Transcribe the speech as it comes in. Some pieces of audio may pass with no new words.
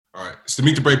It's the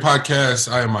Meet the Brave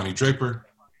podcast. I am Monty Draper.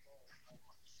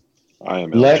 I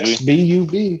am Lex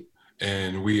BUB.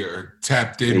 And we are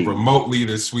tapped in remotely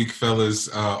this week,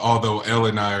 fellas. Although L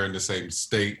and I are in the same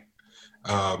state,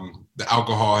 the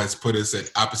alcohol has put us at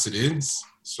opposite ends.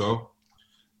 So,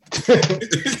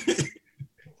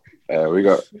 we're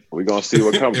gonna see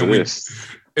what comes of this.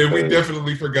 And we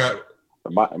definitely forgot.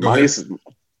 Monty sent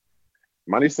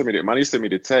me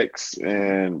the text,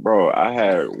 and bro, I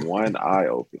had one eye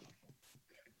open.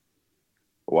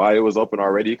 Why it was open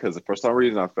already? Because for some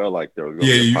reason I felt like there was going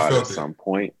to be a pod at some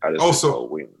point. I just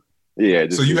so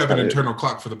you have an internal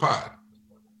clock for the pod.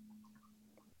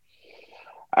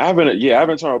 I have an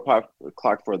internal clock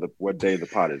for what day the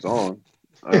pod is on.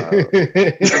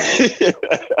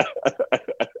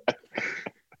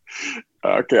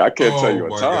 Okay, I can't tell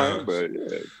you a time, but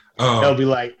yeah. They'll be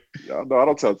like, no, I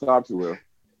don't tell time too well.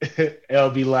 It'll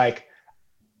be like,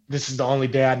 this is the only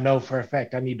day I know for a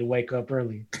fact I need to wake up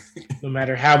early, no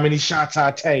matter how many shots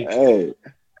I take. Hey,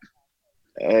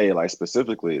 like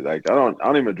specifically, like I don't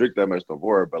even drink that much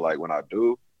before, but like when I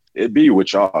do, it be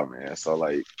with y'all, man. So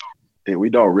like, we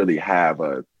don't really have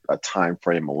a time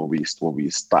frame on when we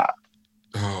stop.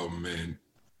 Oh man,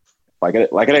 like it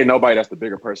ain't nobody that's the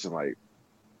bigger person. Like,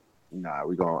 nah,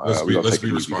 we gonna let's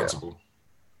be responsible.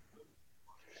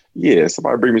 Yeah,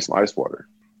 somebody bring me some ice water.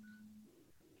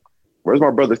 Where's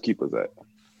my brother's keepers at?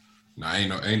 Nah,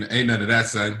 ain't none of that,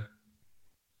 son.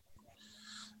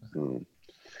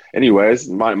 Anyways,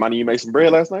 Monty, you made some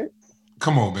bread last night?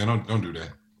 Come on, man, don't do that.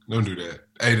 Don't do that.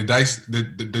 Hey,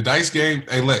 the dice game.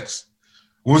 Hey, Lex,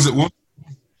 when was it?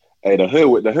 Hey, the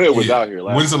hood was out here.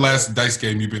 When's the last dice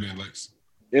game you've been in, Lex?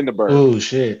 In the bird. Oh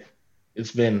shit,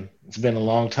 it's been a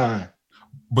long time.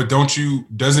 But don't you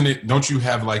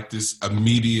have like this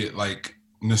immediate like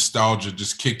nostalgia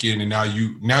just kick in, and now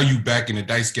you back in the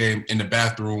dice game in the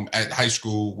bathroom at high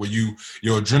school where your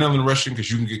adrenaline rushing because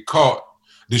you can get caught.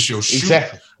 This your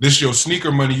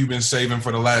sneaker money you've been saving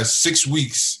for the last 6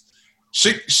 weeks.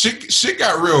 Shit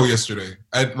got real yesterday.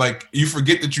 Like you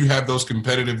forget that you have those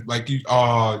competitive like you.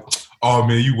 Oh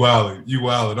man, you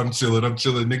wildin'. I'm chilling.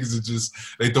 Niggas are just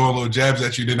they throwing little jabs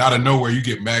at you. Then out of nowhere you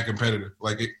get mad competitive.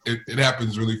 Like it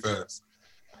happens really fast.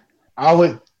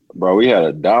 Bro, we had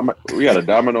a domino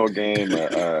game,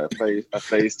 a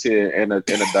phase 10, and a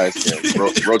dice game.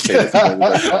 Rotated.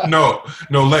 No,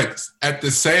 Lex. At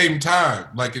the same time,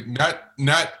 like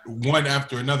not one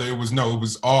after another. It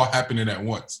was all happening at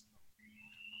once.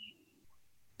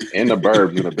 In the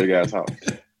burbs in a big ass house.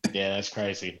 Yeah, that's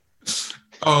crazy.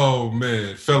 Oh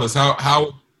man, fellas,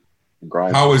 how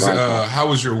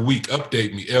was your week?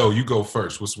 Update me. L, you go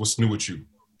first. What's new with you?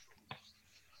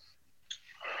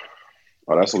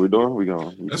 Oh, that's what we're doing.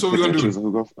 That's what we're gonna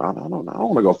do. I don't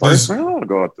want to go first. Man. I don't want to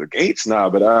go out the gates now.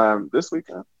 But this week,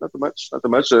 nothing much.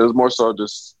 It was more so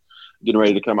just getting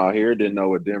ready to come out here. Didn't know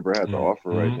what Denver had to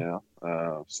offer right now.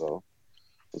 So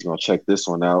I was gonna check this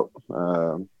one out.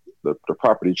 The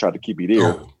property tried to keep me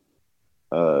there.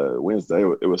 Wednesday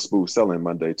it was smooth selling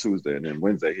Monday, Tuesday, and then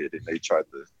Wednesday hit and they tried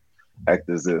to act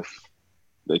as if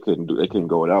they couldn't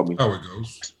go without me. How it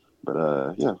goes.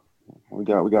 But yeah, we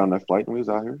got on that flight and we was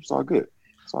out here. It's all good.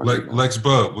 Lex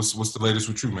Bub, what's the latest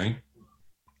with you, man?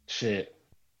 Shit.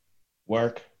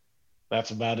 Work.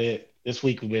 That's about it. This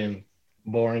week has been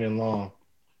boring and long.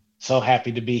 So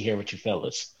happy to be here with you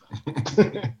fellas.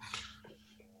 Yeah,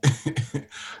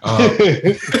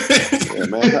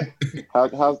 man.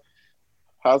 How's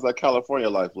that California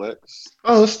life, Lex?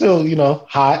 Oh, it's still,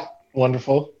 hot,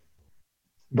 wonderful,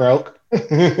 broke.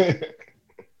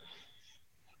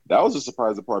 That was a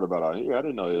surprising part about out here. I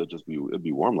didn't know it'd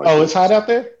be warm like this. It's hot out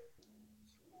there?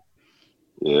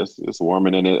 Yes, it's warm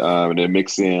and then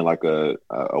mix in like a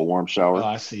warm shower. Oh,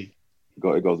 I see.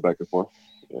 It goes back and forth.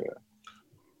 Yeah.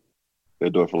 They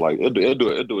do it for like it'll do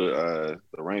it the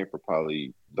rain for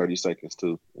probably 30 seconds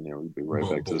too, and then we'll be right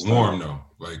back to the warm though.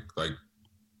 Like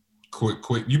quick.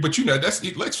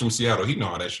 That's Lex from Seattle. He know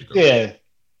how that shit goes. Yeah.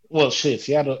 Well, shit,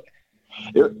 Seattle,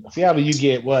 you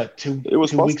get what, two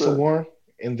weeks of warm,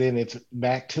 and then it's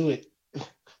back to it.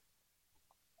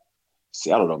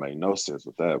 Seattle don't make no sense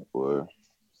with that, boy.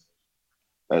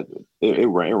 It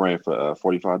rained for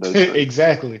 45 days.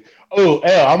 Exactly. Oh,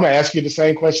 L, I'm gonna ask you the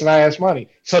same question I asked Monty.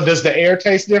 So, does the air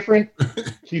taste different?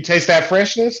 You taste that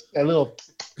freshness, that little.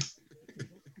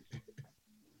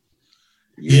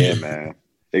 Yeah, man.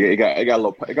 It got a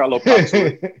little pop to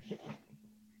it.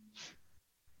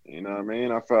 You know what I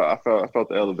mean? I felt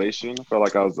the elevation. I felt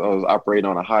like I was operating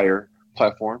on a higher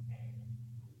platform.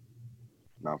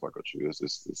 Nah, fuck with you. It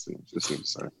seems the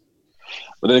same.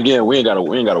 But then again, we ain't got to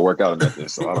work out or nothing,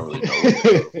 so I don't really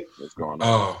know what's going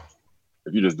on.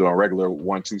 if you're just doing regular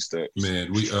 1-2 steps.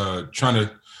 Man, we trying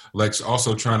to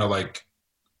like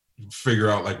figure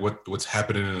out like what's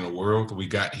happening in the world. We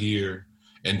got here,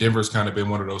 and Denver's kind of been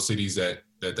one of those cities that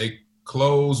they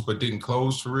closed but didn't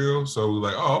close for real. So we're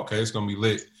like, oh, okay, it's gonna be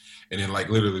lit. And then like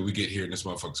literally we get here and this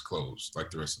motherfucker's closed like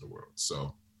the rest of the world.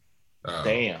 So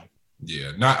damn.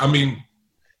 Yeah.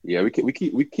 Yeah, we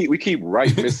keep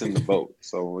right missing the boat.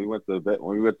 So when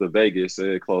we went to Vegas,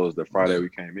 it closed the Friday we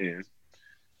came in.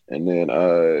 And then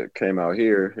came out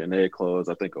here and they had closed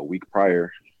I think a week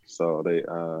prior. So they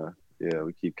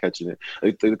we keep catching it.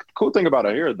 The cool thing about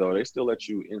it here though, they still let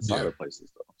you inside of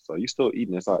places though. So you still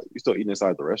eating inside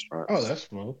the restaurant. Oh, that's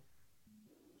smooth.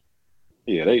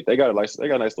 Yeah, they got a nice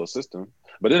little system.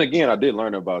 But then again, I did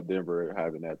learn about Denver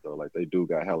having that though. Like they do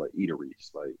got hella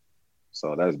eateries. Like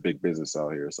so that's big business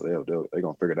out here. So they're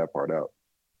gonna figure that part out.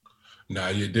 Nah,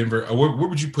 yeah, Denver. Where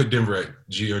would you put Denver at,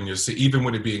 G, on your city? Even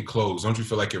with it being closed, don't you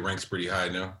feel like it ranks pretty high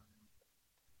now?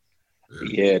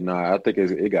 Yeah, I think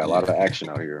it got a lot of action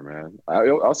out here, man. I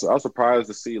was surprised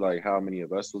to see like how many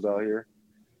of us was out here.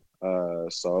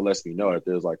 So it lets me know that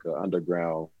there's like an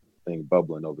underground thing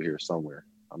bubbling over here somewhere.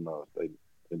 I know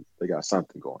they got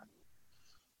something going.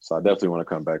 So I definitely want to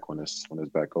come back when it's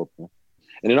back open.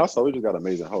 And then also we just got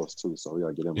amazing hosts too, so we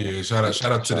gotta get them. Yeah, shout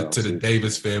out to the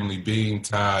Davis family, Bean,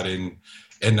 Todd, and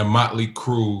the Motley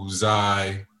crew,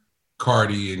 Zai,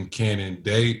 Cardi, and Cannon.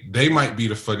 They might be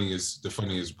the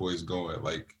funniest boys going.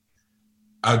 Like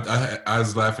I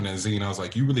was laughing at Zine. I was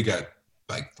like, you really got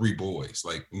like 3 boys,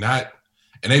 like not,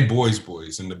 and they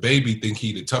boys, and the baby think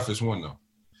he the toughest one though.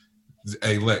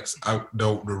 Hey Lex,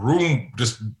 the room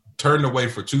just turned away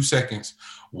for 2 seconds.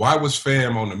 Why was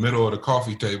Fam on the middle of the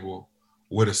coffee table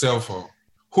with a cell phone?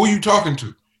 Who you talking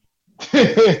to?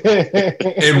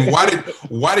 And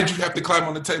why did you have to climb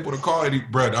on the table to call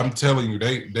it, bro? I'm telling you,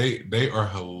 they are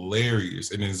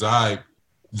hilarious. And then Zai,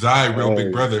 real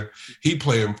big brother, he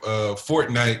playing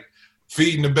Fortnite,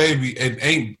 feeding the baby, and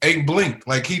ain't blinked.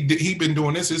 Like he been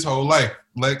doing this his whole life.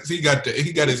 Like he got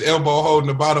his elbow holding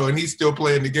the bottle, and he's still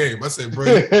playing the game. I said, bro,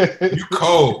 you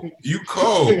cold.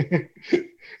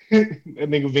 That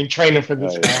nigga been training for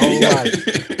this whole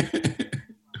life.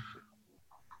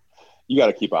 You got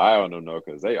to keep an eye on them though,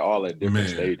 because they all at different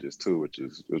stages too, which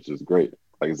is great.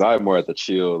 Like Zai more at the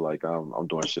chill, like I'm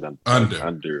doing shit on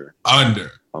the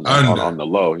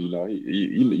low. You know,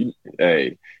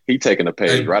 he taking a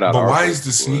page right out. But why is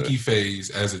the sneaky phase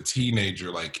as a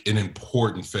teenager like an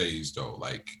important phase though?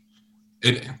 Like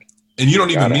it, and you don't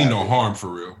even mean no harm for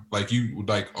real. Like you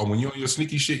when you're on your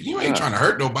sneaky shit, you ain't trying to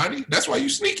hurt nobody. That's why you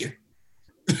sneaking.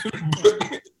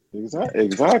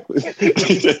 Exactly.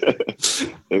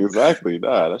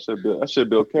 Nah, that should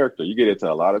build character. You get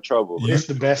into a lot of trouble. It's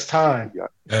the best time.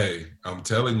 Hey, I'm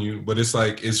telling you. But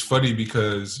it's funny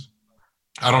because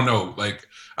I don't know. Like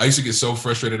I used to get so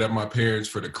frustrated at my parents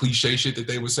for the cliche shit that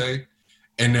they would say,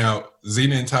 and now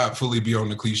Zena and Todd fully be on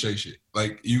the cliche shit.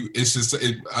 Like it's just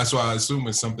that's why I assume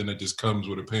it's something that just comes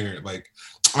with a parent. Like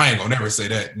I ain't gonna never say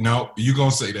that. No, you gonna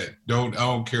say that. I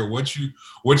don't care what you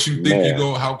think you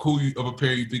go, how cool of a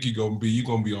parent you think you gonna be. You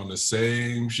gonna be on the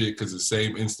same shit because the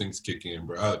same instincts kick in,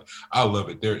 bro. I love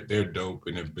it. They're dope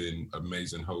and have been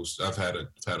amazing hosts. I've had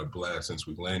a blast since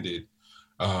we landed.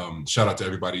 Shout out to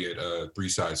everybody at Three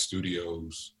Side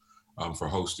Studios for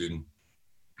hosting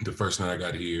the first night I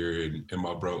got here, and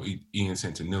my bro Ian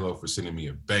Santanillo for sending me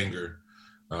a banger.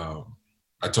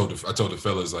 I told the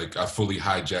fellas like I fully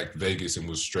hijacked Vegas and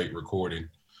was straight recording.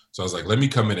 So I was like, let me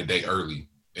come in a day early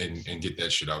and get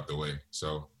that shit out the way.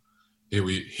 So here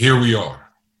we are,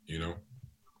 you know.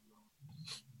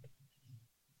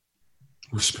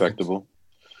 Respectable.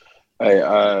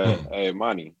 Hey,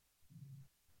 Monty.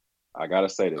 I gotta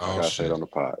say this. Say it on the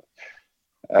pod.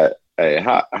 Hey,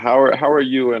 how are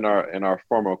you and our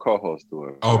former co-host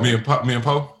doing? Oh, me and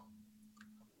Poe?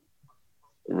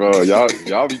 Bro,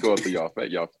 y'all be going through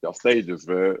y'all stages,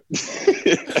 man.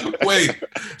 Wait,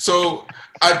 so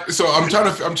I'm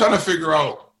trying to figure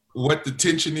out what the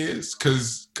tension is,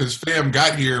 because Fam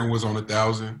got here and was on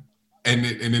 1,000, and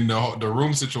then the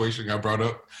room situation got brought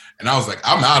up, and I was like,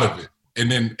 I'm out of it,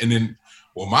 and then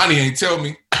well, Monty ain't tell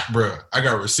me, bro. I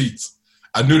got receipts.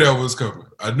 I knew that was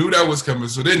coming.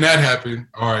 So then that happened.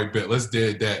 All right, bet. Let's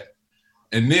dead that.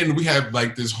 And then we have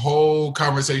like this whole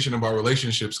conversation about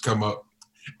relationships come up.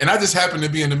 And I just happened to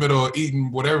be in the middle of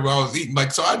eating whatever I was eating.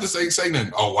 Like, so I just ain't say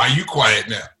nothing. Oh, why you quiet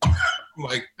now? I'm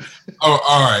like, oh,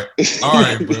 all right,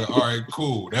 bro. All right,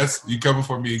 cool. That's you coming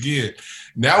for me again.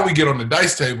 Now we get on the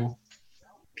dice table.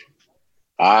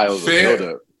 It was a build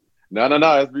up. No.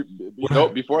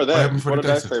 Before that, before the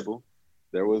dice table,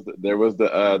 there was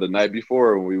the night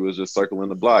before when we was just circling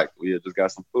the block. We had just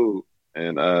got some food,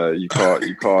 and you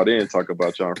called in talk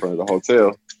about y'all in front of the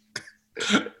hotel.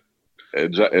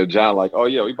 And John like, oh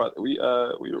yeah, we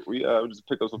just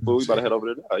picked up some food. We about to head over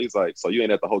there now. He's like, so you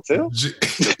ain't at the hotel?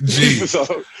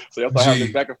 so y'all start having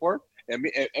this back and forth. And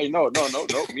me, no.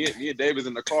 Me and Dave is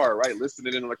in the car, right,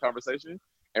 listening in on the conversation,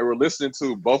 and we're listening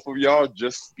to both of y'all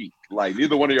just speak. Like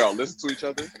neither one of y'all listen to each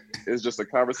other. It's just a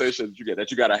conversation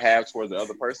that you got to have towards the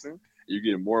other person. You're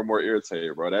getting more and more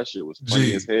irritated, bro. That shit was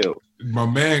funny as hell. My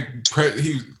man,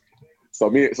 So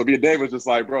me and Dave was just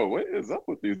like, bro, what is up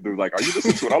with these dudes? Like, are you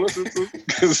listening to what I listen to?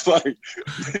 It's like,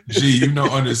 you don't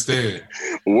understand.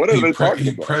 What are they talking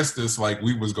about? He pressed us like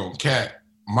we was gonna cat.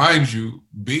 Mind you,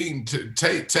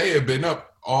 Tay had been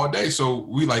up all day, so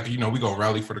we like, we gonna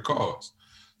rally for the cause.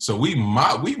 So we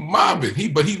mobbing. He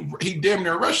damn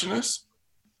near rushing us.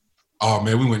 Oh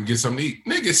man, we went and get something to eat.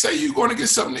 Nigga, say you going to get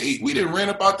something to eat. We didn't ran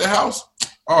up out the house.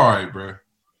 All right, bro.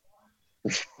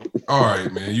 All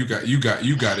right, man. You got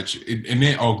it. And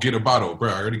then get a bottle, bro.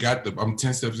 I already got I'm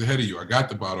 10 steps ahead of you. I got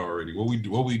the bottle already.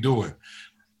 What we doing?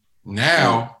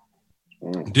 Now,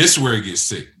 this where it gets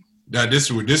sick.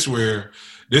 This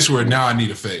where now I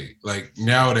need a fade. Like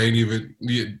now it ain't even.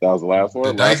 That was the last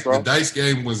one. The dice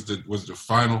game was the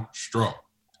final straw.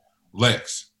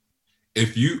 Lex,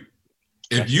 if you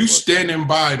standing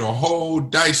by the whole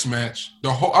dice match,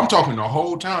 I'm talking the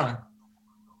whole time,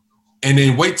 and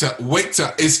then wait till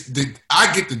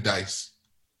I get the dice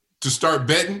to start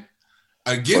betting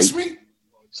against me.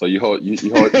 So you hold.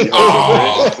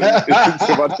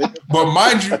 But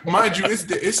mind you,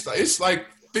 it's like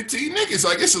 15 niggas.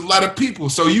 Like it's a lot of people.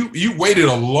 So you waited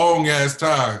a long ass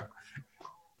time.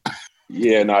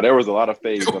 Yeah, there was a lot of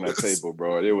fades on that table,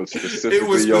 bro. It was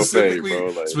specifically your fade, bro.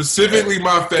 Like, specifically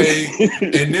my fade,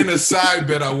 and then a side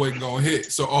bet I wasn't gonna hit.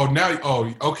 So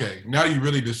okay, now you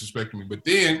really disrespecting me. But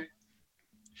then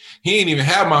he ain't even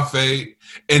have my fade,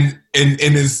 and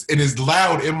is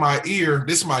loud in my ear.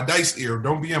 This is my dice ear.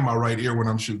 Don't be in my right ear when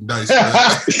I'm shooting dice.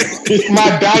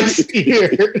 My dice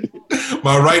ear.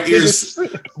 My right ear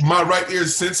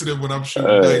is sensitive when I'm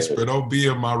shooting dice, but don't be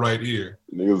in my right ear.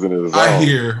 Niggas in his I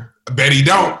hear. Betty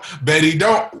don't.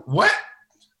 What?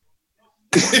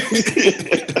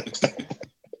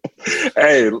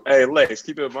 Hey, Lex,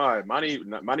 keep in mind, Monty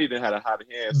didn't have a hot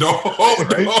hand. The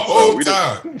whole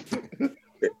time.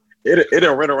 It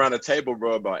didn't run around the table,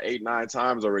 bro, about 8-9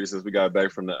 times already since we got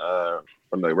back from the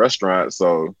restaurant.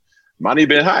 So Monty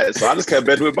been hot. So I just kept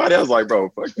betting with Monty. I was like, bro,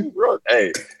 fuck you, bro.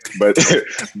 Hey, but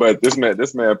this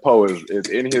man Poe is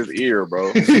in his ear, bro.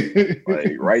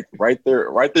 Like right there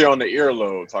on the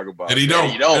earlobe. Talk about. And he don't.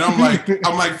 And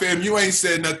I'm like, fam, you ain't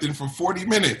said nothing for 40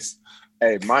 minutes.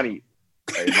 Hey, Monty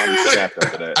snapped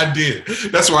after that. I did.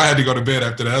 That's why I had to go to bed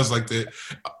after that. I was like,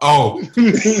 oh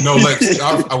no,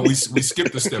 Lex. We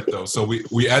skipped a step though. So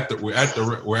we're at the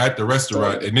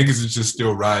restaurant, and niggas is just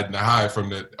still riding the high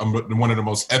from one of the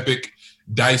most epic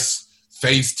dice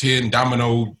phase 10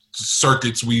 domino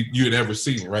circuits you had ever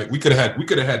seen. Right? We could have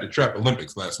had the Trap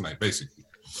Olympics last night, basically.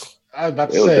 I was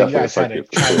about to say you guys had to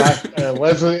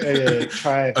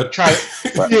try.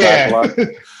 Yeah.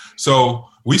 So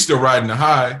we still riding the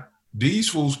high. These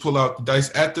fools pull out the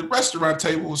dice at the restaurant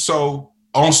table. So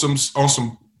on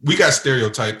some, we got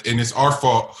stereotyped, and it's our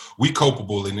fault. We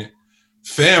culpable in it.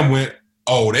 Fam went,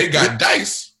 oh, they got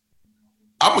dice.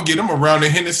 I'm gonna get them a round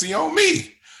of Hennessy on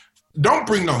me. Don't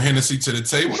bring no Hennessy to the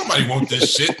table. Nobody want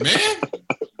this shit, man.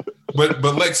 But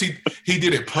Lex, he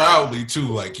did it proudly too.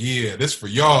 Like, yeah, this for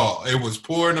y'all. It was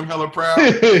pouring them hella proud.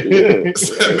 Man.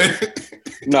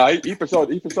 No, he for sure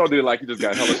did it like he just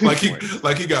got hella points.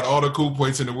 Like he got all the cool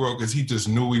points in the world because he just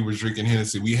knew we was drinking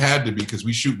Hennessy. We had to be because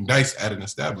we shooting dice at an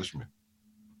establishment.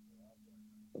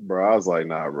 Bro, I was like,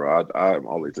 nah, bro. I'm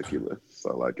only tequila,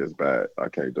 so like it's bad. I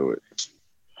can't do it.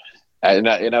 And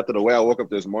after the way I woke up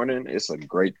this morning, it's a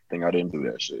great thing I didn't do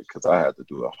that shit because I had to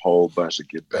do a whole bunch of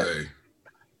get back. Hey.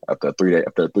 After a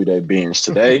 3-day binge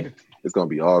today, it's gonna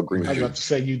be all green. I was about to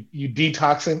say you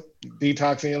detoxing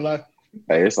your life.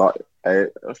 Hey, it's all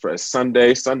for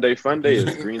Sunday fun day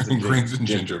is greens and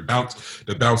ginger. The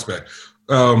bounce back.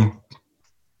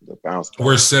 The bounce back.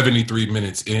 We're 73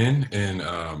 minutes in, and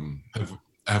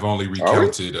have only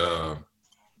recounted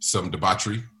some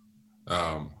debauchery.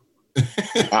 I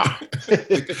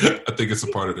think it's a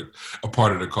part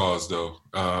of the cause,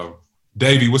 though.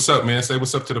 Davey, what's up, man? Say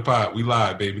what's up to the pod. We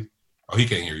live, baby. Oh, he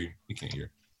can't hear you. He can't hear.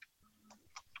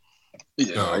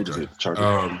 Yeah, I just hit the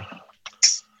charger.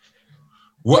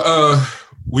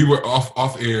 We were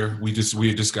off air. We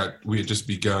had just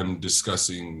begun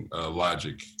discussing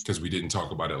Logic because we didn't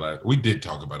talk about it we did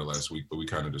talk about it last week, but we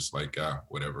kind of just like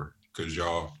whatever because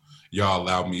y'all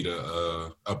allowed me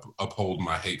to uphold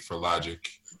my hate for Logic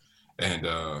and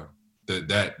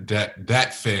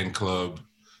that fan club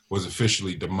was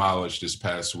officially demolished this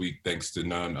past week, thanks to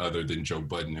none other than Joe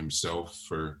Budden himself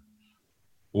for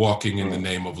walking in the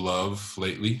name of love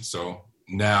lately. So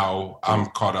now I'm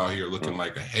caught out here looking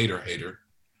like a hater.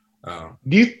 I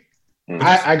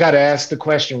got to ask the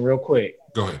question real quick.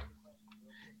 Go ahead.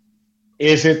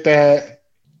 Is it that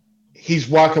he's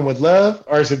walking with love,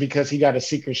 or is it because he got a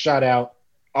secret shout out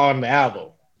on the album?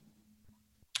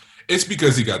 It's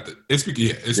because he got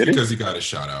because he got a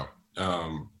shout out.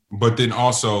 But then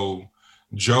also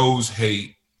Joe's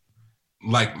hate,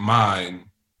 like mine,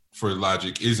 for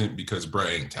Logic isn't because Brett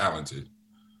ain't talented.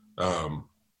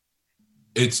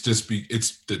 It's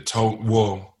the tone.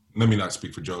 Well, let me not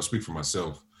speak for Joe. Speak for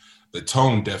myself. The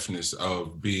tone deafness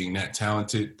of being that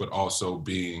talented, but also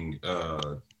being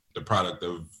the product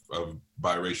of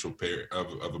biracial pair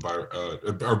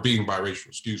or being biracial.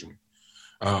 Excuse me.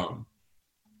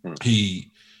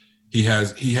 He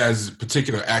has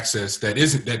particular access that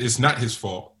is not his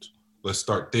fault. Let's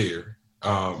start there.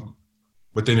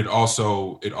 But then it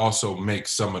also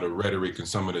makes some of the rhetoric and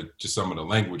some of the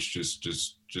language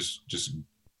just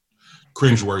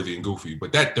cringeworthy and goofy.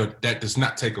 But that does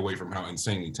not take away from how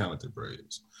insanely talented Bray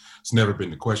is. It's never been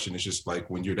the question. It's just like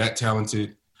when you're that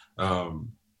talented,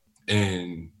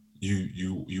 and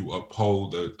you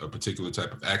uphold a particular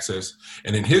type of access.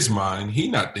 And in his mind, he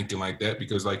not thinking like that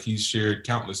because like he's shared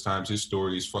countless times, his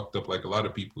story is fucked up like a lot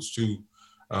of people's too.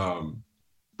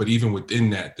 But even within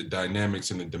that, the dynamics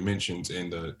and the dimensions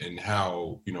and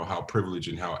how, how privilege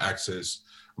and how access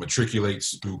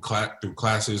matriculates through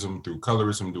classism, through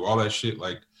colorism, through all that shit.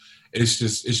 Like it's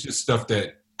just stuff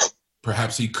that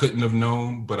perhaps he couldn't have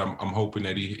known, but I'm hoping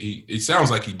that he it sounds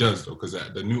like he does though, because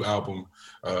the new album,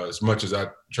 as much as I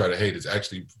try to hate, is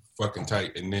actually fucking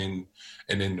tight. And then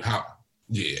how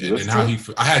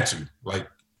I had to, like,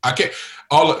 I can't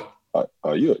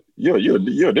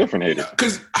you're a different hater.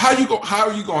 Because how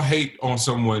are you gonna hate on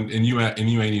someone and you ain't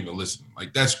even listening?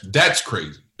 Like that's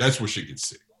crazy. That's where shit gets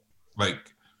sick. Like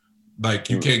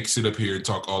you can't sit up here and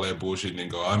talk all that bullshit and then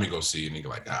go, let me go see it, and then go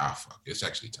like, fuck, it's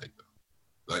actually tight though.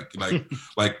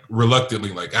 Like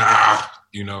reluctantly, like but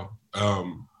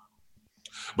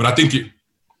I think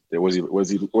was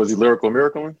he lyrical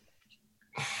miracling?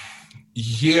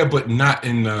 Yeah, but not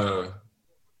in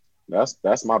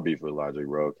That's my beef with Logic,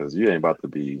 bro, because you ain't about to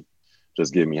be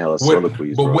just giving me hella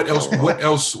soliloquies. But bro. what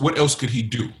else could he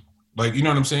do? Like, you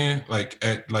know what I'm saying?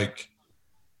 I'd like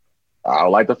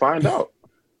to find out.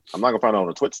 I'm not gonna find out on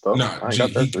the Twitch stuff.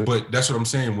 But that's what I'm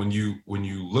saying. When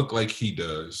you look like he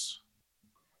does,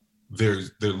 there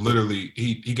literally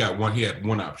he had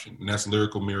one option, and that's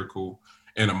Lyrical Miracle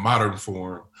in a modern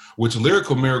form, which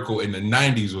Lyrical Miracle in the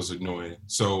 90s was annoying.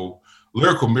 So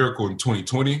Lyrical Miracle in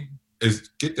 2020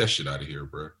 is get that shit out of here,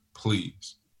 bro.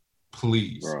 Please.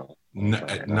 Bro,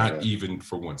 not even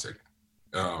for 1 second.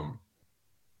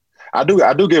 I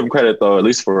do give him credit though, at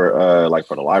least for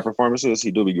for the live performances.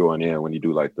 He do be going in when you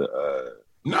do like the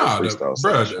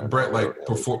Brett, like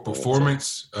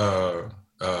performance,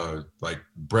 like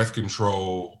breath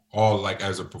control, all like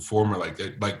as a performer, like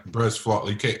Brett's flaw.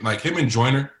 You can't, like him and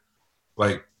Joyner,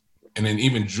 like, and then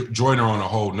even Joyner on a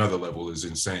whole nother level is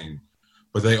insane.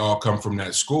 But they all come from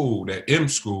that school, that M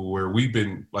school, where we've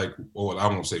been like, well, I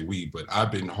won't say we, but I've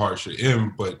been harsh at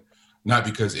M, but not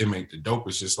because M ain't the dope.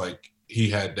 It's just like he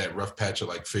had that rough patch of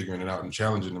like figuring it out and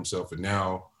challenging himself. And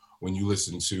now when you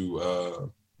listen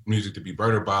to Music to Be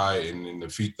Murdered By and then the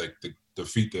feat that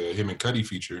him and Cudi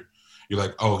feature, you're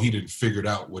like, oh, he didn't figure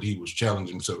out what he was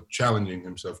challenging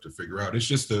himself to figure out. It's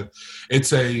just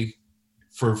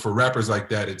for rappers like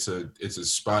that, it's a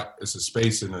spot, it's a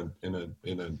space in a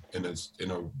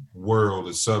world,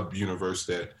 a sub universe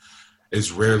that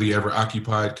is rarely ever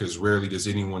occupied, because rarely does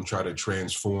anyone try to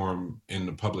transform in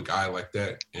the public eye like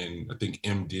that. And I think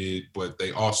M did, but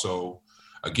they also,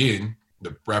 again,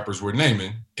 the rappers we're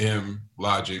naming, M,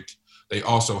 Logic, they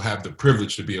also have the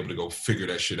privilege to be able to go figure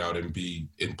that shit out and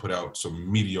put out some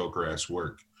mediocre ass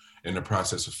work in the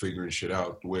process of figuring shit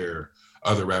out, where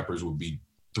other rappers would be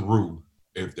through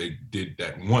if they did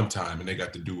that one time and they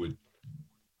got to do it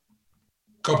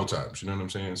a couple times. You know what I'm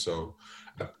saying? So,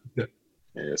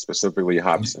 yeah, specifically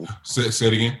Hopsin. Say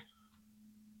it again.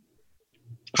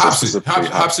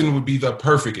 Hopsin would be the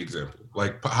perfect example.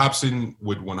 Like Hopsin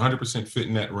would 100% fit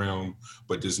in that realm,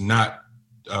 but does not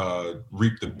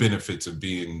reap the benefits of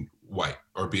being white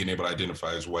or being able to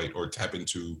identify as white or tap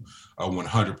into a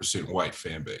 100% white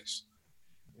fan base.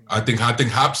 I think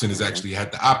Hopsin has actually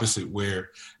had the opposite, where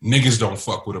niggas don't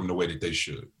fuck with him the way that they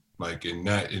should. Like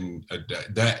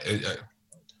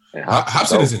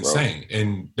Hopsin is insane, bro.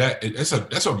 And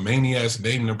that's a many ass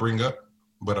name to bring up.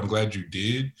 but I'm glad you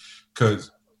did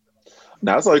because.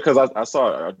 No, that's only because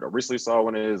I recently saw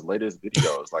one of his latest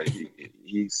videos. Like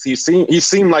he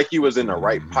seemed like he was in the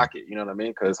right pocket. You know what I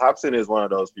mean? Because Hopsin is one of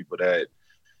those people that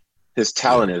his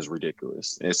talent is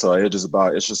ridiculous, and so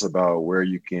it's just about where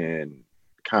you can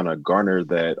kind of garner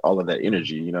all of that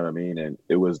energy. You know what I mean? And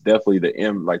it was definitely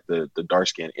the dark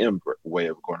skin M way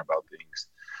of going about things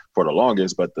for the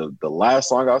longest. But the last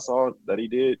song I saw that he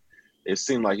did, it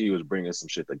seemed like he was bringing some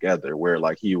shit together where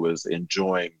like he was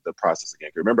enjoying the process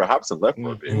again. Remember, Hopsin left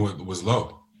for a bit. It was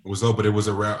low. It was low, but it was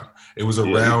around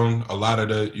a lot of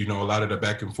the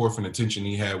back and forth and attention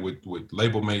he had with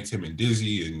label mates, him and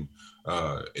Dizzy and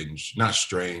not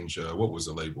Strange. What was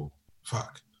the label?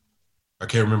 Fuck. I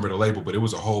can't remember the label, but it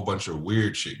was a whole bunch of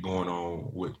weird shit going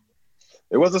on with.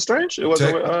 It wasn't Strange. It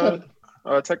wasn't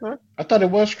Tech-Nine? I thought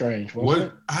it was Strange.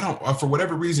 What? I don't. For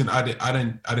whatever reason, I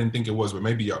didn't think it was, but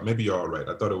maybe y'all are right.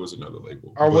 I thought it was another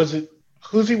label. Or was it?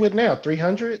 Who's he with now?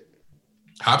 300?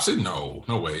 Hopsin? No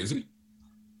way. Is he?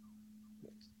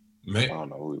 I don't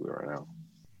know who we were right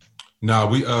now.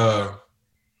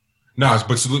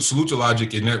 But salute to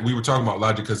Logic, and that we were talking about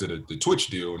Logic because of the Twitch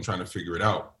deal and trying to figure it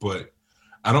out. But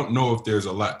I don't know if there's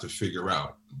a lot to figure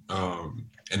out,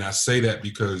 and I say that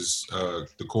because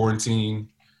the quarantine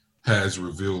has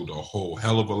revealed a whole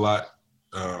hell of a lot.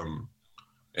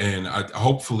 And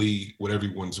hopefully what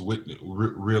everyone's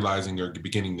realizing or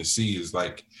beginning to see is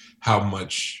like how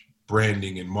much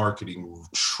branding and marketing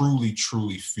truly,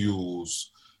 truly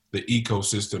fuels the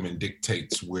ecosystem and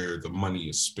dictates where the money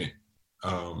is spent.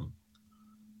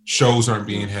 Shows aren't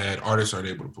being had, artists aren't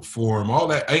able to perform, all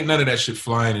that, ain't none of that shit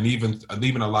flying. And even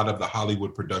a lot of the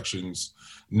Hollywood productions,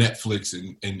 Netflix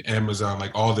and Amazon,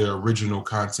 like all their original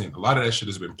content, a lot of that shit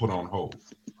has been put on hold.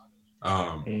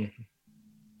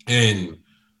 And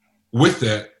with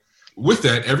that,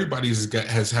 everybody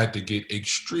has had to get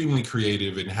extremely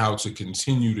creative in how to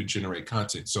continue to generate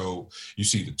content. So you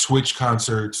see the Twitch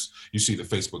concerts, you see the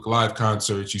Facebook Live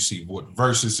concerts, you see what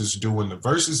Versus is doing, the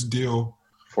Versus deal,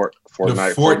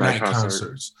 Fortnite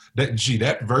concerts.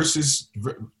 That Versus,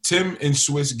 Tim and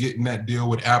Swiss getting that deal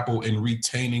with Apple and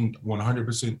retaining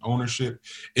 100% ownership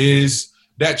is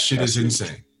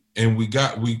insane. And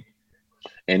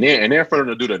And then for them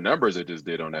to do the numbers it just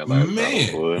did on that last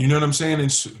man, you know what I'm saying?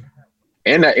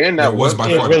 And that was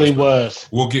by far. It really was.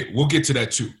 We'll get to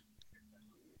that too.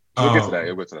 We'll get to that.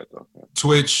 We'll get to that though.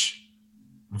 Twitch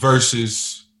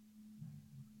Versus.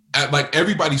 Like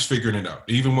everybody's figuring it out.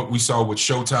 Even what we saw with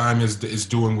Showtime is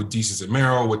doing with Desus and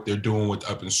Mero, what they're doing with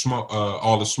Up in Smoke,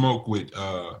 All the Smoke with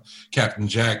Captain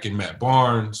Jack and Matt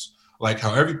Barnes. Like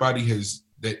how everybody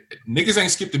that niggas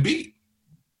ain't skipped a beat.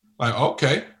 Like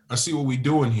okay, I see what we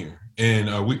doing here, and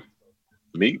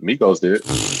Migos did.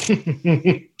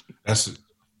 That's a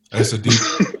deep.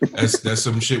 That's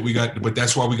some shit we got, but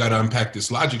that's why we got to unpack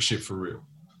this Logic shit for real.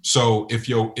 So if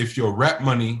your rap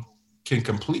money can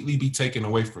completely be taken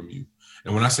away from you.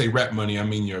 And when I say rap money, I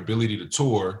mean your ability to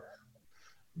tour.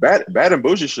 Bad and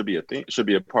Bougie should be a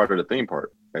part of the theme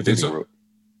park. I think so.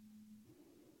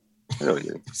 Hell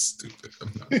yeah. Stupid.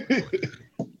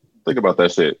 Think about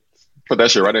that shit. Put that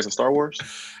shit right next to Star Wars.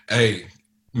 Hey,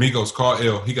 Migos, call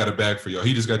L. He got a bag for y'all.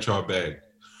 He just got y'all a bag.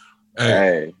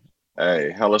 Hey,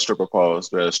 hella stripper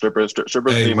calls. Strippers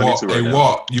need money too right now.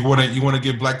 Walt, you want to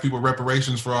give black people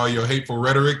reparations for all your hateful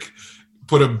rhetoric?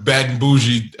 Put a Bad and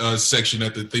Bougie section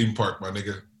at the theme park, my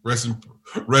nigga. Rest in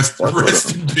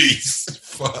peace.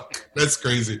 Fuck, that's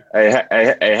crazy.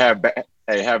 Have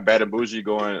Bad and Bougie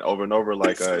going over and over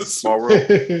like a Small World.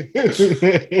 Hey,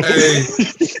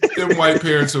 them white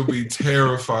parents will be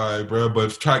terrified, bro.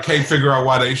 But can't figure out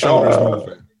why they shoulders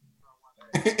moving.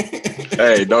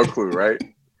 Hey, no clue, right?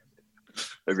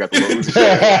 They got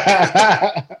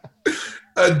the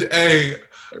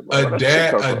A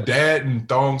dad in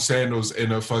thong sandals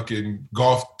and a fucking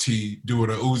golf tee doing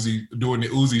the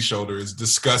Uzi shoulder is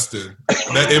disgusting.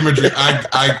 That imagery,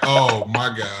 oh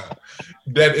my god,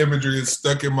 that imagery is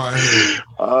stuck in my head.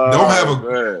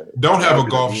 Don't have a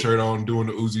golf shirt on doing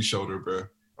the Uzi shoulder, bro.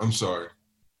 I'm sorry.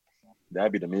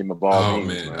 That'd be the meme of all. Oh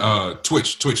memes, man.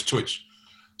 Twitch.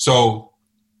 So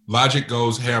Logic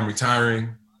goes, "Hey, I'm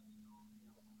retiring."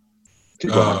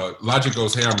 Logic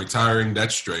goes, "Hey, I'm retiring."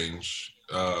 That's strange.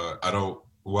 I don't.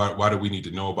 Why do we need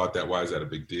to know about that? Why is that a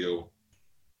big deal?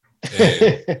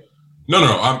 And,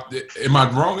 no. Am I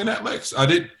wrong in that, Lex? I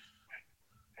did.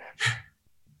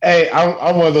 Hey,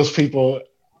 I'm one of those people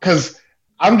because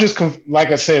I'm just like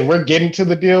I said, we're getting to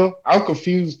the deal. I'm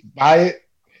confused by it,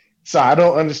 so I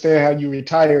don't understand how you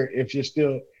retire if you're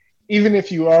still, even if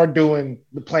you are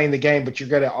playing the game, but you're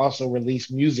gonna also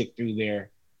release music through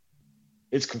there.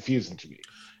 It's confusing to me.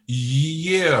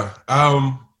 Yeah.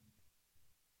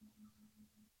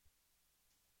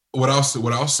 What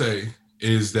I'll say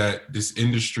is that this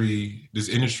industry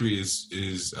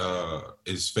is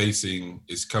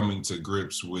coming to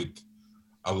grips with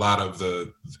a lot of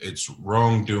its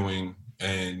wrongdoing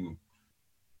and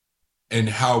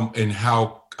how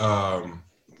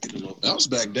bounce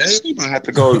back, Dave. You might have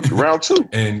to go round 2.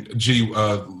 And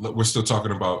we're still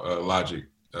talking about Logic,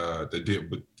 the deal,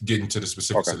 but getting to the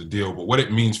specifics of the deal. But what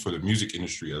it means for the music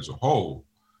industry as a whole,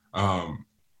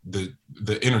 the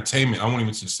entertainment. I won't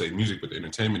even just say music, but the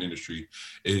entertainment industry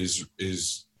is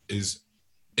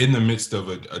in the midst of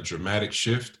a dramatic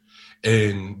shift.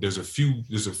 And there's a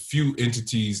few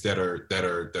entities that are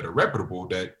reputable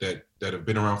that have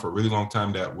been around for a really long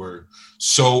time that were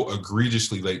so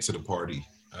egregiously late to the party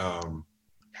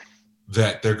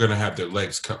that they're going to have their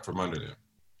legs cut from under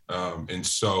them. And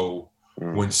so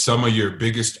when some of your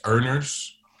biggest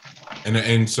earners,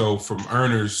 and so from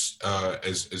earners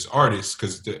as artists,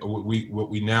 because what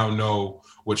we now know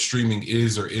what streaming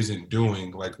is or isn't doing,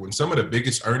 like when some of the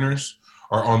biggest earners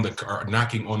are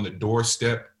knocking on the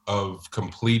doorstep of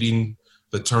completing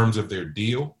the terms of their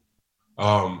deal,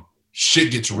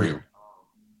 shit gets real.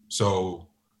 So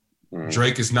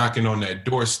Drake is knocking on that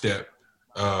doorstep.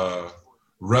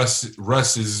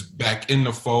 Russ is back in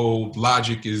the fold.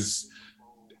 Logic is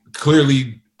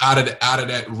clearly out of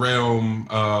that realm.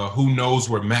 Who knows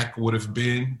where Mac would have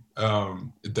been?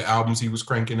 The albums he was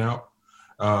cranking out.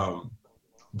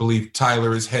 Believe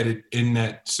Tyler is headed in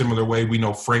that similar way. We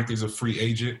know Frank is a free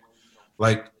agent.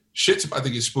 Like, shit's about to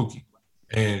get spooky.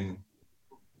 And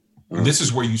this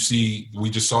is where you see, we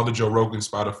just saw the Joe Rogan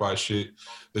Spotify shit,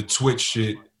 the Twitch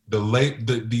shit,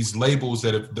 these labels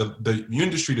that have, the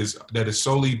industry that has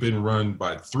solely been run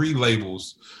by 3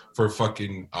 labels for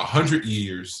fucking 100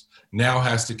 years now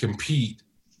has to compete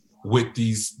with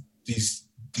these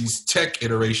tech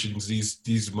iterations,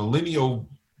 these millennial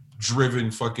driven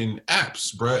fucking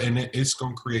apps, bruh, and it's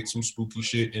gonna create some spooky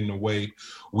shit in the way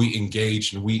we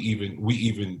engage and we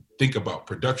even think about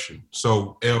production.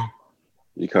 So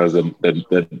because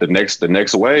the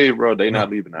next wave, bro, they not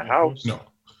leaving the house.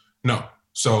 No.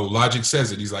 So Logic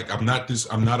says it. He's like, I'm not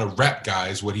a rap guy,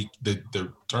 is what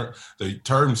the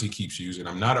terms he keeps using.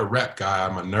 I'm not a rap guy.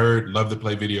 I'm a nerd, love to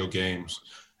play video games.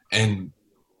 And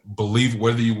believe,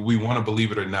 whether we want to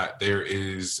believe it or not, there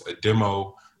is a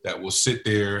demo that will sit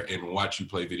there and watch you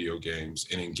play video games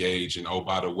and engage. And oh,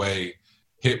 by the way,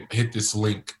 hit this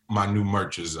link. My new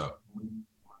merch is up.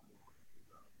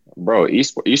 Bro,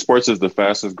 esports is the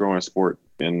fastest growing sport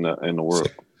in the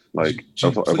world.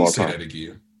 Of all say time. That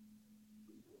again.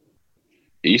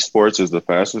 Esports is the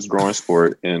fastest growing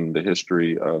sport in the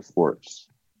history of sports.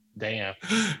 Damn.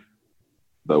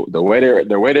 The way they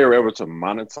were able to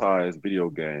monetize video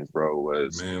games, bro,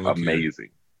 was amazing.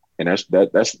 And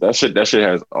that shit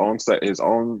has his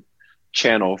own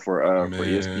channel for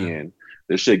ESPN.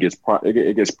 This shit gets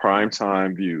prime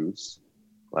time views.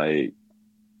 Like,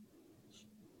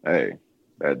 hey,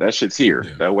 that shit's here.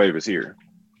 Yeah. That wave is here.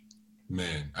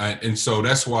 Man, and so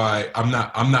that's why I'm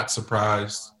not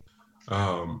surprised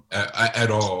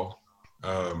at all.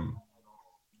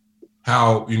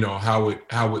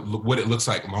 What it looks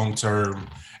like long term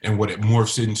and what it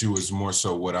morphs into is more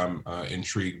so what I'm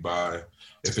intrigued by.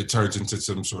 If it turns into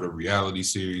some sort of reality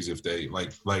series, if they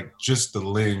like just the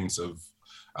lens of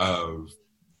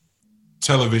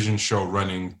television show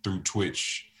running through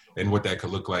Twitch and what that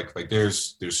could look like. Like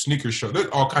there's sneaker show, there's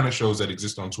all kind of shows that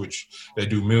exist on Twitch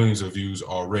that do millions of views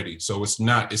already. So it's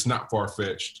not far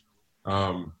fetched.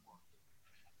 And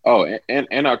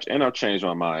I'll change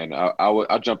my mind.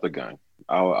 I jumped the gun.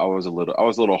 I was a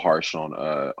little harsh on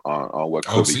what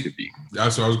Quibi could be.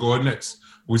 That's where I was going next.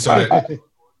 We saw that.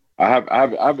 I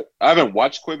haven't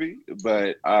watched Quibi,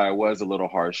 but I was a little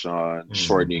harsh on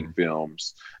shortening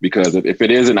films, because if it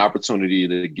is an opportunity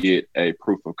to get a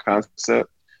proof of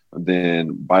concept,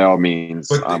 then by all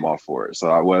means, I'm all for it. So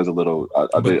I was a little.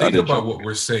 Think about what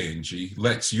we're saying, G.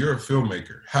 Lex, you're a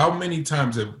filmmaker. How many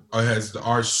times has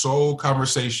our sole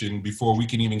conversation before we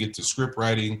can even get to script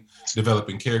writing,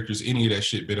 developing characters, any of that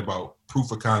shit been about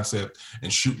proof of concept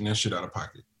and shooting that shit out of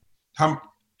pocket?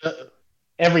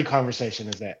 Every conversation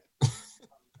is that.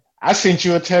 I sent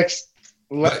you a text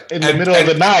in the middle of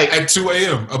the night at 2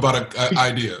 a.m. about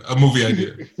a movie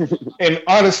idea. And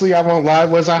honestly, I won't lie.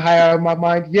 Was I high out of my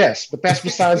mind? Yes, but that's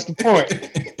besides the point.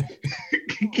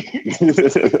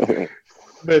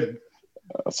 But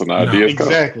that's an idea.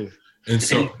 Exactly. And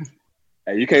so,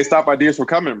 hey, you can't stop ideas from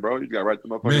coming, bro. You got to write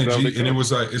them up. Man, G, and it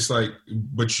was like,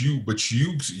 but you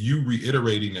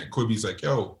reiterating that Quibi's like,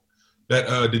 yo,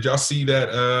 that did y'all see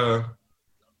that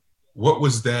what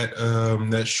was that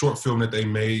that short film that they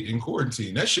made in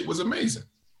quarantine? That shit was amazing.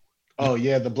 Oh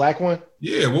yeah, the black one.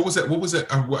 Yeah, what was that? What was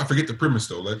that? I forget the premise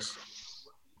though, Lex.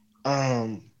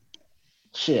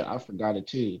 Shit, I forgot it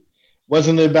too.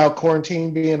 Wasn't it about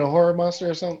quarantine being a horror monster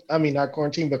or something? I mean, not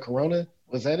quarantine, but Corona.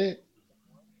 Was that it?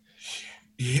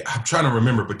 Yeah, I'm trying to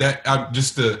remember, but that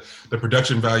just the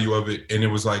production value of it, and it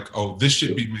was like, oh, this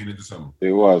should be made into something.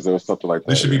 It was something like that.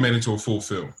 This should be made into a full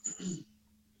film.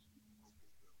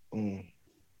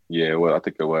 Yeah, well, I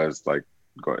think it was like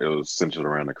it was centered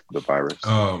around the virus.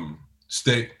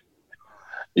 Stay.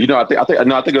 You know, I think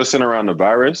it was centered around the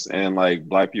virus and like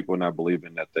black people not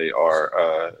believing that they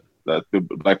are that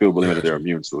black people believing that they're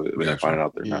immune to it when they find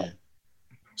out they're not.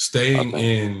 Staying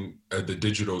in the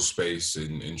digital space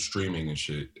and streaming and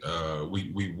shit,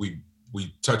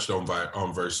 we touched on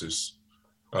Versus,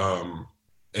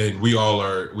 and we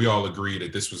all agree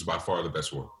that this was by far the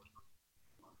best one.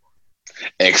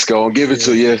 X gonna give it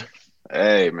to you.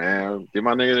 Hey man, give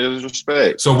my nigga his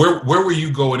respect. So where were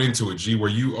you going into it, G? Were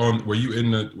you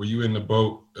in the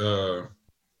boat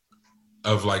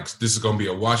of like this is gonna be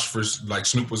a wash for like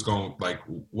Snoop was gonna like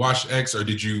wash X, or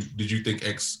did you think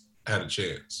X had a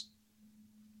chance?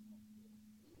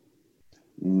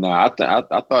 Nah,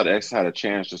 I thought X had a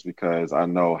chance just because I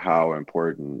know how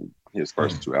important his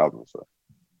first two albums were.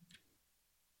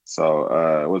 So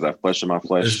what was that Flesh of My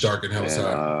Flesh? It's Dark and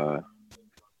Hellside.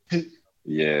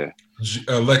 Yeah.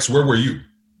 Lex, where were you?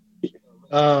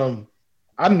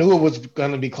 I knew it was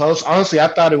going to be close. Honestly, I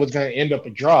thought it was going to end up a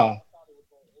draw.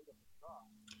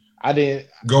 I didn't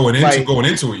going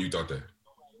into it. You thought that?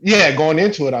 Yeah, going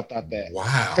into it, I thought that.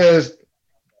 Wow.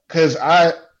 Because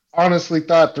I honestly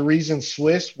thought the reason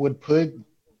Swiss would put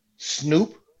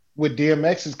Snoop with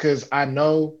DMX is because I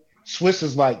know Swiss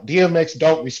is like DMX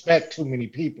don't respect too many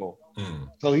people,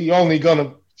 so he only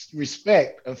gonna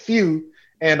respect a few.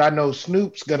 And I know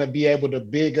Snoop's gonna be able to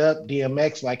big up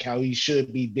DMX like how he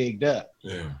should be bigged up.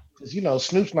 Yeah, because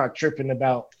Snoop's not tripping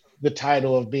about the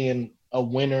title of being a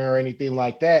winner or anything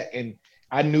like that. And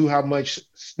I knew how much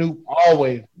Snoop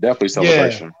always definitely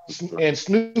celebration. Yeah, and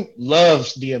Snoop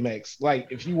loves DMX. Like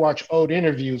if you watch old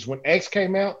interviews when X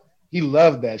came out, he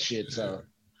loved that shit. So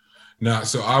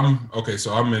so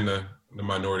I'm in the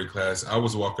minority class. I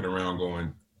was walking around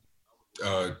going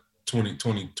 20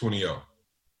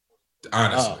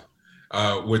 honestly.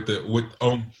 With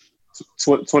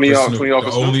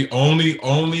 20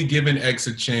 only giving X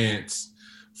a chance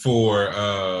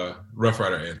for Rough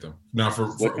Rider Anthem. Now for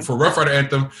Rough Rider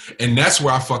Anthem, and that's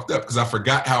where I fucked up because I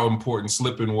forgot how important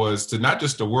Slippin' was to not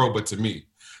just the world but to me.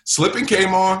 Slippin'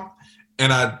 came on,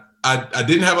 and I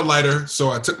didn't have a lighter,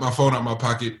 so I took my phone out my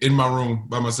pocket in my room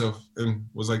by myself and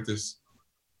was like this.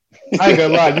 I ain't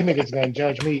gonna lie, you niggas gonna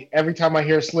judge me. Every time I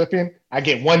hear Slippin', I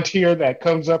get one tear that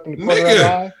comes up in the corner of my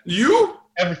eye. You?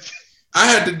 I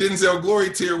had the Denzel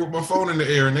Glory tear with my phone in the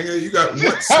air, nigga. You got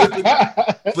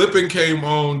what? Slippin' came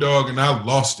on, dog, and I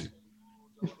lost it.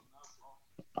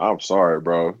 I'm sorry,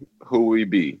 bro. Who We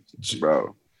Be,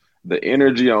 bro. The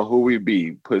energy on Who We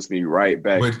Be puts me right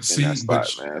back in that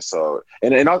spot, man. So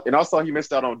and also he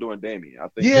missed out on doing Damien. I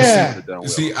think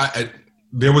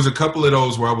there was a couple of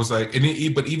those where I was like,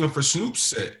 but even for Snoop's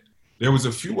set, there was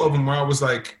a few of them where I was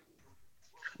like,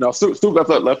 no, Snoop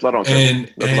left out on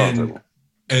table.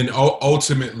 And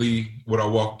ultimately, what I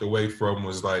walked away from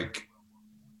was like,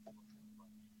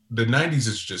 the 90s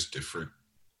is just different.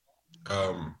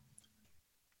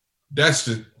 That's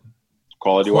just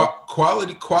quality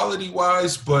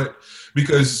wise, but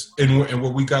because and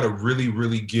what we got to really,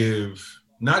 really give,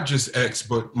 not just X,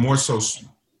 but more so.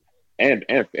 And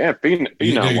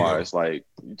phenom wise, like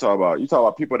you talk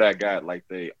about people that got like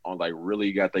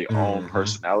really got their own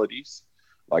personalities.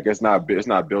 Like it's not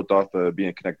built off of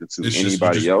being connected to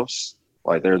anybody else.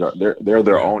 Like they're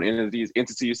their own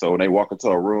entities. So when they walk into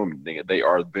a room, they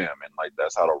are them, and like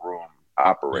that's how the room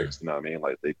operates. You know what I mean?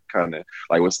 Like they kind of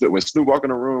like when Snoop walk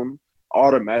in a room,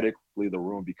 automatically the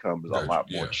room becomes a lot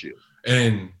more chill.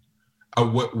 And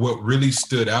what really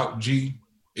stood out, G,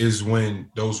 is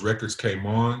when those records came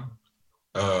on.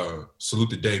 Salute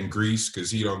to Dame Grease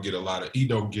because he don't get enough. He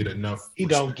don't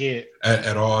get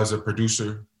at all as a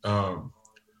producer.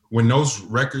 When those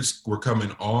records were coming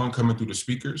through the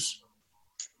speakers,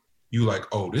 you like,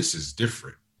 oh, this is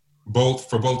different.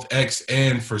 For both X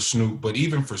and for Snoop, but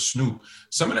even for Snoop,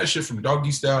 some of that shit from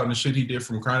Doggy Style and the shit he did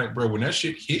from Chronic, bro, when that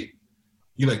shit hit,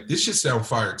 you like, this shit sound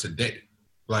fire today.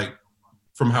 Like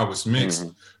from how it's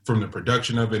mixed, from the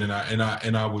production of it, and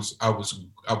I was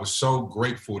so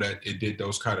grateful that it did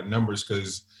those kind of numbers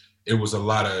because it was a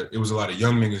lot of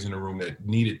young niggas in the room that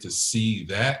needed to see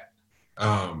that.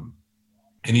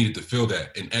 and needed to feel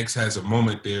that. And X has a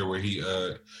moment there where he's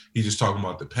just talking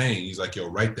about the pain. He's like, yo,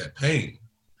 write that pain.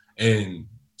 And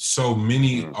so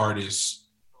many artists,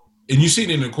 and you see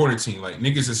it in the quarantine, like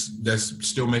niggas that's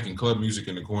still making club music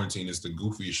in the quarantine is the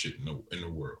goofiest shit in the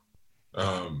world.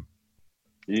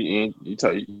 You ain't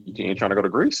trying to go to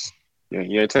Greece?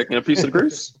 You ain't taking a piece of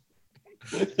Greece?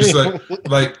 It's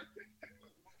like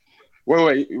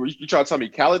wait, you trying to tell me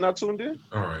Khaled not tuned in?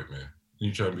 All right, man.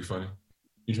 You trying to be funny?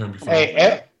 You trying to be funny?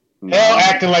 Hey, L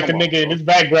acting like a nigga in his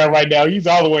background right now. He's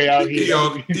all the way out here.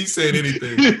 Yo, he said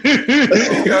anything.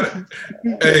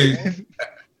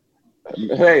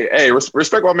 Hey,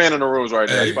 respect my man in the rooms right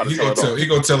now. He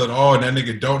gonna tell it all, and that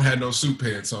nigga don't have no suit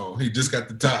pants on. He just got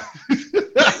the top.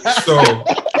 So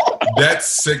that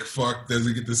sick fuck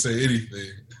doesn't get to say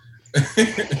anything.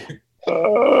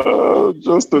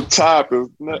 Just the top is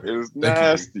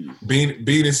nasty.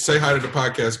 Bean, say hi to the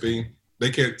podcast, Bean. They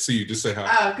can't see you. Just say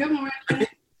hi. Good morning.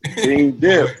 Bean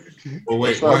dip. Well,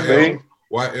 wait.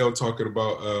 Why L talking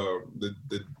about the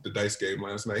dice game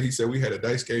last night? He said we had a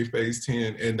dice game phase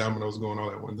 10 and dominoes going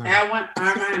on at one time. At one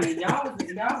time, y'all took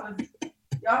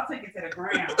it to the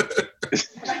ground.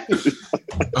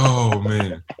 Oh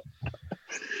man.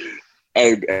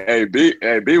 Hey,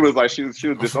 B was like she was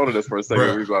disowning us for a second.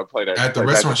 Bruh, we was going to play that at the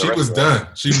restaurant. She was done.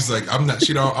 She was like, "I'm not.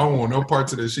 I don't want no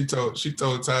parts of this." She told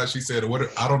Ty. She said, "What?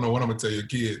 I don't know what I'm gonna tell your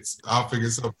kids. I'll figure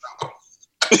something out."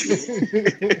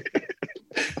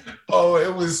 Oh,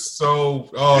 it was so.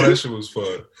 Oh, that shit was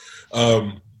fun.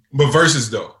 But versus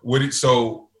though, what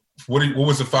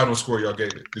was the final score y'all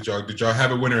gave it? Did y'all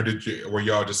have a winner? Or were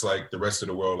y'all just like the rest of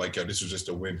the world? Like, yo, this was just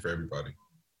a win for everybody.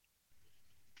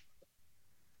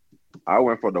 I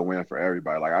went for the win for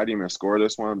everybody. Like, I didn't even score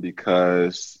this one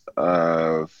because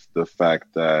of the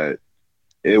fact that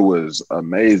it was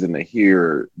amazing to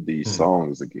hear these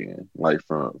songs again, like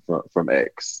from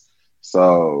X.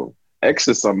 So X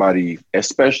is somebody,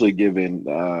 especially given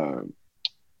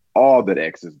all that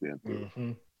X has been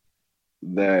through,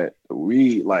 that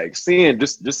we like seeing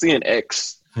seeing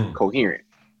X coherent,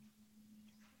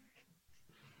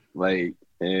 like,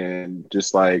 and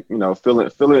just like, you know,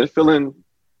 feeling.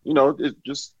 You know, it's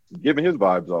just giving his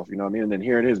vibes off, you know what I mean? And then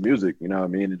hearing his music, you know what I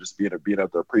mean? And just being able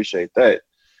to appreciate that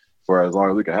for as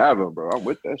long as we can have him, bro. I'm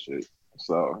with that shit.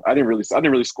 So I didn't really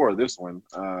score this one,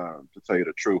 to tell you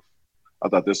the truth. I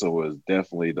thought this one was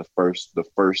definitely the first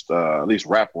at least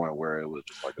rap one where it was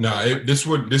just like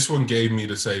this one gave me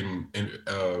the same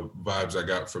vibes I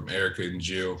got from Erica and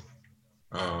Jill,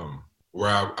 where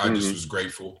I just was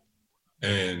grateful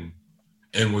and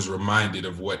was reminded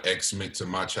of what X meant to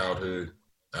my childhood.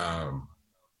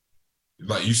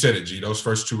 Like you said it, G, those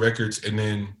first two records, and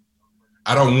then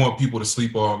I don't want people to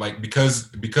sleep on, like, because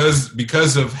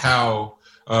of how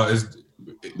and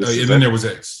then there was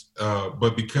X,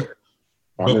 but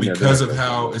because of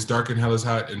how It's Dark and Hell is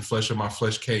Hot and Flesh of My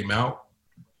Flesh came out,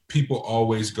 people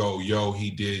always go, yo,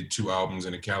 he did 2 albums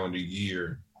in a calendar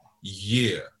year.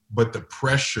 Yeah, but the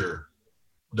pressure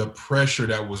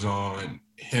that was on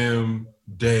him,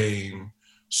 Dame,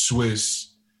 Swiss,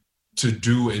 to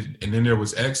do it, and then there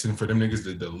was X, and for them niggas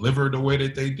to deliver the way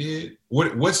that they did.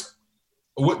 Let's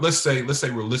say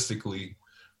realistically,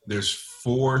 there's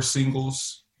 4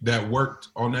 singles that worked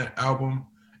on that album,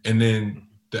 and then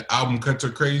the album cuts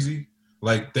are crazy.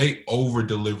 Like, they over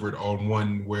delivered on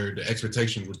one where the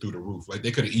expectations were through the roof. Like,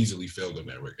 they could have easily failed on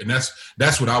that record, and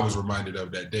that's what I was reminded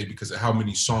of that day because of how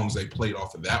many songs they played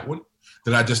off of that one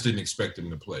that I just didn't expect them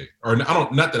to play. Or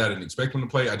not that I didn't expect them to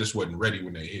play. I just wasn't ready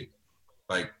when they hit.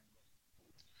 Like.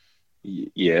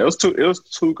 Yeah, it was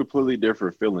two completely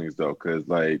different feelings though, because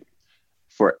like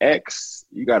for X,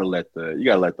 you gotta let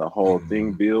the whole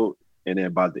thing build, and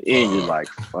then by the end you're like,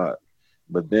 fuck.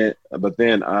 But then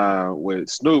with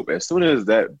Snoop, as soon as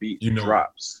that beat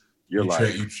drops, you're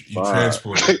like, you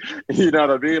transport. You know what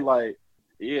I mean? Like,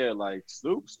 yeah, like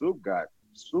Snoop got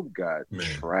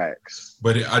tracks.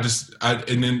 But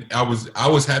I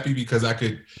was happy because I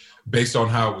could, based on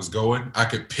how it was going, I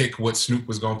could pick what Snoop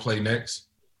was gonna play next.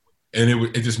 And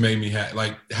it just made me happy,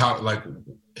 like how like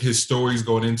his stories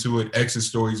going into it, X's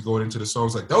stories going into the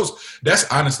songs, like those. That's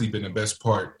honestly been the best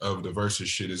part of the Versus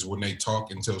shit is when they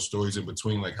talk and tell stories in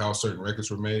between, like how certain records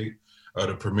were made.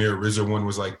 The Premier RZA one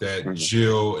was like that.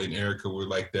 Jill and Erica were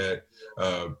like that.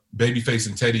 Babyface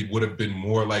and Teddy would have been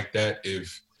more like that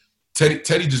if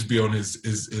Teddy just be on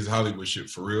his Hollywood shit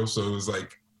for real. So it was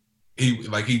like he's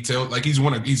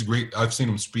great. I've seen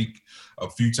him speak a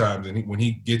few times, and when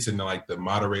he gets into like the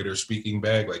moderator speaking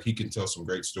bag, like he can tell some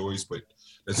great stories, but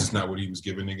that's just not what he was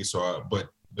giving niggas. So, but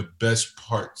the best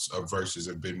parts of Versus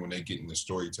have been when they get in the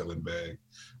storytelling bag,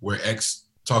 where X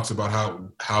talks about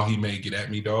how he may get at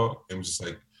me, dog, and was just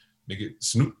like, nigga,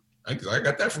 Snoop, I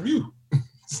got that from you.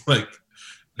 It's like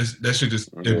that shit just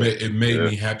it made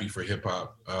me happy for hip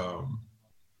hop.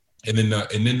 And then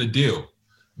the deal.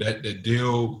 That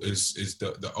deal is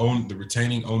the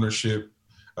retaining ownership.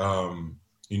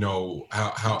 You know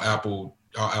how Apple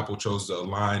chose to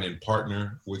align and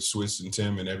partner with Swizz and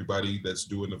Tim and everybody that's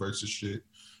doing the Versus shit.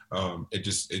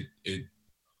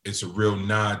 It's a real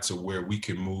nod to where we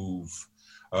can move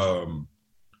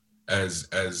as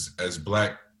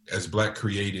black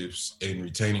creatives in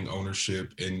retaining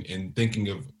ownership and thinking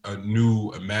of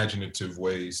new imaginative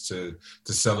ways to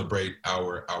celebrate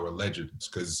our legends,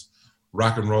 because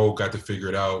rock and roll got to figure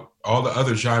it out. All the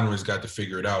other genres got to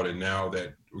figure it out. And now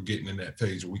that we're getting in that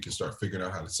phase where we can start figuring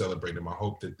out how to celebrate them, I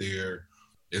hope that there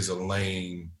is a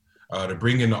lane to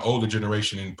bring in the older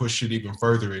generation and push it even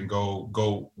further and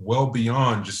go well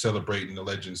beyond just celebrating the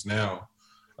legends now.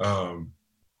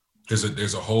 Because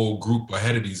there's a whole group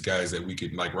ahead of these guys that we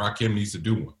could, like, Rakim needs to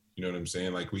do one. You know what I'm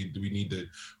saying? Like we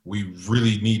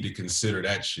really need to consider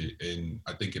that shit. And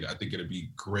I think it'll be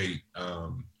great.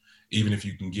 Even if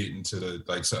you can get into the,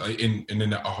 like, so, and then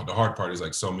the hard part is,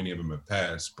 like, so many of them have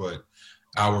passed, but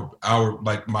our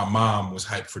like, my mom was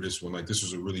hyped for this one. Like, this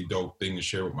was a really dope thing to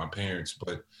share with my parents,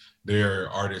 but there are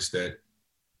artists that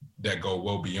go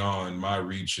well beyond my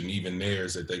reach and even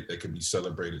theirs that could be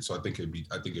celebrated. So I think it'd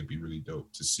be really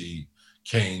dope to see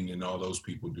Kane and all those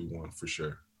people do one for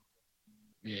sure.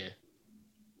 Yeah.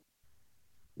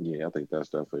 Yeah, I think that's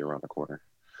definitely around the corner.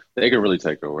 They can really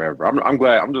take over wherever.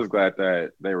 I'm just glad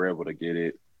that they were able to get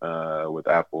it with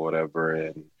Apple or whatever,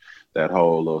 and that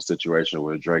whole little situation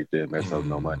where Drake didn't mess up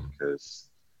no money, because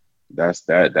that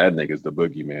nigga's the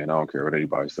boogeyman. I don't care what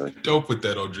anybody say. Don't put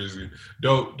that on Drizzy.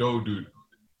 Don't do.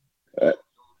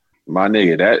 My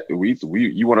nigga, that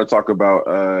you want to talk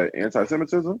about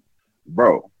anti-Semitism,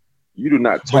 bro? You do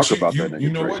not talk about that nigga. You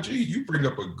know Drake. what, G? You bring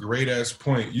up a great ass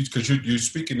point. Because you're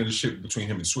speaking of the shit between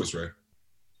him and Swizz, right?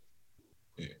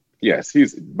 Yes,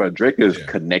 but Drake is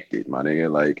connected, my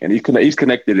nigga. Like, and he's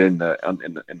connected in the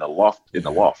lofts. You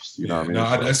know what I mean? No,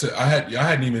 I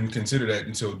hadn't even considered that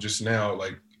until just now.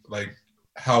 Like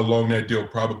how long that deal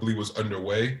probably was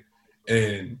underway,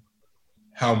 and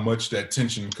how much that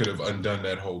tension could have undone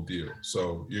that whole deal.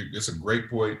 So it's a great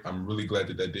point. I'm really glad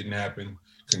that didn't happen.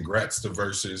 Congrats to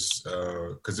Versus,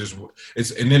 because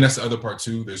and then that's the other part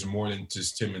too. There's more than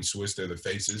just Tim and Swizz. They're the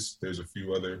faces. There's a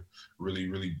few other really,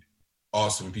 really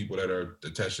awesome people that are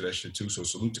attached to that shit too. So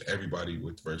salute to everybody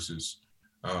with Versus,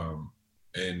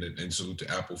 and salute to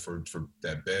Apple for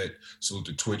that bet. Salute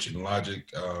to Twitch and Logic.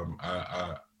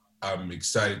 I'm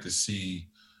excited to see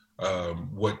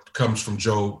what comes from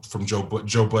Joe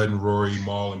Budden, Rory,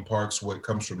 Mal, and Parks. What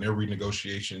comes from their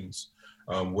renegotiations,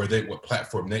 what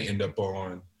platform they end up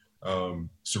on.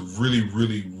 It's a really,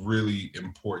 really, really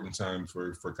important time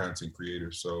for content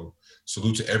creators. So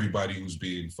salute to everybody who's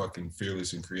being fucking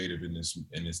fearless and creative in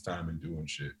this time and doing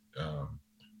shit.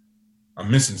 I'm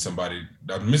missing somebody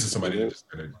that's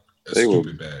got a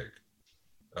stupid bag.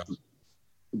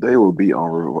 They will be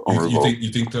on revolt. You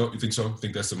think so?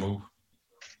 Think that's a move?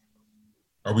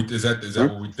 Is that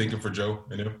what we're thinking for Joe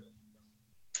and him?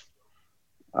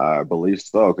 I believe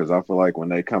so, because I feel like when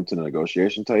they come to the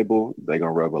negotiation table, they're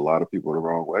gonna rub a lot of people the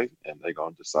wrong way, and they're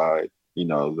gonna decide. You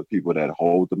know, the people that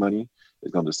hold the money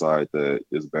is gonna decide that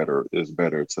it's better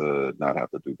to not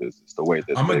have to do business the way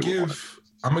that I'm gonna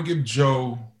give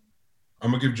Joe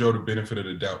the benefit of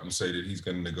the doubt and say that he's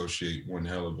gonna negotiate one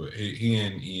hell of a. He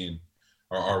and Ian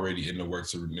are already in the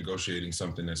works of negotiating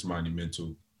something that's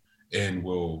monumental, and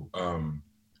will,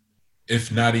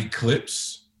 if not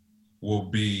eclipse, will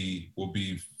be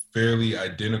fairly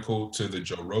identical to the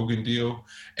Joe Rogan deal.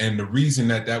 And the reason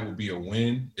that will be a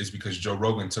win is because Joe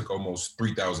Rogan took almost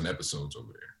 3,000 episodes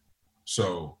over there.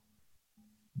 So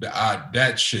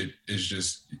that shit is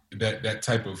just that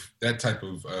type of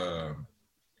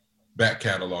back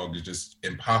catalog is just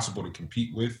impossible to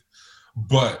compete with.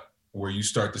 But where you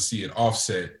start to see an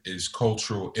offset is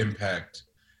cultural impact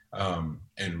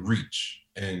and reach.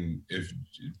 And if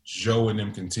Joe and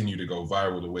them continue to go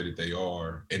viral the way that they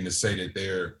are, and to say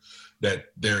that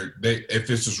if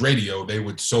this was radio, they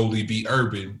would solely be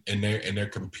urban, and they're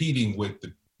competing with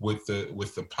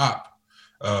the pop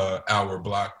hour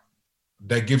block,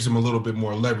 that gives them a little bit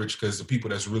more leverage, because the people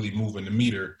that's really moving the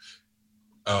meter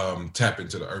tap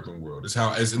into the urban world. It's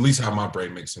at least how my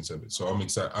brain makes sense of it. So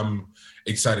I'm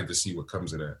excited to see what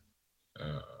comes of that.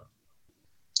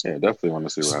 Yeah, definitely want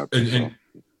to see what happens.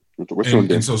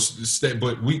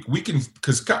 But we can,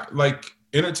 because like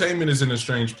entertainment is in a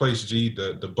strange place. G,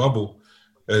 the bubble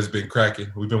has been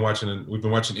cracking. We've been watching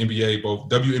NBA, both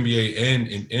WNBA and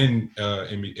in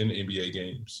the NBA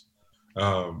games.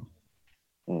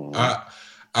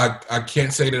 I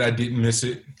can't say that I didn't miss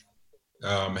it.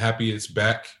 I'm happy it's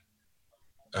back.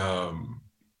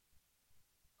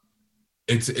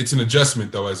 It's an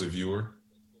adjustment though as a viewer.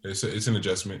 It's an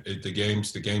adjustment. The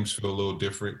games feel a little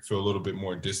different, feel a little bit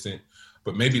more distant.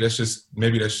 But maybe that's just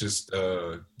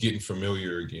getting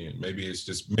familiar again. Maybe it's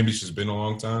just been a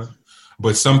long time,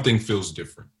 but something feels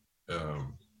different.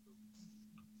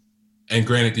 And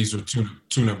granted, these were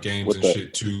tune-up games and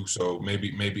shit too. So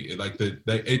maybe like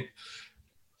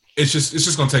it's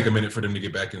just gonna take a minute for them to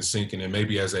get back in sync, and then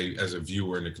maybe as a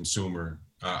viewer and a consumer,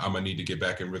 I'm gonna need to get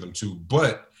back in rhythm too.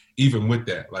 But even with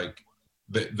that, like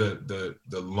the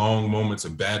long moments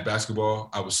of bad basketball,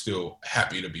 I was still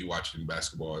happy to be watching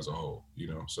basketball as a whole, you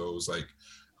know. So it was like,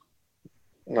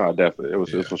 no, definitely, it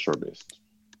was for sure based.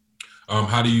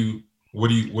 What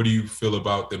do you feel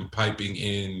about them piping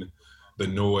in the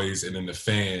noise and then the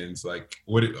fans? Like,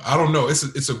 I don't know.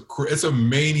 It's a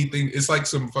many thing. It's like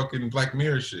some fucking Black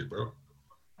Mirror shit, bro.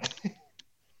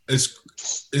 It's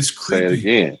creepy. Say it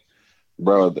again,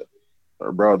 bro.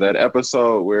 Bro, that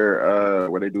episode where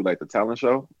they do like the talent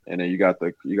show, and then you got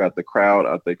the crowd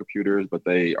at the computers, but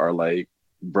they are like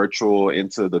virtual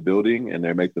into the building, and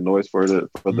they make the noise for the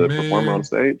performer on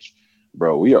stage.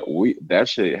 Bro, that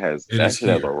shit has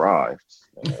arrived.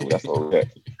 That's what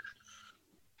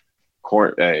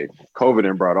COVID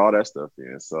and brought all that stuff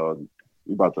in, so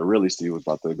we about to really see what's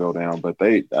about to go down. But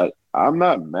I'm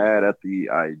not mad at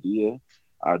the idea.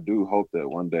 I do hope that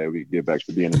one day we get back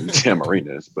to being in the damn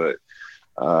arenas, but.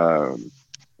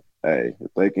 If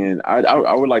they can,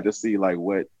 I would like to see like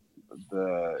what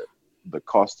the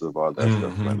cost of all that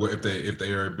stuff. If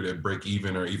they are able to break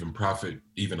even or even profit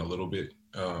even a little bit.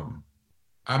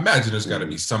 I imagine there's got to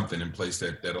be something in place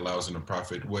that allows them to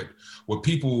profit. What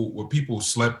people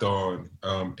slept on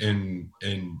in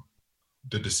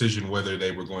the decision whether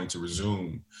they were going to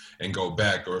resume and go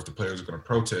back, or if the players are going to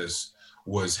protest,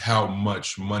 was how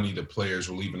much money the players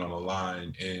were leaving on the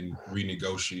line and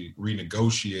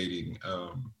renegotiating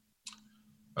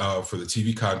for the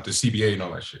TV the CBA and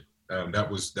all that shit. That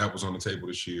was on the table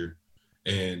this year,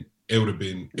 and it would have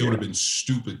been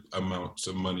stupid amounts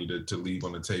of money to leave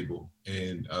on the table.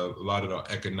 And a lot of the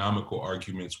economical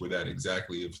arguments were that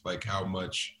exactly of like how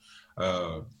much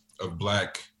of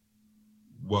Black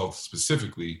wealth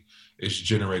specifically is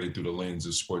generated through the lens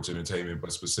of sports entertainment,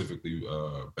 but specifically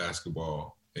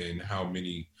basketball, and how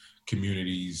many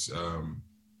communities are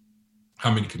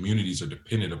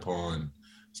dependent upon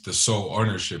the sole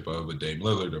ownership of a Dame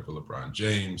Lillard, of a LeBron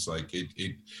James. Like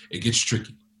it gets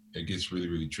tricky. It gets really,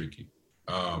 really tricky.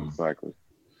 Exactly.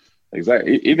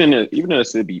 Even in a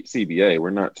CBA, we're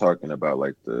not talking about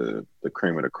like the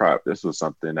cream of the crop. This was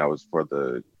something that was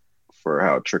for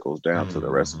how it trickles down to the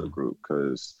rest of the group.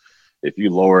 Because if you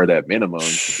lower that minimum,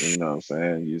 you know what I'm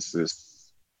saying, it's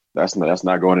just that's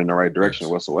not going in the right direction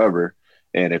whatsoever.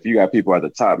 And if you got people at the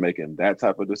top making that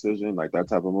type of decision, like that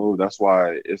type of move, that's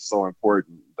why it's so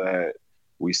important that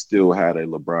we still had a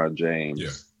LeBron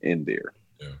James in there.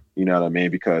 Yeah. You know what I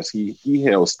mean? Because he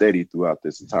held steady throughout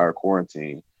this entire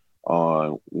quarantine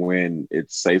on when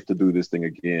it's safe to do this thing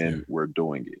again, we're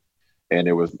doing it. And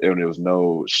there was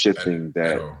no shifting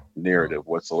that narrative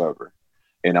whatsoever.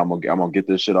 And I'm gonna get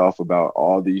this shit off about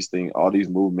all these things, all these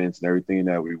movements and everything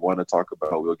that we want to talk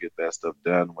about. We'll get that stuff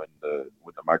done when the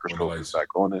microscope is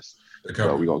back on us.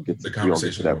 So we're gonna get the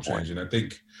conversation will change. And I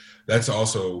think that's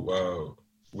also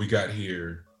we got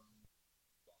here.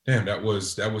 Damn, that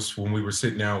was when we were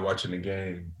sitting down watching the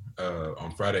game on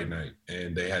Friday night,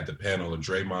 and they had the panel of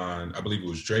Draymond. I believe it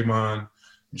was Draymond,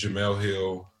 Jamel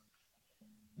Hill,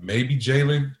 maybe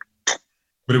Jalen, but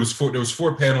there was four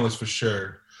panelists for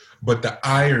sure. But the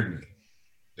irony,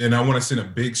 and I want to send a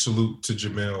big salute to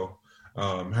Jamel.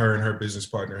 Her and her business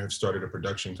partner have started a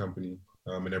production company,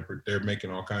 and they're making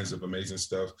all kinds of amazing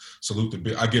stuff. Salute to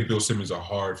Bill. I give Bill Simmons a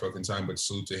hard fucking time, but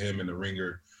salute to him and the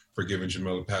Ringer for giving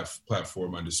Jamel a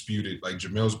platform. Undisputed. Like,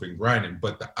 Jamel's been grinding,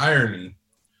 but the irony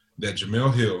that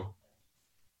Jamel Hill,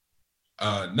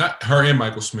 not her and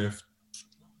Michael Smith,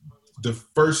 the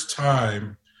first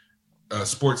time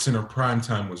SportsCenter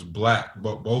primetime was Black,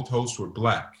 but both hosts were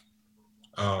Black.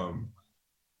 And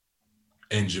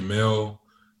Jamel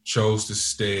chose to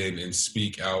stand and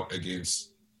speak out against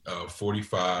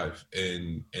 45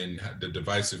 and the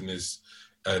divisiveness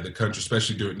of the country,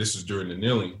 especially during the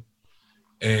kneeling.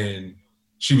 And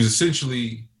she was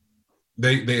essentially,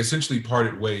 they essentially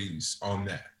parted ways on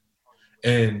that.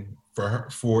 And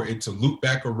for it to loop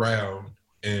back around,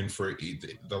 and for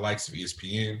the likes of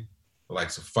ESPN, the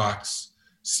likes of Fox,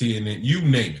 CNN, you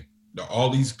name it, all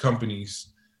these companies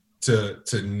to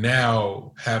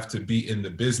now have to be in the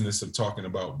business of talking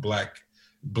about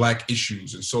black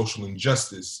issues and social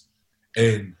injustice.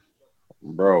 And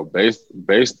bro,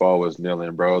 baseball was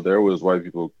kneeling, bro. There was white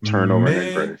people turnover in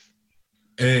their grave.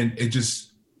 And it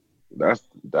just that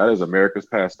is America's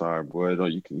pastime, boy.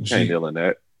 You can't kneel in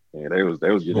that. Yeah, they was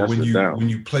getting that shit down. When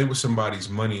you play with somebody's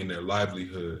money and their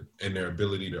livelihood and their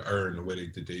ability to earn the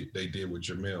way they did with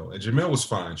Jamel, and Jamel was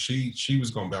fine. She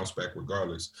was gonna bounce back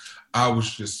regardless. I was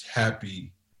just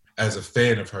happy as a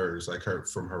fan of hers, like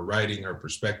from her writing, her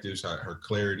perspectives, her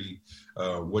clarity,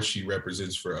 what she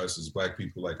represents for us as Black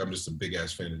people. Like, I'm just a big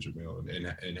ass fan of Jamel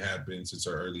and have been since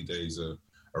her early days of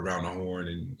Around the Horn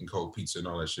and Cold Pizza and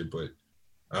all that shit. But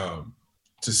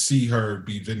to see her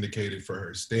be vindicated for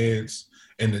her stance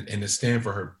and to stand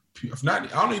for her, I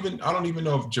don't even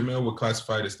know if Jamel would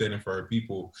classify it as standing for her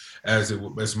people as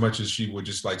much as she would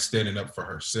just like standing up for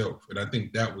herself. And I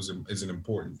think that is an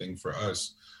important thing for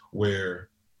us, where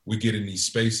we get in these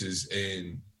spaces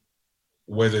and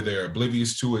whether they're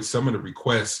oblivious to it, some of the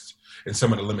requests and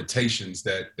some of the limitations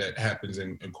that happens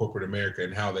in corporate America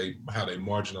and how they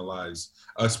marginalize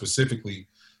us specifically,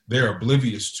 they're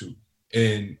oblivious to.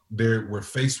 And we're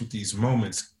faced with these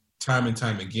moments time and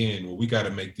time again where we got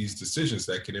to make these decisions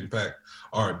that can impact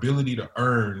our ability to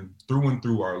earn through and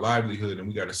through our livelihood. And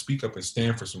we got to speak up and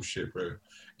stand for some shit, bro.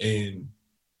 And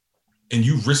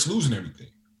you risk losing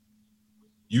everything.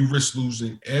 You risk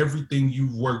losing everything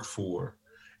you've worked for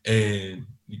and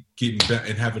getting back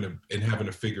and having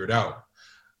to figure it out.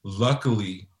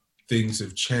 Luckily, things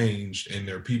have changed, and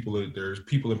there's people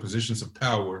in positions of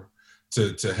power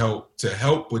to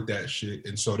help with that shit.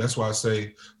 And so that's why I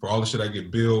say, for all the shit I give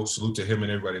Bill, salute to him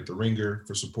and everybody at the Ringer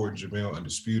for supporting Jamel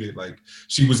Undisputed. Like,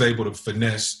 she was able to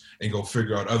finesse and go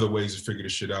figure out other ways to figure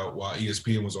this shit out while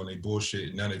ESPN was on their bullshit.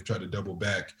 And now they've tried to double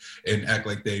back and act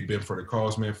like they've been for the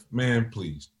cause. Man,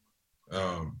 please.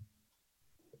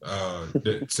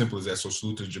 Simple as that. So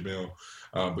salute to Jamel.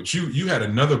 But you had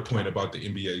another point about the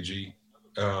NBA, G.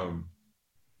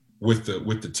 With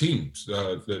the teams,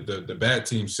 the bad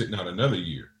teams sitting out another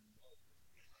year.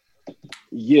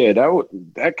 Yeah,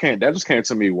 that just came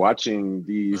to me watching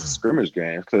these scrimmage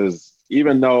games, because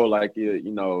even though like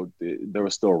there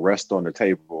was still rest on the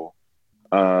table,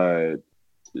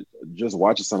 just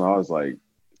watching some, I was like,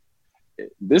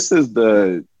 this is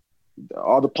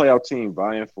all the playoff team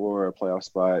vying for a playoff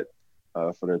spot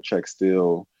for their check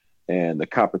still, and the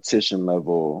competition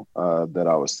level that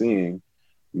I was seeing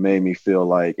made me feel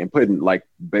like, and putting like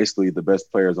basically the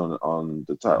best players on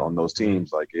those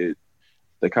teams, like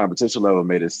the competition level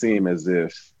made it seem as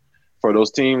if for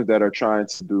those teams that are trying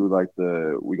to do like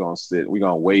we're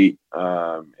gonna wait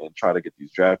and try to get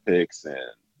these draft picks, and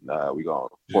we're gonna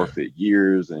forfeit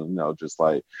years, and just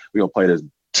like we're gonna play this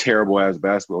terrible ass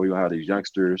basketball. We're gonna have these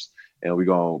youngsters and we're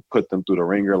gonna put them through the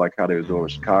ringer like how they was doing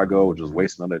with Chicago, just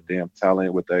wasting all their damn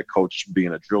talent with that coach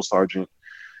being a drill sergeant.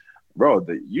 Bro,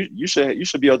 you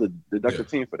should be able to deduct a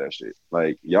team for that shit.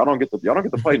 Like, y'all don't get to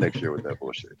play next year with that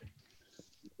bullshit.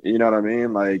 You know what I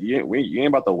mean? Like, you ain't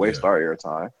about to waste our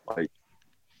airtime. Like,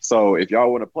 so if y'all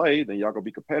want to play, then y'all gonna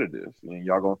be competitive, and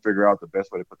y'all gonna figure out the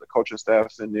best way to put the coaching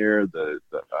staffs in there.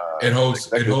 It holds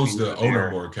the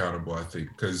owner more accountable, I think,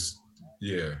 because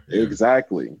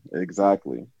exactly.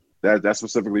 That's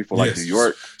specifically for like New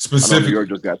York. Specifically, New York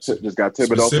just got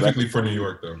Thibodeau. Specifically for New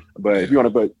York, though. But if you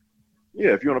want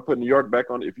to put New York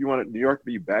back on, if you want New York to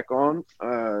be back in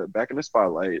the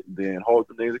spotlight, then hold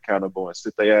the niggas accountable and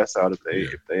sit their ass out if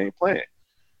they ain't playing.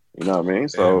 You know what I mean?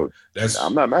 So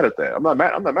I'm not mad at that. I'm not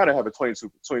mad at having 22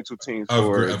 teams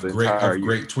of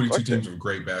great 22 teams of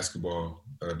great basketball.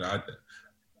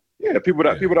 People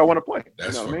that want to play.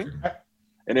 That's, you know what I mean?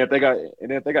 And if they got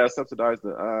to subsidize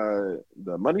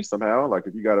the money somehow, like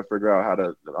if you got to figure out how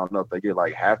to, I don't know if they get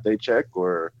like half their check,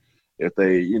 or if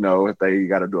they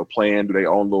got to do a plan, do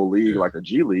their own little league like a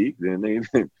G League, then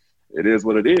it is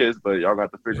what it is. But y'all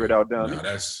got to figure it out down there.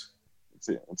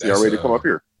 Until y'all ready to come up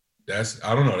here.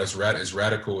 I don't know. It's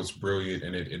radical. It's brilliant,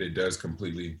 and it does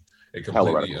completely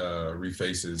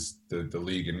refaces the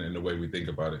league and the way we think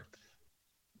about it.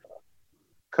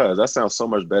 Cause that sounds so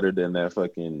much better than that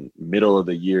fucking middle of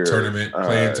the year tournament.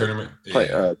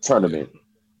 Tournament.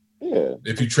 Yeah.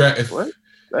 If you track, what?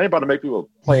 That ain't about to make people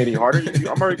play any harder.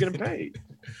 I'm already getting paid.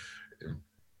 You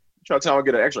trying to tell me I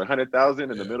get an extra 100,000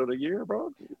 in the middle of the year,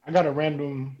 bro? I got a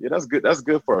random. Yeah, that's good. That's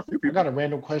good for a few people. I got a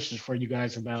random question for you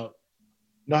guys about.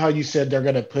 You know how you said they're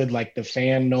gonna put like the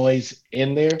fan noise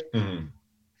in there? Mm-hmm.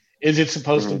 Is it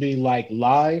supposed to be like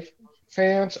live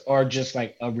fans or just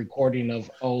like a recording of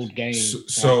old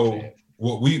games? So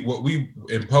what we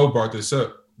and Poe brought this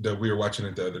up. that we were watching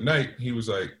it the other night, he was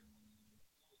like,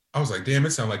 I was like, damn,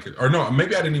 it sounded like it. Or no,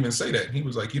 maybe I didn't even say that. He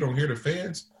was like, you don't hear the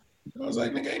fans? I was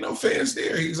like, nigga, ain't no fans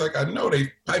there. He's like, I know,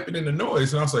 they piping in the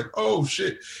noise. And I was like, oh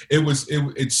shit.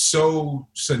 It's so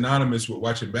synonymous with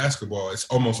watching basketball. It's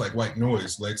almost like white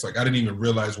noise. Like, it's like I didn't even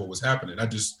realize what was happening.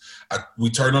 We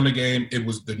turned on the game.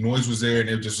 The noise was there, and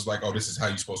it just was like, oh, this is how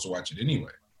you're supposed to watch it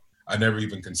anyway. I never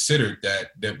even considered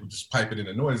that was just piping in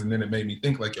the noise. And then it made me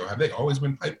think like, yo, have they always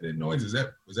been piping in noise?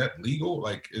 Was that legal?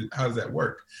 Like, how does that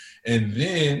work? And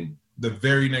then the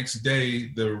very next day,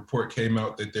 the report came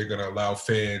out that they're going to allow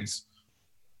fans.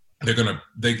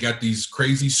 They got these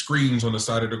crazy screens on the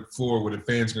side of the floor where the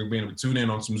fans are going to be able to tune in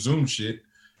on some Zoom shit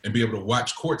and be able to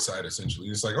watch courtside, essentially.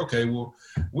 It's like, okay, well,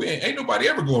 we ain't nobody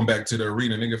ever going back to the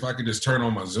arena, nigga. If I could just turn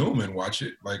on my Zoom and watch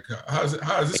it, like, how is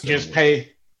this? Just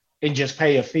pay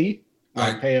a fee.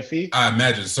 Pay a fee. I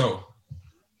imagine so.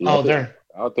 Oh, they're.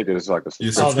 I think it's like a.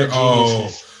 They're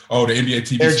geniuses. Oh, the NBA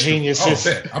TV. They're geniuses.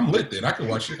 Oh, I'm lit then. I can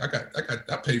watch it.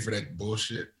 I paid for that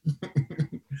bullshit.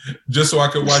 Just so I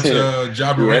could watch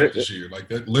Ja Morant this year. Like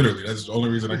that, literally. That's the only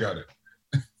reason I got it.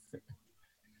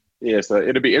 Yeah, so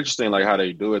it'll be interesting, like how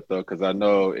they do it though, because I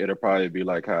know it'll probably be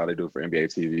like how they do it for NBA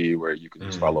TV, where you can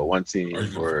just follow one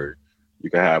team, or you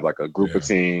can have like a group of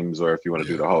teams, or if you want to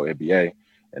do the whole NBA,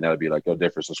 and that'll be like your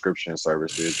different subscription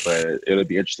services. But it'll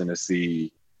be interesting to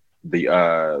see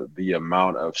the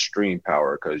amount of stream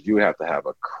power, because you have to have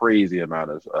a crazy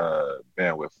amount of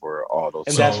bandwidth for all those.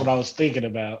 And that's what I was thinking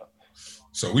about.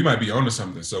 So we might be onto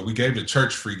something. So we gave the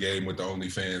church free game with the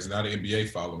OnlyFans. Now the NBA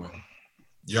following.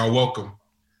 Y'all welcome.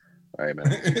 All right, man.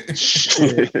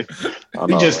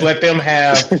 We just let them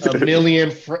have 1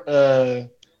 million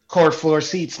court floor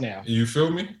seats now. You feel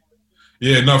me?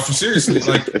 Yeah, no, for seriously,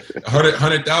 like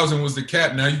 100,000 was the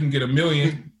cap. Now you can get 1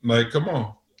 million. Like, come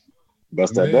on.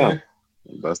 Bust that down.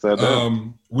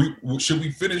 Should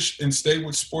we finish and stay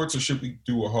with sports, or should we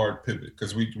do a hard pivot?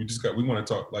 Because we want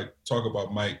to talk about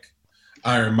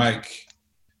Iron Mike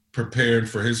preparing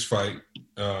for his fight.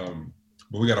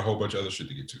 But we got a whole bunch of other shit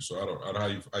to get to. So I don't know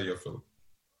how you feel.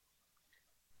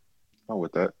 I'm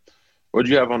with that.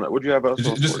 What'd you have on that? What'd you have else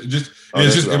on sports? It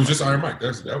was just Iron Mike. That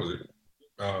was it.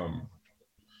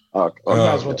 Might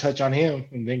as well touch on him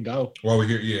and then go. While we're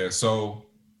here, yeah. So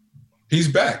he's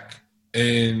back.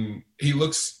 And it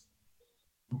looks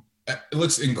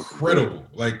incredible.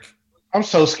 Like, I'm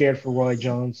so scared for Roy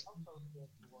Jones.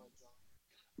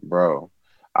 Bro,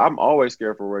 I'm always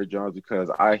scared for Roy Jones because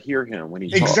I hear him when he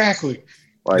talks. Exactly.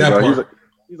 Like, bro,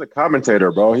 he's a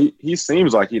commentator, bro. He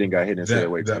seems like he didn't got hit in his head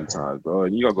way too times, bro.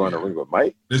 And you gonna go in the ring with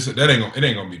Mike? It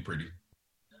ain't gonna be pretty.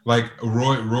 Like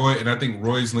Roy, and I think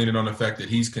Roy's leaning on the fact that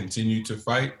he's continued to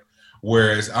fight.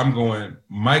 Whereas I'm going,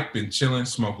 Mike been chilling,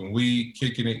 smoking weed,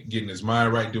 kicking it, getting his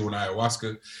mind right, doing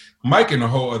ayahuasca. Mike in a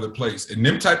whole other place. And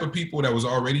them type of people that was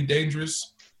already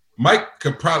dangerous, Mike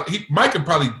could probably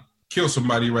kill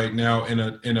somebody right now and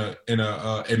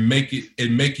make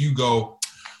you go,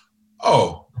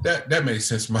 oh, that makes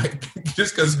sense, Mike.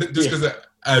 just because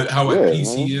how at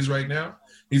peace he is right now,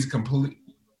 he's complete.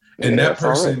 And that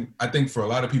person, right. I think for a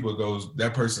lot of people, it goes,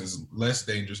 that person's less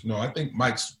dangerous. No, I think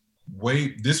Mike's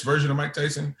this version of Mike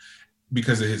Tyson,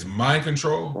 because of his mind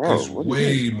control, is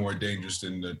way more dangerous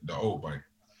than the old Mike.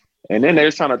 And then they're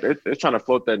trying to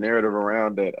float that narrative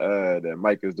around that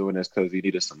Mike is doing this because he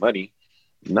needed some money.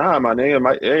 Nah, my name,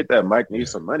 it ain't that Mike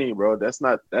needs some money, bro.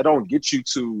 That don't get you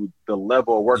to the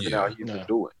level of working out he's been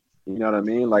doing. You know what I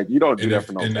mean? Like, you don't do that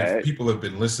for no bag. If people have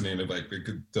been listening to like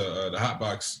the Hot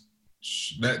Box,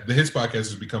 his podcast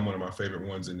has become one of my favorite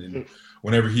ones. And then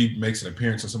whenever he makes an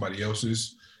appearance on somebody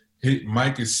else's,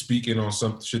 Mike is speaking on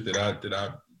some shit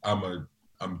that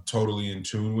I'm totally in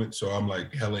tune with. So I'm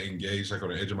like hella engaged, like on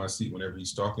the edge of my seat whenever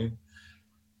he's talking.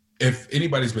 If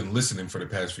anybody's been listening for the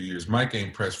past few years, Mike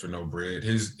ain't pressed for no bread.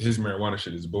 His marijuana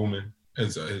shit is booming.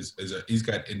 He's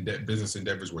got business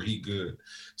endeavors where he good.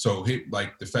 So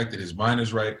like the fact that his mind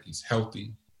is right, he's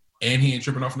healthy, and he ain't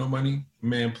tripping off no money,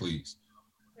 man, please.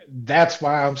 That's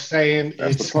why I'm saying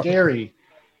it's scary.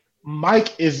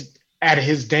 Mike is at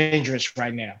his dangerous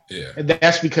right now. Yeah. And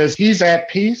that's because he's at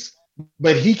peace,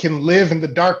 but he can live in the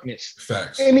darkness.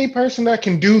 Facts. Any person that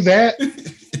can do that,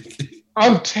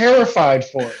 I'm terrified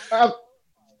for it.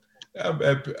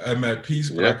 I'm at peace,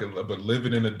 but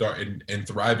living in the dark and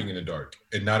thriving in the dark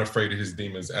and not afraid of his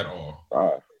demons at all.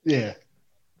 Yeah.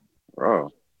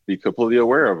 Bro, be completely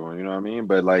aware of them, you know what I mean?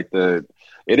 But like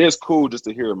it is cool just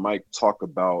to hear Mike talk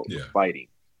about fighting.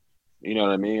 You know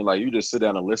what I mean? Like, you just sit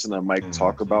down and listen to Mike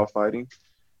talk about fighting,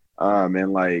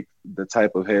 and like the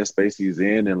type of headspace he's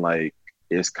in, and like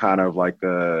it's kind of like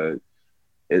the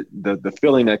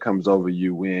feeling that comes over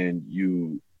you when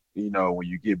you when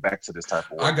you get back to this type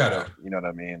of work. You know what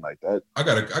I mean? Like that.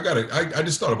 I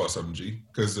just thought about something, G,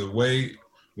 because the way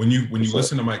when you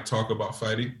listen to Mike talk about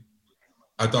fighting,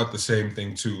 I thought the same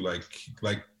thing too. Like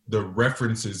the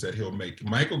references that he'll make.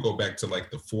 Mike will go back to like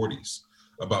the 40s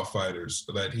about fighters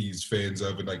that he's fans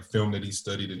of and like film that he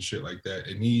studied and shit like that.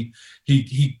 And he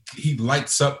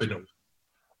lights up in them.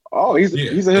 Oh, he's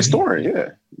a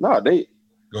historian. Go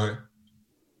ahead.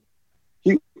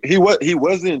 He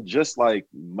wasn't just like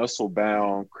muscle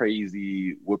bound,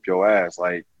 crazy, whoop your ass.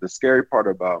 Like the scary part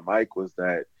about Mike was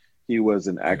that he was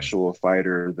an actual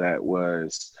fighter that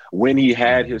was, when he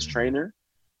had his trainer,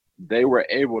 they were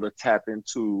able to tap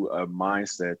into a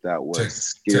mindset that was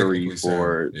scary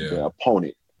for the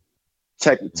opponent.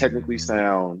 Technically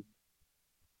sound,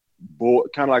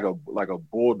 kind of like a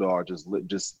bulldog, just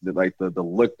like the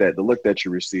look that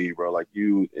you receive, bro. Like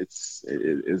it's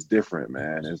different,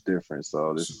 man. It's different.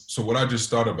 So what I just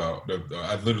thought about,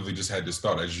 I literally just had this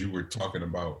thought as you were talking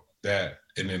about that,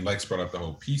 and then Lex brought up the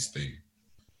whole peace thing.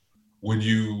 When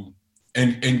you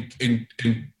and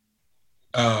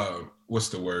what's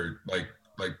the word? Like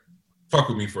fuck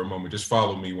with me for a moment. Just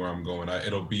follow me where I'm going.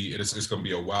 It's gonna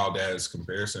be a wild ass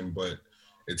comparison, but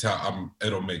it's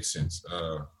it'll make sense.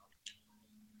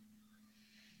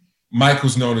 Mike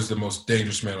was known as the most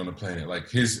dangerous man on the planet.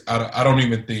 Like I don't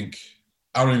even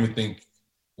think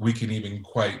we can even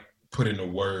quite put into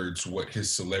words what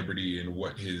his celebrity and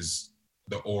what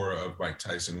the aura of Mike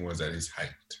Tyson was at his height.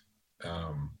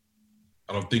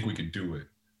 I don't think we could do it,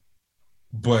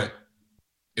 but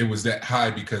it was that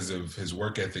high because of his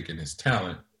work ethic and his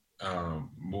talent.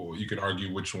 Well, you can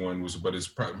argue which one was, but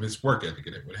his work ethic,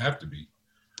 and it would have to be.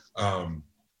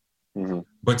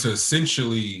 But to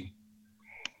essentially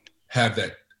have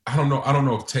that, I don't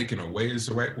know if taken away is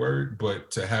the right word,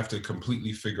 but to have to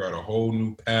completely figure out a whole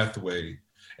new pathway.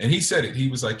 And he said it. He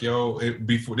was like,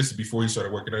 before he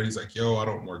started working out, he's like, I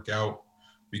don't work out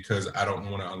because I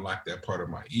don't want to unlock that part of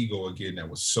my ego again that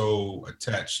was so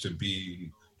attached to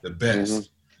being the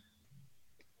best.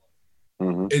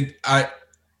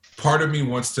 Part of me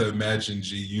wants to imagine,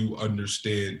 G, you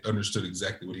understood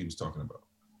exactly what he was talking about.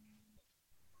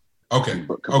 Okay,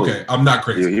 I'm not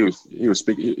crazy. He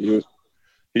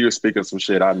was speaking some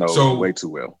shit I know way too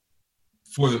well.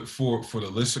 For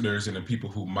the listeners and the people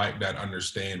who might not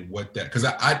understand what that, because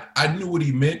I knew what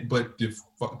he meant, but the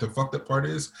fucked up part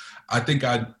is, I think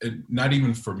not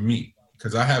even for me,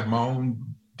 because I have my own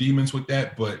demons with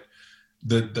that, but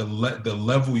the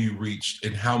level you reached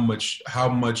and how much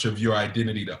of your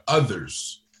identity to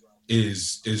others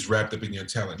is wrapped up in your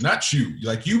talent, not you.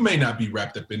 Like you may not be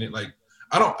wrapped up in it. Like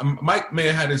Mike may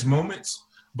have had his moments,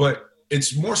 but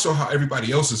it's more so how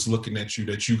everybody else is looking at you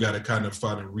that you got to kind of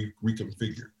find and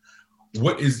reconfigure.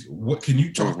 What can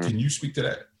you talk? Can you speak to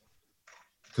that?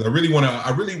 Because I really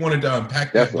wanted to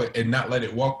unpack that, and not let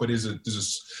it walk. But there's a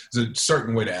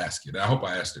certain way to ask it. I hope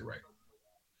I asked it right.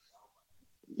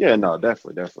 Yeah, no,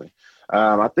 definitely.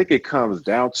 I think it comes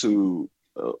down to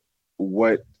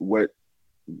what's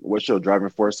your driving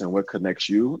force and what connects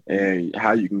you, and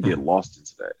how you can get lost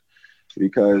into that.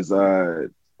 Because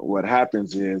what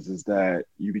happens is that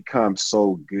you become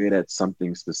so good at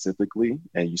something specifically,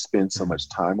 and you spend so much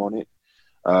time on it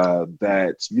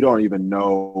that you don't even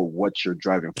know what your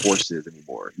driving force is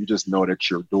anymore. You just know that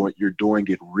you're doing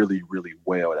it really, really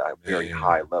well at a very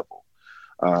high level.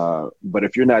 But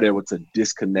if you're not able to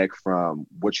disconnect from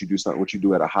what you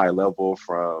do at a high level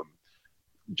from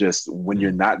just when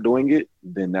you're not doing it,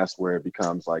 then that's where it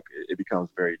becomes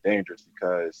very dangerous.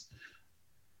 Because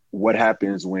what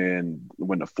happens when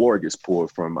the floor gets pulled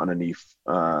from underneath,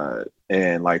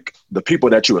 and like the people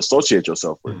that you associate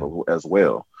yourself with as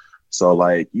well. So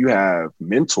like you have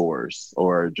mentors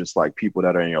or just like people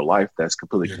that are in your life that's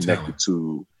completely connected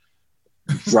to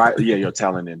your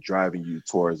talent and driving you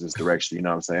towards this direction. You know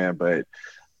what I'm saying? But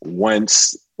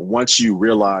once you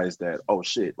realize that, oh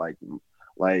shit, like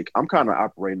I'm kind of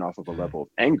operating off of a level of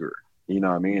anger. You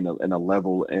know what I mean? And a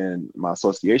level, and my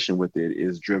association with it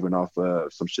is driven off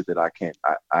of some shit that I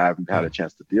haven't had a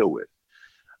chance to deal with.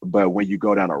 But when you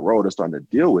go down a road of starting to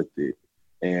deal with it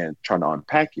and trying to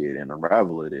unpack it and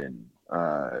unravel it and,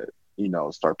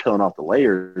 start peeling off the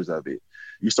layers of it,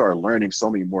 you start learning so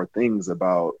many more things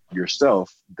about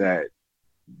yourself that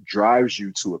drives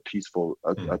you to a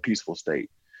peaceful state,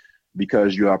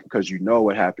 because you know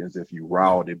what happens if you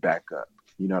riled it back up.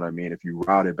 You know what I mean? If you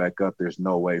route it back up, there's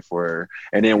no way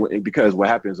and then because what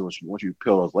happens is once you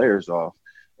peel those layers off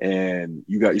and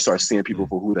you start seeing people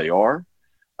for who they are,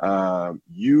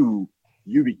 you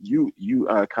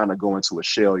kind of go into a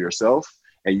shell yourself,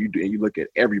 and you look at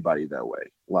everybody that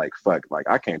way. Like fuck, like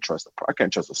I can't trust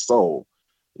a soul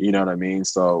You know what I mean?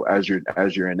 So as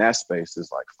you're in that space,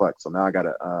 it's like fuck. So now I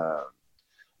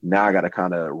gotta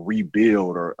kind of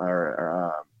rebuild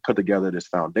or put together this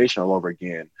foundation all over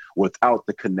again without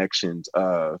the connections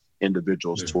of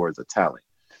individuals towards a talent.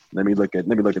 Let me look at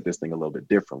this thing a little bit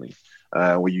differently.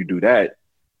 When you do that,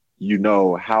 you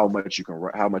know how much you can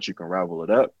ravel it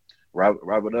up,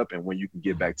 and when you can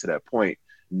get back to that point,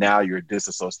 now you're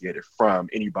disassociated from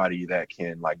anybody that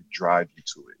can like drive you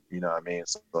to it. You know what I mean?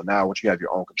 So now once you have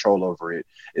your own control over it,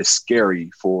 it's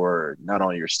scary for not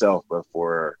only yourself but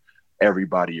for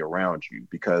everybody around you,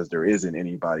 because there isn't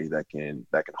anybody that can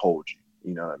hold you.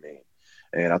 You know what I mean?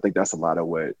 And I think that's a lot of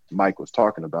what Mike was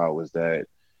talking about, was that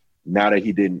now that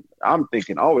he didn't, I'm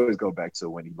thinking always go back to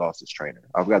when he lost his trainer.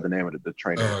 I forgot the name of the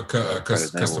trainer.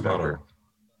 Customato.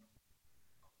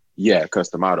 Yeah,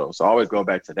 Customato. So I always go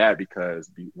back to that, because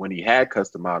when he had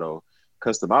Customato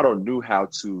knew how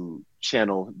to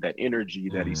channel that energy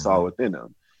that he saw within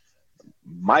him.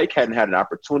 Mike hadn't had an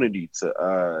opportunity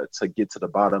to get to the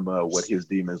bottom of what his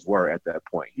demons were at that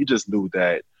point. He just knew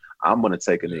that I'm going to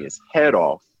take his head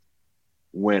off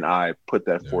when I put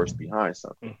that force behind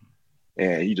something.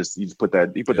 And he put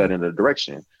that in the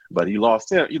direction. But he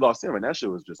lost him, and that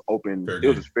shit was just open. It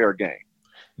was just fair game.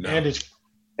 No.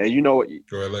 And you know what?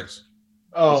 Go ahead, Lex.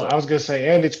 Oh, I was gonna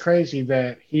say, and it's crazy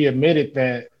that he admitted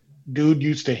that dude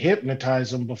used to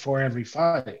hypnotize him before every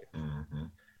fight. Mm-hmm.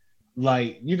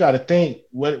 Like, you got to think,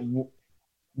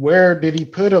 where did he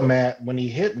put him at when he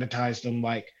hypnotized him?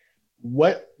 Like,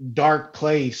 what dark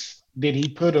place did he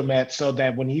put him at so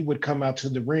that when he would come out to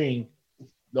the ring,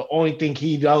 the only thing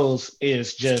he knows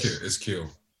is just kill.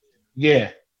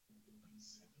 Yeah.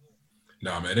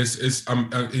 No, man, he's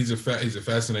a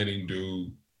fascinating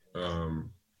dude,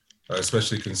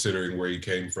 especially considering where he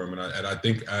came from, and I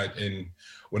think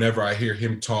whenever I hear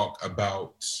him talk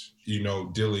about, you know,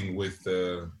 dealing with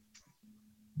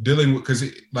because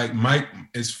like Mike,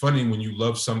 it's funny when you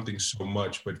love something so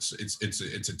much, but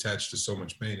it's attached to so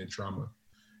much pain and trauma,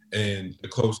 and the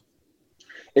close.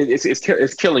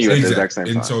 It's killing you at the exact same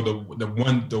time. And so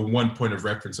the one point of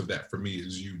reference of that for me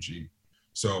is UG.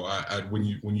 So when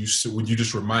you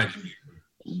just reminded me,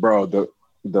 bro,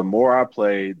 the more I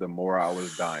played, the more I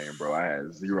was dying, bro. I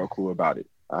had zero clue about it.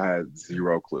 I had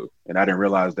zero clue, and I didn't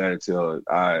realize that until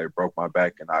I broke my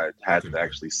back and I had to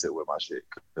actually sit with my shit.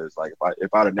 Because like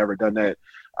if I'd have never done that,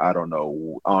 I don't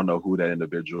know who that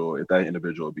individual, if that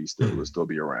individual would still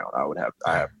be around.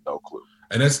 I have no clue.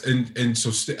 And that's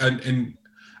and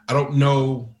I don't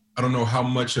know how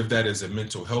much of that is a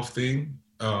mental health thing,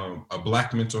 a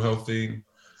Black mental health thing,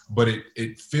 but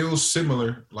it feels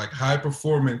similar, like high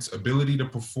performance, ability to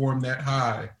perform that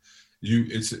high.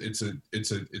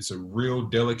 It's a real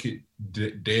delicate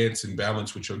dance and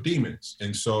balance with your demons.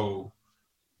 And so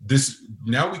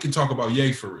now we can talk about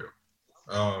Ye for real.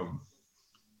 I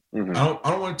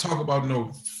don't want to talk about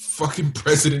no fucking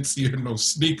presidency or no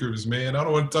sneakers, man. I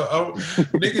don't want to talk.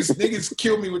 Niggas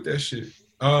kill me with that shit.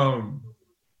 I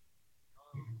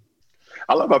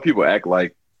love how people act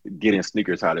like getting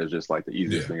sneakers hot is just like the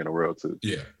easiest thing in the world too.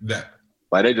 Yeah, that.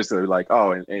 Like they just are like,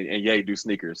 oh, and Ye do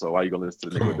sneakers, so why you gonna listen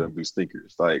to the nigga them do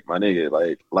sneakers? Like my nigga,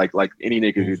 like any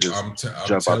nigga who just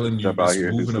jump out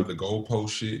here. Moving up the goalpost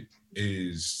shit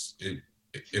is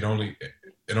it only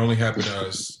happened to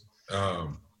us,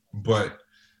 but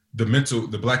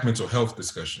the Black mental health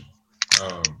discussion.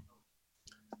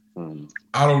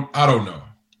 I don't know.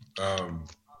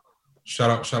 Shout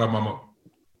out Mama.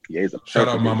 Shout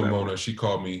out Mama Mona. She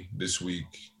called me this week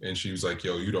and she was like,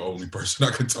 yo, you the only person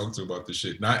I could talk to about this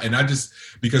shit. And I just,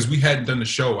 because we hadn't done the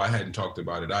show, I hadn't talked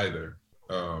about it either.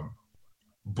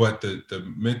 But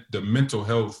the mental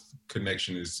health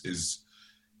connection is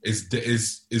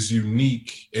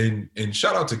unique. And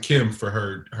shout out to Kim for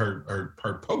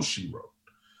her post she wrote.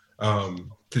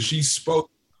 Cause she spoke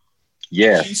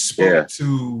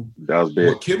to that was big.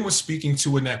 What Kim was speaking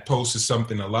to in that post is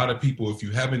something a lot of people, if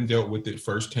you haven't dealt with it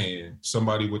firsthand,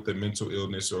 somebody with a mental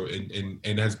illness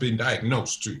and has been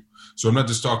diagnosed too. So I'm not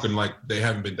just talking like they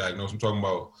haven't been diagnosed. I'm talking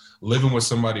about living with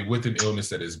somebody with an illness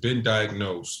that has been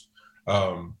diagnosed.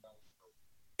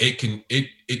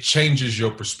 It changes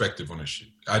your perspective on this shit.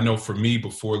 I know for me,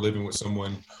 before living with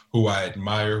someone who I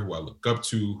admire, who I look up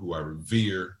to, who I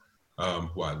revere,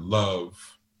 who I love.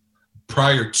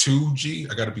 Prior to G,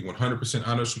 I got to be 100%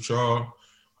 honest with y'all.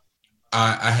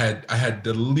 I had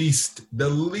the least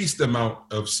amount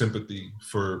of sympathy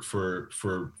for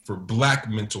Black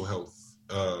mental health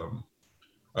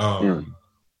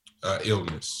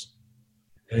illness,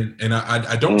 and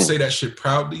I don't say that shit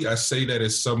proudly. I say that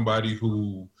as somebody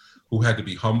who had to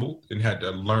be humbled and had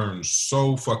to learn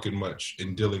so fucking much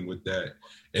in dealing with that,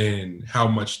 and how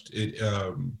much it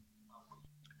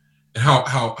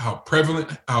how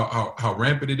prevalent, how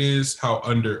rampant it is, how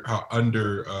under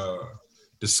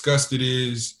discussed it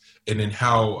is, and then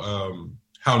how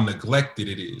neglected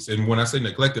it is. And when I say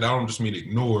neglected, I don't just mean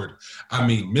ignored. I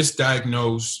mean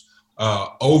misdiagnosed,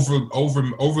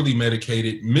 overly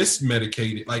medicated,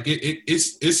 mismedicated. Like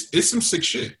it's some sick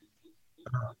shit.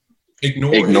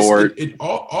 Ignored.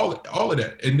 All of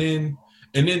that, and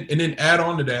then add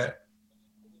on to that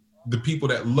the people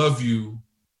that love you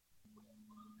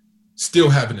still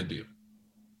having a deal,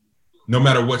 no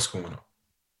matter what's going on.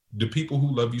 The people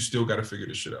who love you still got to figure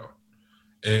this shit out.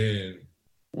 And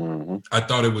I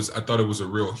thought it was a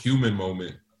real human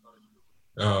moment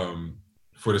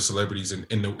for the celebrities. And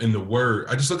in the word,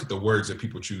 I just look at the words that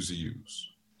people choose to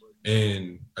use.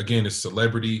 And again, it's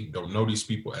celebrity. Don't know these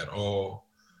people at all.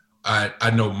 I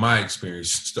know my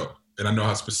experience stuff, and I know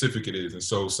how specific it is. And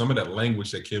so some of that language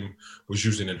that Kim was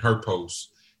using in her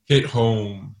post hit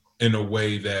home in a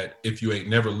way that if you ain't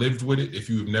never lived with it, if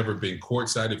you've never been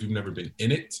courtside, if you've never been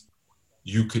in it,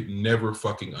 you could never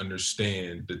fucking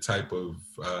understand the type of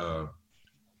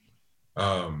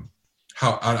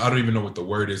how I don't even know what the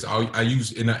word is. I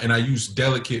use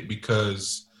delicate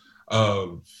because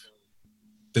of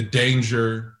the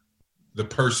danger the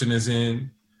person is in,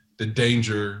 the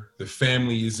danger the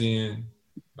family is in,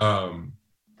 and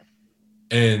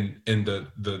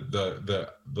the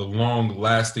long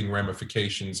lasting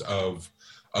ramifications of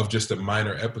just a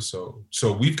minor episode.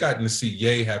 So we've gotten to see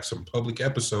Ye have some public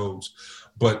episodes,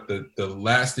 but the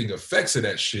lasting effects of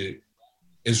that shit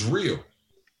is real.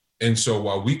 And so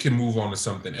while we can move on to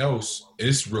something else,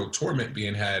 it's real torment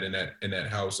being had in that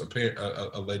house,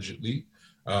 allegedly.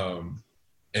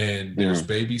 And there's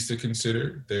babies to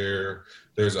consider.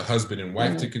 There's a husband and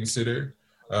wife to consider.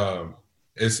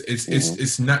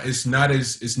 It's not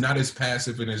as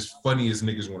passive and as funny as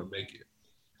niggas want to make it.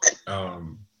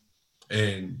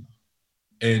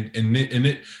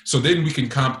 So then we can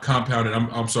compound it.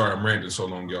 I'm sorry, I'm ranting so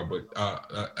long, y'all, but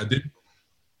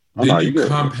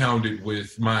compound it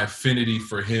with my affinity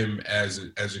for him as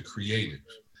a creative.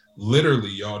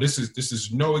 Literally, y'all, this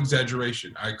is no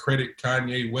exaggeration. I credit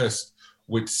Kanye West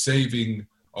with saving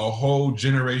a whole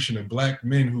generation of black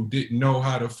men who didn't know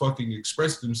how to fucking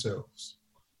express themselves.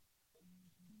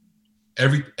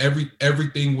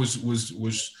 Everything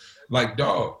was like,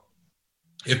 dog.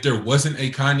 If there wasn't a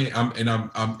Kanye,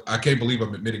 I can't believe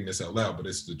I'm admitting this out loud, but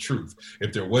it's the truth.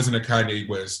 If there wasn't a Kanye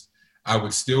West, I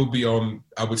would still be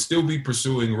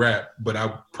pursuing rap, but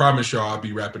I promise y'all I'll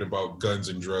be rapping about guns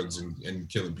and drugs and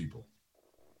killing people.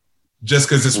 Just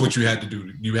because it's what you have to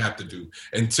do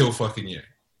until fucking yeah.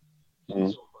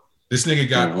 Mm-hmm. This nigga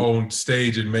got on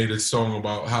stage and made a song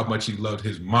about how much he loved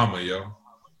his mama, yo.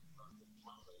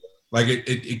 Like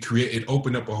it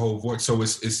opened up a whole void. So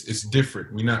it's different.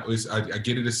 I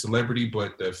get it as celebrity,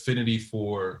 but the affinity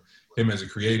for him as a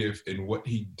creative and what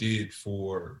he did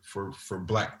for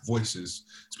black voices,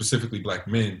 specifically black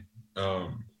men,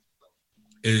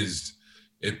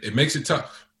 it makes it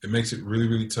tough. It makes it really,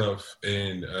 really tough.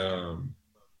 And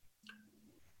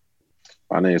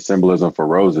I need symbolism for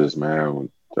roses, man.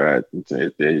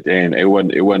 It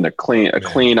wasn't a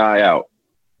clean eye out.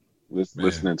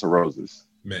 Listening to roses,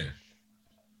 man.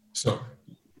 So,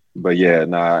 but yeah,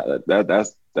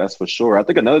 that's for sure. I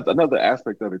think another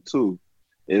aspect of it too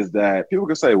is that people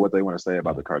can say what they want to say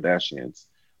about the Kardashians,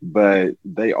 but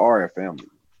they are a family.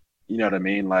 You know what I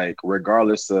mean? Like,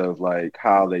 regardless of like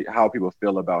how people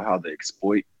feel about how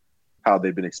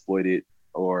they've been exploited,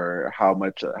 or how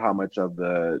much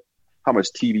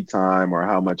TV time or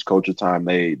how much culture time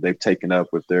they've taken up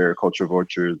with their culture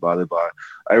vultures, blah blah blah.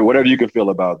 Whatever you can feel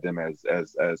about them as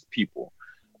people,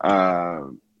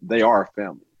 they are a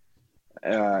family,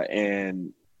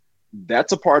 and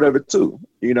that's a part of it too.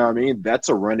 You know what I mean? That's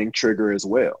a running trigger as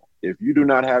well. If you do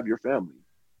not have your family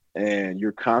and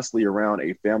you're constantly around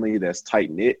a family that's tight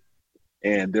knit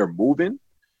and they're moving,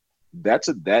 that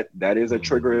is a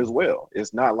trigger as well.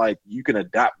 It's not like you can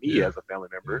adopt me as a family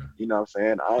member. You know what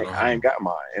I'm saying? I ain't got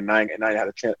mine, and I ain't had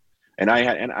a chance. And I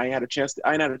ain't had a chance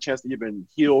to even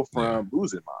heal from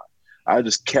losing mine. I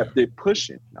just kept it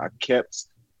pushing. I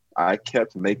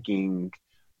kept making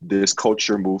this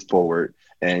culture move forward,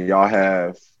 and y'all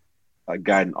have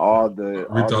gotten all the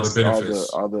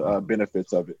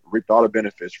benefits of it, reaped all the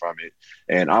benefits from it,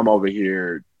 and I'm over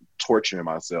here torturing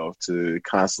myself to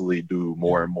constantly do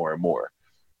more and more and more.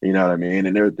 You know what I mean?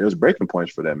 And there's breaking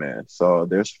points for that, man. So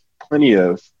there's plenty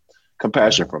of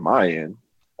compassion from my end,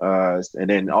 and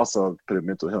then also put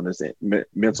mental illness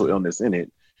in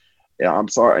it. Yeah, I'm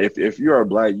sorry. If you're a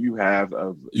black, you have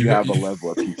a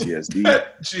level of PTSD.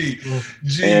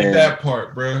 And that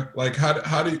part, bro. Like, how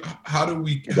do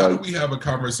we have a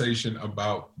conversation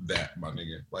about that, my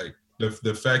nigga? Like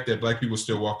the fact that black people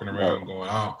still walking around going,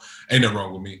 "Oh, ain't nothing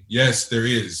wrong with me." Yes, there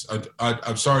is.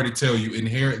 I'm sorry to tell you,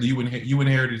 you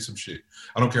inherited some shit.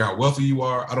 I don't care how wealthy you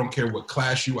are. I don't care what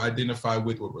class you identify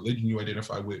with, what religion you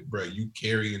identify with, bro. You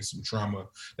carrying some trauma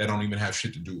that don't even have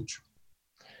shit to do with you.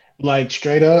 Like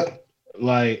straight up,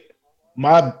 like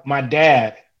my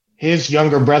dad, his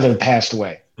younger brother passed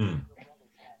away.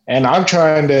 And I'm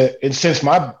trying to, and since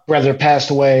my brother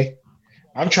passed away,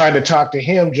 I'm trying to talk to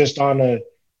him just on a,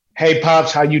 hey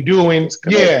pops, how you doing?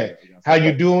 Yeah, how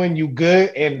you doing? You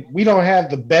good? And we don't have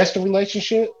the best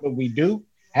relationship, but we do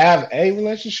have a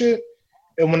relationship.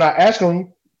 And when I ask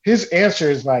him, his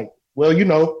answer is like, well, you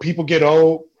know, people get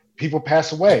old, people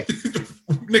pass away.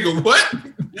 Nigga, what?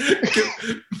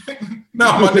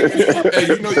 No, my nigga. Hey,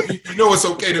 you know it's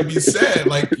okay to be sad.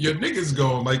 Like your nigga's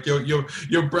gone. Like your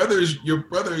brother,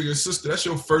 your sister. That's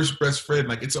your first best friend.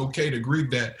 Like it's okay to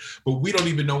grieve that, but we don't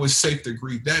even know it's safe to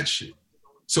grieve that shit.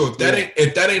 So if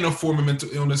that ain't a form of mental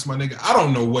illness, my nigga, I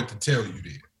don't know what to tell you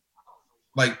then.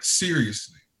 Like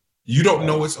seriously, you don't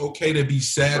know it's okay to be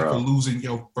sad for losing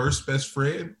your first best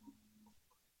friend.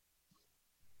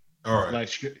 All right,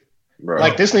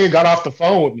 like this nigga got off the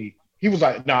phone with me. He was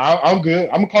like, "Nah, I'm good.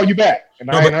 I'm gonna call you back."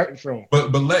 And I ain't hurting from him.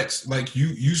 But Lex, like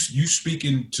you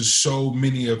speaking to so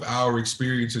many of our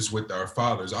experiences with our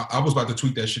fathers. I was about to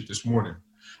tweet that shit this morning.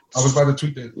 I was about to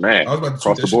tweet that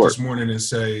shit this morning and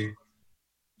say,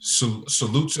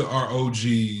 salute to our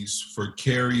OGs for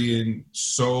carrying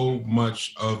so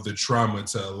much of the trauma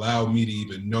to allow me to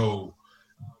even know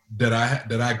that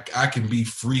I can be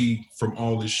free from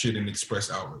all this shit and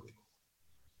express outwardly.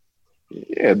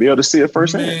 Yeah, be able to see it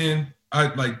firsthand. Man,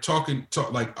 I like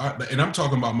and I'm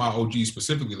talking about my OGs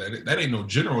specifically. Like that ain't no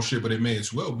general shit, but it may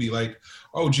as well be like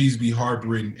OGs be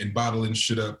harboring and bottling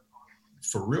shit up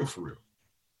for real.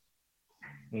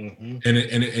 Mm-hmm.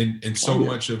 And so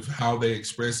much of how they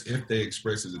express, if they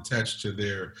express, is attached to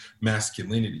their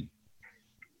masculinity.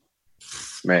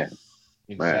 Man,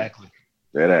 exactly.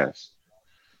 Dead ass.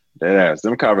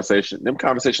 Them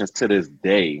conversations to this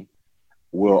day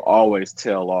will always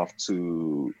tail off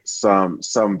to some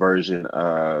version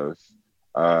of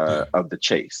the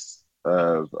chase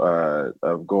of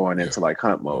going into like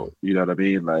hunt mode. You know what I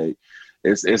mean? Like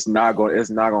it's not going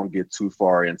to get too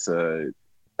far into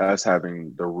us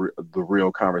having the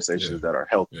real conversations that are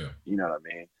healthy. Yeah. You know what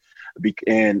I mean?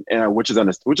 And which is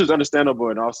understandable,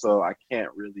 and also I can't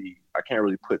really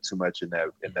put too much in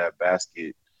that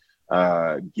basket,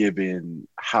 given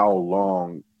how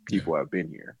long people have been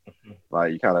here.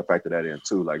 Like you kind of factor that in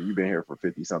too. Like you've been here for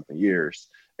 50 something years,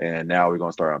 and now we're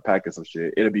gonna start unpacking some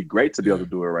shit. It'd be great to be able to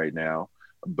do it right now,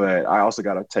 but I also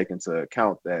got to take into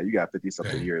account that you got 50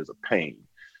 something years of pain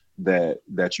that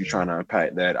you're trying to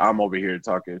unpack. That I'm over here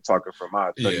talking from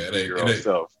my 33-year-old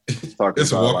self.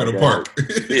 It's a walk in the park.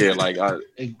 Yeah, like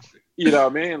you know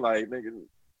what I mean? Like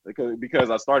nigga, because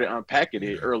I started unpacking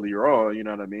it earlier on. You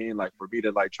know what I mean? Like for me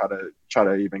to like try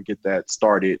to even get that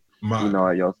started. In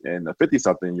the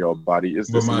 50-something-year-old body, it's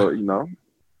just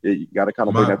you got to kind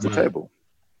of bring that to the table.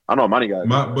 I know money guys,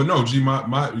 but no, G,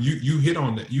 you hit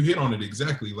on that. You hit on it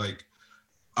exactly. Like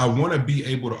I want to be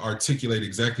able to articulate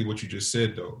exactly what you just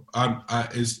said, though.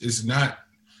 It's not,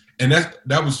 and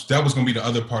that was gonna be the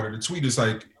other part of the tweet. It's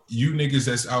like you niggas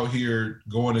that's out here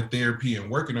going to therapy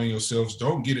and working on yourselves,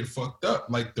 don't get it fucked up.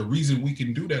 Like the reason we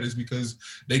can do that is because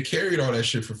they carried all that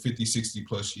shit for 50, 60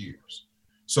 plus years.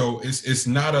 So it's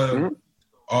not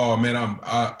oh man,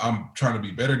 I'm trying to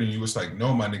be better than you. It's like,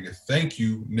 no, my nigga, thank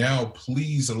you. Now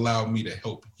please allow me to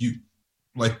help you.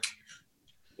 Like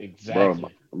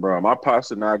exactly. Bro, my pops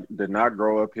did not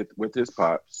grow up with his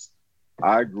pops.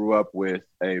 I grew up with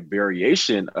a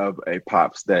variation of a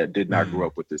pops that did not grow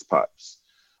up with his pops.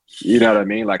 You know what I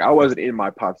mean? Like I wasn't in my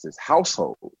pops'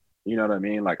 household. You know what I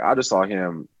mean? Like I just saw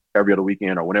him every other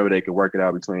weekend or whenever they could work it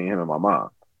out between him and my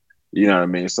mom. You know what I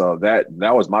mean? So that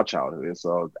was my childhood.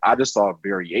 So I just saw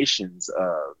variations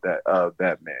of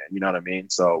that man. You know what I mean?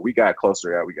 So we got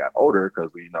closer as we got older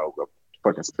because we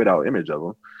fucking spit out image of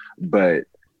him. But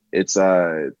it's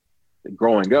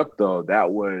growing up though,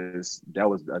 that was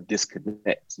a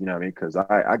disconnect. You know what I mean? Because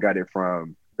I got it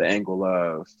from the angle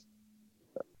of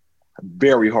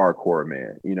very hardcore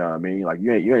man. You know what I mean? Like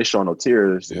you ain't showing no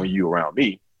tears when you around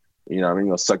me. You know what I mean?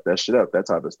 You'll suck that shit up, that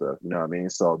type of stuff. You know what I mean?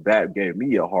 So that gave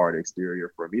me a hard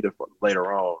exterior for me to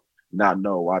later on not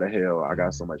know why the hell I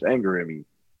got so much anger in me.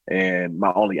 And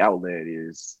my only outlet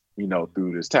is,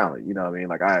 through this talent. You know what I mean?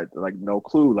 Like I had like no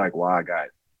clue like why I got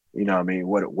You know what I mean?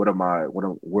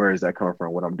 Where is that coming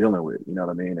from? What I'm dealing with? You know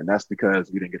what I mean? And that's because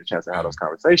we didn't get a chance to have those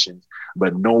conversations.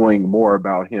 But knowing more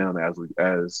about him as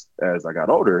I got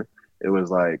older, it was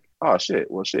like, oh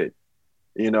shit, well shit.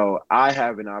 You know, I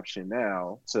have an option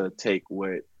now to take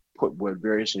what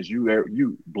variations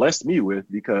you blessed me with,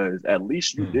 because at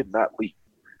least you did not leave.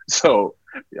 So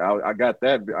I got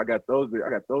that. I got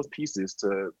those pieces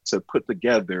to put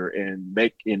together and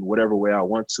make in whatever way I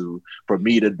want to, for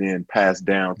me to then pass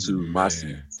down to my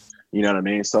seeds. You know what I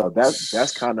mean? So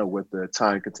that's kind of what the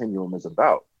time continuum is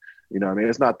about. You know what I mean?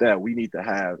 It's not that we need to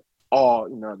have all,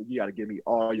 you know, you got to give me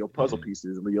all your puzzle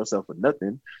pieces and leave yourself with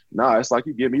nothing. No, it's like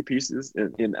you give me pieces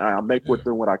and I'll make with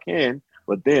them what I can.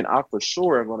 But then I for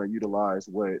sure am going to utilize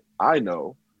what I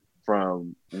know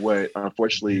from what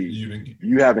unfortunately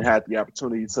you haven't had the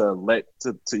opportunity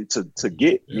to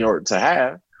get, you know, to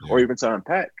have, or even to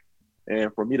unpack,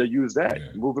 and for me to use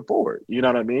that moving forward. You know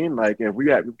what I mean? Like if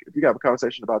we have a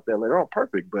conversation about that later on,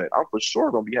 perfect. But I'm for sure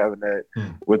gonna be having that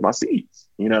with my seeds.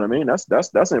 You know what I mean?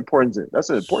 That's an importance. That's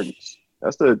an importance.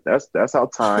 That's how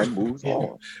time moves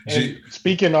on. And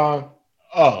speaking on,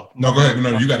 no, go ahead.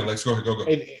 No, you got it, Lex. Go ahead. Go.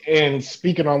 And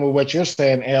speaking on what you're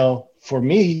saying, L, for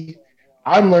me,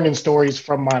 I'm learning stories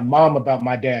from my mom about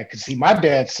my dad. Because, see, my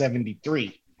dad's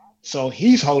 73. So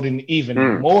he's holding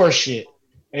even more shit.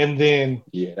 And then,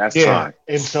 time.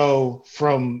 And so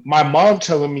from my mom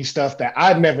telling me stuff that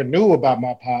I never knew about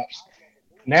my pops,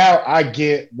 now I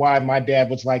get why my dad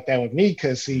was like that with me.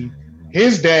 Because, see,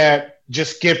 his dad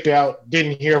just skipped out,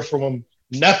 didn't hear from him,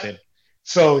 nothing.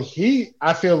 So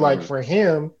I feel like for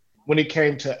him, when it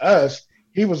came to us,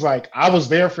 he was like, I was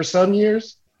there for some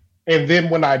years. And then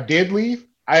when I did leave,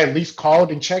 I at least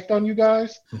called and checked on you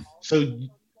guys. So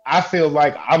I feel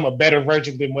like I'm a better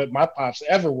version than what my pops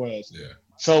ever was. Yeah.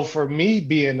 So for me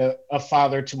being a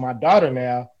father to my daughter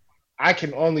now, I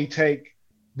can only take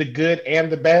the good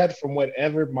and the bad from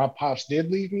whatever my pops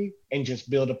did leave me and just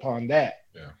build upon that.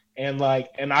 Yeah.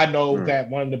 And I know that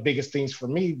one of the biggest things for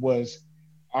me was,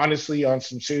 honestly, on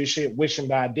some serious shit, wishing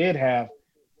that I did have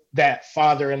that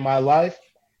father in my life.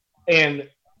 And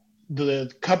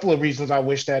the couple of reasons I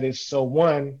wish that is, so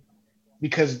one,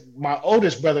 because my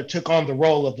oldest brother took on the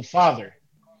role of the father.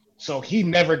 So he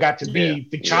never got to be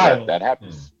the child. That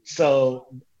happens. So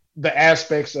the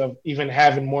aspects of even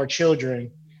having more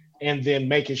children and then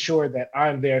making sure that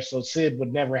I'm there, so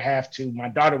my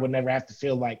daughter would never have to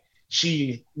feel like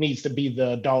she needs to be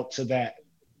the adult to that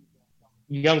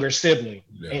younger sibling,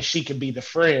 and she can be the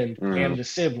friend and the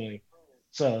sibling.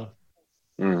 So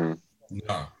man,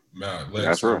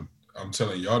 that's right. I'm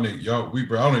telling y'all, I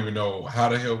don't even know how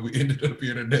the hell we ended up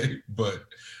here today, but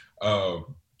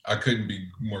I couldn't be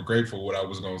more grateful. What I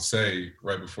was gonna say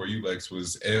right before you, Lex,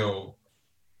 was L.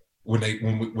 When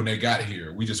they got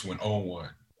here, we just went on one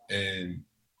and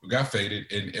we got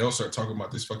faded, and L started talking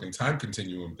about this fucking time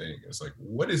continuum thing. It's like,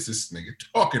 what is this nigga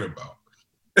talking about?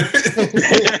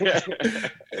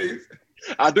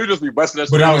 I do just be busting that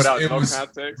shit out without no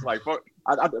context. Like,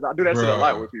 I do that shit a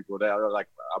lot with people that are like,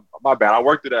 my bad. I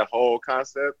worked through that whole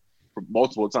concept for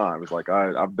multiple times. Like,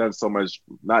 I've done so much,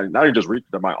 not even just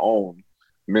my own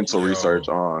mental research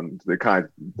on the time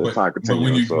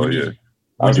continuum.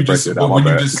 When you just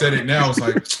said it now, it's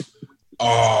like,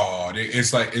 oh,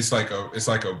 it's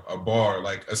like a bar.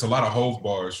 Like, it's a lot of Hove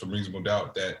bars from Reasonable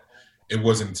Doubt that it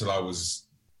wasn't until I was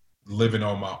living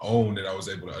on my own that I was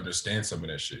able to understand some of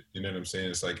that shit. You know what I'm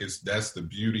saying? It's like, that's the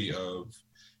beauty of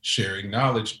sharing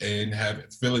knowledge and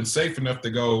feeling safe enough to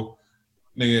go,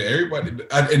 nigga, everybody.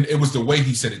 And it was the way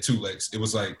he said it too, Lex. It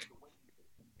was like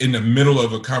in the middle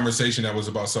of a conversation that was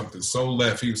about something so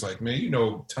left. He was like, man, you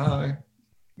know, time.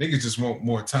 Niggas just want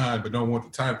more time, but don't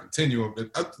want the time continuum.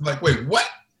 I'm like, wait, what?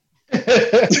 And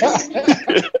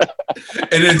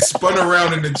then spun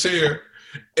around in the chair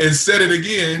and said it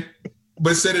again,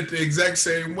 but said it the exact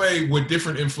same way with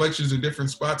different inflections in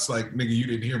different spots. Like, nigga, you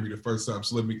didn't hear me the first time,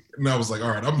 so and I was like, all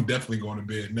right, I'm definitely going to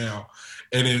bed now.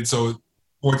 And then so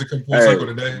for it to come full circle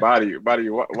today. Body, why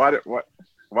did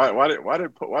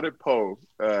Poe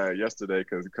yesterday?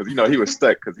 Because you know he was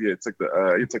stuck because he took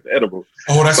the edible.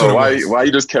 Oh, that's so what it was. Why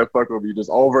you just kept fucking with me you just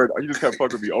kept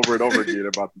fucking with me over and over again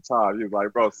about the time. He was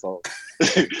like, bro, so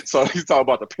he's talking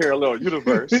about the parallel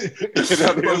universe. Well,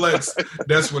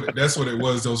 that's what it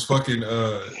was. Those fucking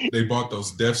they bought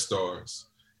those Death Stars,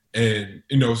 and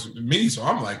you know me, so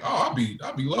I'm like, oh, I'll be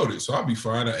loaded, so I'll be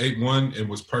fine. I ate one and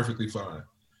was perfectly fine.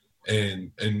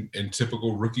 And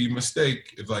typical rookie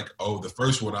mistake, it's like, oh, the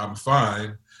first one I'm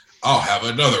fine, I'll have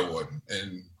another one.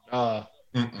 And I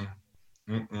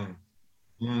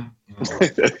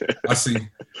see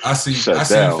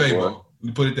Fabo.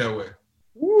 You put it that way.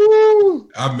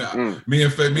 Woo! Me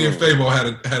and Fabo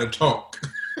had a talk.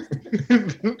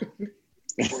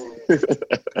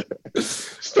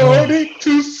 Starting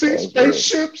to see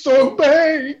spaceships on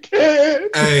Bankhead.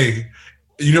 Hey,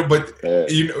 but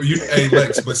hey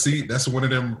Lex, but see, that's one of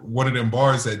them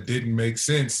bars that didn't make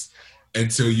sense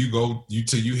until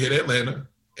you hit Atlanta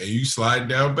and you slide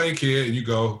down Bankhead and you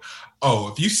go,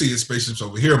 oh, if you see a spaceships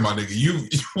over here, my nigga, you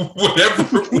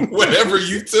whatever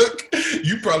you took,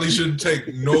 you probably shouldn't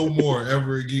take no more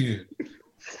ever again.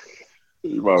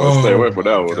 You might want to stay away from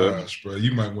that one. Gosh, bro,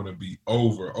 you might want to be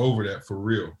over that for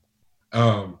real.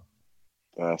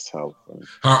 That's how funny.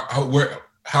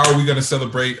 How are we going to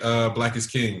celebrate Black is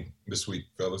King this week,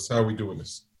 fellas? How are we doing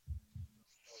this?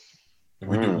 Can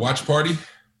we do a watch party?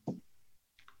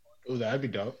 Oh, that'd be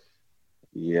dope.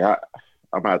 Yeah,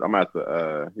 I'm at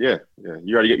the yeah.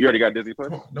 You already got Disney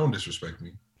Plus? Don't disrespect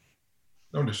me.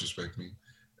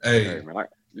 Hey man, I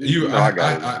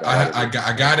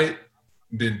got it.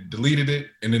 Then deleted it,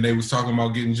 and then they was talking about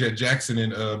getting Jet Jackson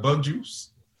and Bug Juice.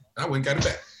 I went and got it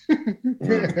back.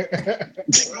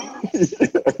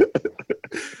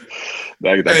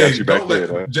 that got you back there.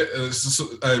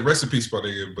 Rest in peace, brother.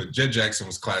 But Jet Jackson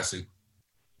was classic.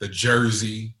 The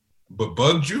jersey, but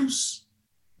Bug Juice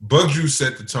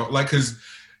set the tone. Like, cause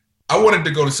I wanted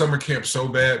to go to summer camp so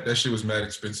bad. That shit was mad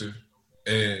expensive,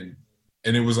 and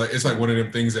it was like, it's like one of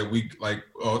them things that we like.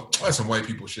 Oh, that's some white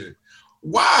people shit.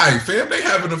 Why, fam? They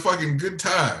having a fucking good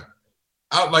time.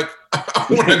 I want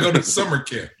to go to summer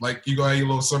camp. Like, you go have your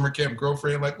little summer camp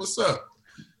girlfriend. Like, what's up?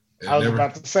 I was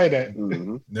about to say that.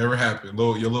 Never happened.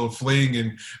 Your little fling,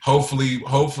 and hopefully,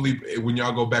 when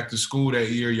y'all go back to school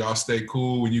that year, y'all stay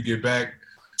cool. When you get back,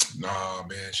 nah,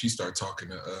 man, she start talking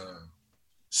to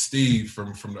Steve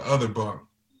from the other bunk.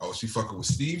 Oh, she fucking with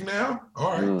Steve now?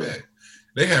 All right, bet.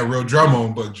 They had real drama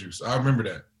on Bug Juice. I remember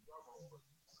that.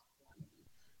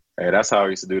 Hey, that's how I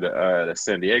used to do the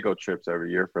San Diego trips every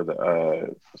year for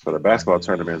the basketball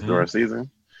tournaments during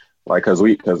season. Like, cause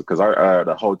our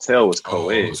the hotel was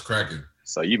co-ed. It was cracking.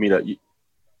 So you meet up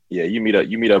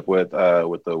with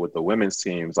the women's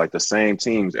teams, like the same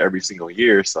teams every single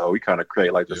year. So we kind of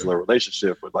create like this little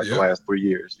relationship with the last 3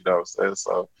 years. You know what I'm saying?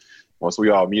 So once we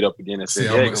all meet up again in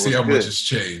San Diego, see how much has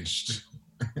changed.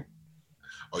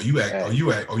 You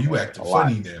acting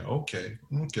funny now. Okay.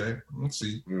 Let's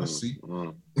see.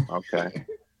 Okay.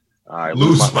 All right.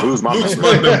 Lose my numbers.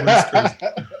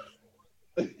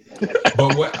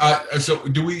 But what? So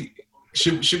do we?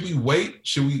 Should we wait?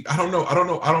 Should we? I don't know. I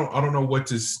don't know what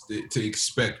to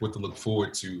expect. What to look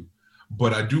forward to.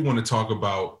 But I do want to talk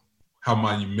about how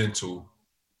monumental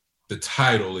the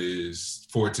title is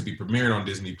for it to be premiered on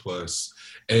Disney Plus,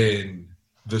 and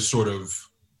the sort of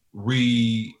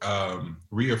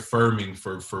reaffirming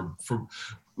for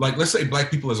like, let's say Black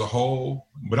people as a whole,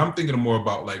 but I'm thinking more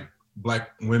about like Black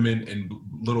women and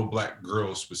little Black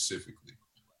girls specifically.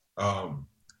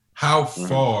 How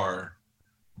far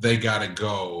they gotta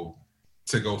go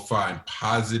to go find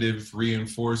positive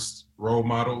reinforced role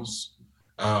models,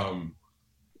 and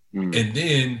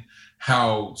then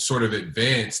how sort of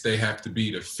advanced they have to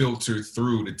be to filter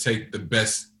through to take the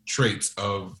best traits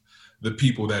of the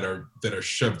people that are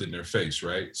shoved in their face,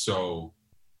 right? So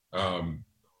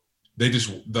they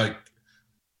just like,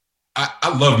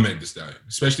 I love Meg Thee Stallion,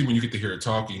 especially when you get to hear her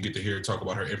talk, and you get to hear her talk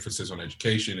about her emphasis on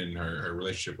education and her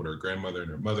relationship with her grandmother and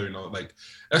her mother and all. Like,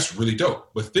 that's really dope.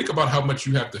 But think about how much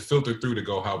you have to filter through to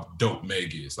go how dope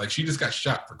Meg is. Like, she just got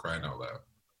shot, for crying out loud,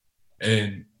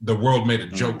 and the world made a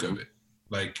joke of it.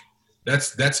 Like,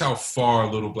 that's how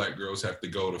far little Black girls have to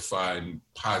go to find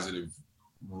positive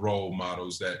role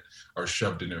models that are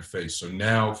shoved in their face. So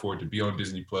now for it to be on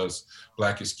Disney Plus,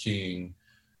 Black is King,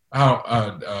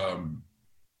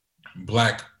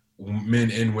 Black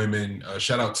men and women.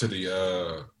 Shout out to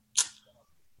the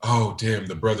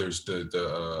the brothers,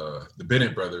 the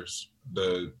Bennett brothers.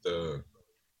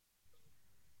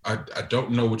 I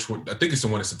don't know which one. I think it's the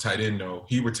one that's a tight end though.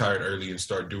 He retired early and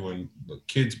started doing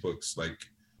kids books like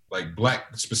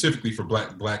Black, specifically for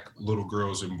black little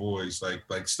girls and boys,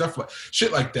 like stuff like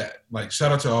shit like that. Like,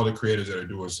 shout out to all the creators that are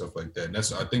doing stuff like that. And I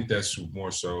think that's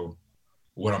more so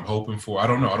what I'm hoping for. I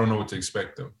don't know what to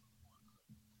expect though.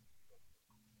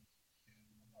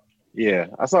 Yeah,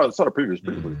 I saw the previews.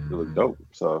 It looked dope.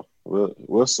 So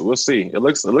we'll see. It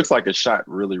looks like it's shot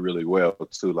really, really well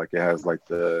too. Like, it has like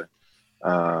the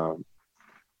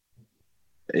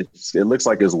it looks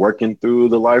like it's working through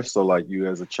the life. So like, you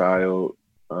as a child,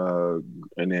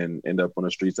 and then end up on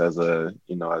the streets as a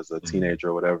teenager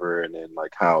or whatever, and then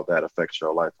like how that affects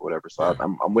your life or whatever. So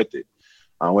I'm with it.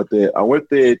 I'm with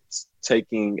it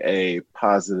taking a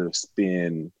positive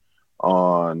spin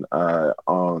on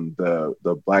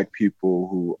the Black people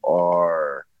who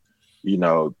are,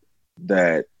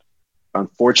 that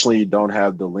unfortunately don't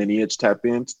have the lineage to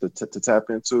tap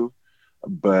into,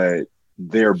 but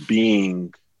they're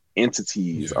being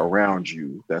entities around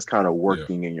you that's kind of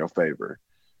working in your favor.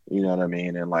 You know what I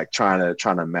mean? And like trying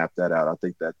to map that out. I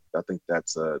think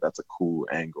that's a cool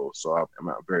angle. So I'm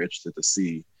very interested to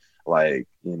see, like,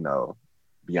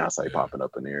 Beyonce popping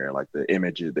up in there, and like the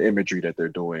imagery that they're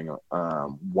doing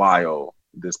while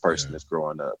this person is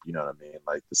growing up. You know what I mean?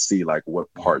 Like to see like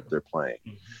what part they're playing.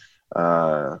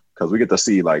 Because we get to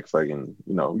see like fucking,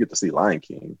 we get to see Lion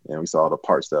King, and we saw the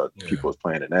parts that people was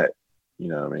playing in that. You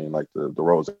know what I mean? Like the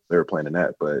roles that they were playing in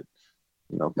that, but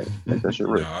make that shit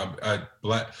real.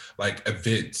 Like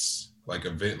events, like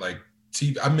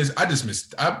TV. I'm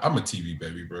a TV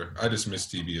baby, bro. I just miss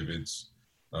TV events.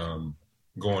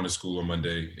 Going to school on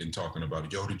Monday and talking about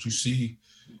it. Yo, did you see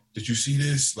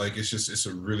this? Like, it's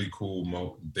a really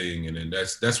cool thing. And then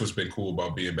that's what's been cool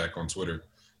about being back on Twitter.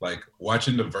 Like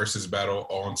watching the versus battle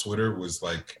on Twitter was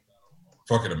like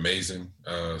fucking amazing.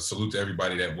 Salute to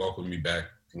everybody that welcomed me back.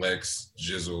 Lex,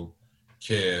 Jizzle,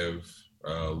 Kev,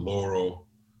 Laurel,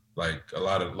 like a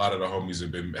lot of the homies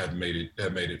have made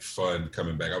it fun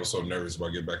coming back. I was so nervous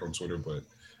about getting back on Twitter, but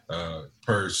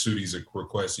per Sudi's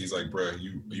request, he's like, bro,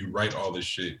 you write all this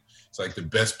shit. It's like the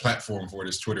best platform for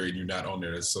this Twitter, and you're not on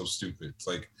there. That's so stupid. It's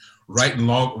like writing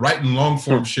long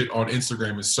form shit on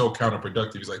Instagram is so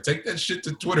counterproductive. He's like, take that shit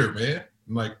to Twitter, man.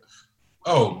 I'm like,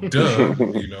 oh, duh.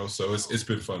 So it's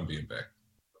been fun being back.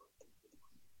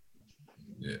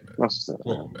 Yeah, man.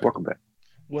 Welcome back.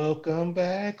 Welcome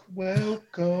back.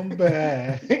 Welcome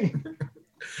back.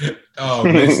 Oh,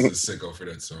 this is a sicko for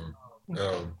that song.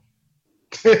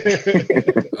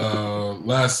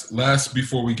 Last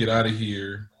before we get out of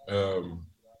here,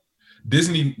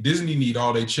 Disney need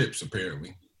all their chips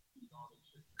apparently,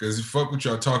 because fuck what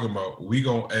y'all talking about. We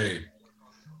gon' hey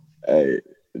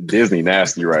Disney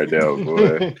nasty right now,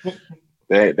 boy.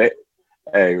 they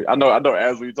I know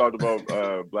as we talked about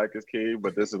Black is King,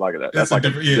 but this is like that's like a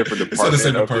different department. It's not the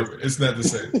same department. It's not the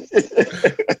same.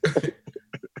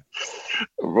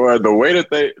 Boy, the way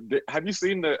that have you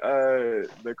seen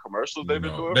the commercials they've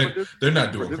been doing? They're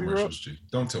not doing commercials, G.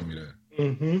 Don't tell me that.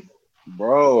 Mm-hmm.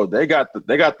 Bro, they got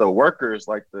the workers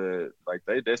they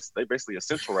basically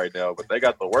essential right now, but they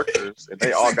got the workers and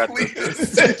they all got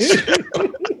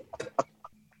the.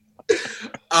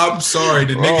 I'm sorry,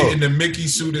 the nigga in the Mickey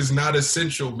suit is not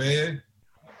essential, man.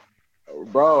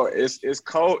 Bro, it's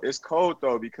cold. It's cold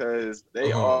though, because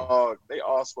they all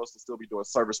supposed to still be doing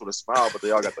service with a smile, but they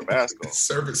all got the mask on.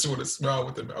 Service with a smile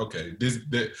with the okay.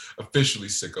 They're officially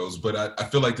sickos, but I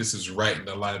feel like this is right in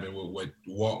alignment with what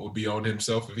Walt would be on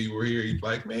himself if he were here. He'd be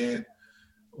like, man,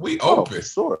 we open. For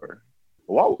sure.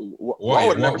 Walt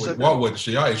wouldn't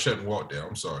shit. Y'all ain't shutting Walt down.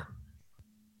 I'm sorry.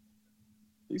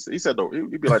 He said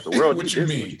he'd be like the world. What you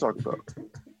mean? What you talking about?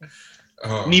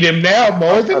 Need him now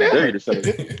more than ever. I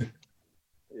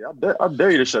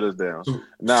dare you to shut us down.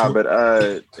 But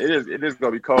it is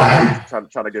gonna be cold. trying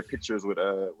to get pictures with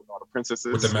all the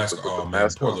princesses with the mask.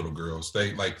 Poor little girls.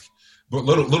 They like, but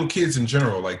little kids in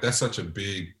general. Like that's such a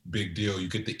big deal. You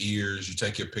get the ears, you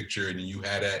take your picture, and then you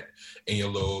have that in your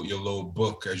little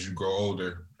book as you grow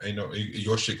older. Ain't no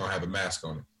your shit gonna have a mask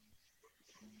on it.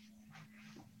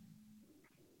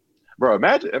 Bro,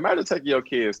 imagine taking your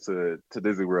kids to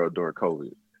Disney World during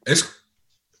COVID. It's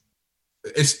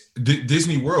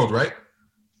Disney World, right?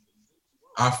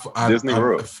 Disney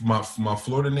World. My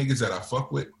Florida niggas that I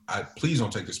fuck with, please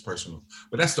don't take this personal,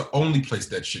 but that's the only place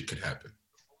that shit could happen.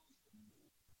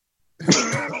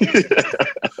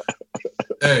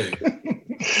 Hey,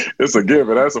 it's a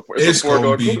given. It's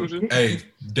gonna be conclusion. Hey,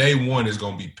 day one is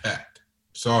gonna be packed.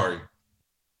 Sorry,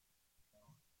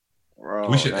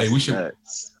 bro. We should.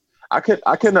 Nuts. I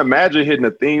couldn't imagine hitting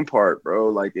a theme park, bro.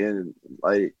 Like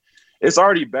it's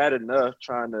already bad enough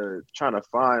trying to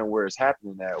find where it's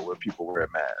happening at where people wear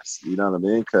masks. You know what I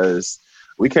mean? Because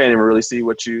we can't even really see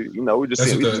what we just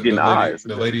getting eyes.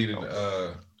 The lady,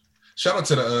 shout out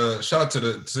to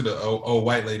the old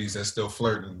white ladies that's still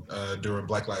flirting during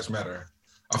Black Lives Matter.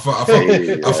 I fuck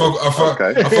with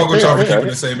y'all for keeping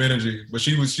the same energy, but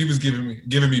she was giving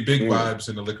me big vibes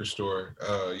in the liquor store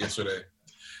yesterday,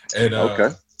 and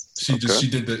she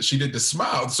did the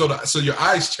smile. So your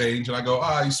eyes change, and I go,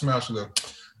 you smile. She goes,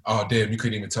 oh damn, you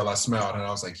couldn't even tell I smiled, and I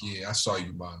was like, yeah, I saw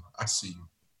you, Mom. I see you.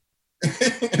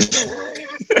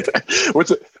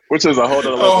 which is a whole other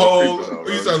level.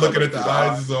 You start looking at the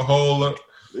eyes, is a whole.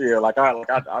 Yeah, like I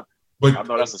But I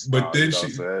know that's a style, but then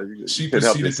she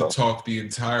proceeded to talk the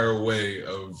entire way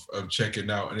of checking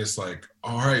out, and it's like,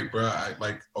 all right, bro,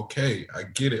 okay, I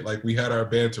get it. Like we had our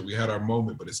banter, we had our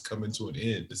moment, but it's coming to an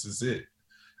end. This is it.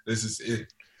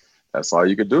 That's all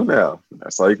you could do now.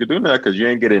 Because you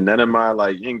ain't getting none of my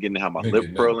you ain't getting to have my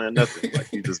lip curling or nothing.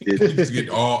 Like you just get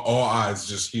all eyes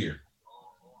just here.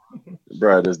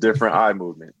 Bro, there's different eye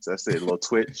movements. That's it. A little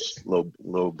twitch,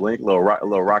 little blink, little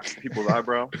rock people's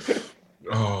eyebrow.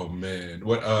 Oh man,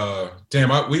 what?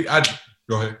 Damn, I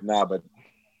go ahead.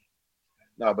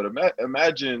 But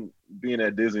imagine being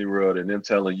at Disney World and them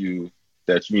telling you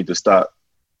that you need to stop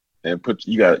and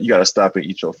you got to stop and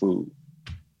eat your food.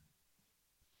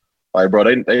 Like, bro,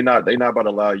 they not about to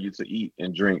allow you to eat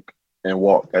and drink and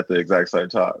walk at the exact same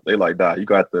time. They like, nah, you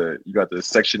got to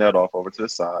section that off over to the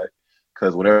side.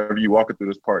 Because whenever you walking through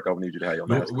this park, I need you to have your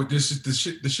mask. This is the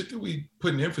shit that we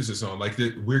put an emphasis on. Like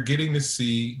that, we're getting to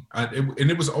see, and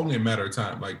it was only a matter of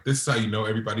time. Like this is how you know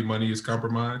everybody money is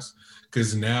compromised.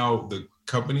 Because now the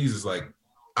companies is like,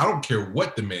 I don't care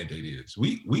what the mandate is.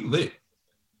 We lit.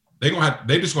 They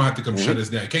just gonna have to come shut us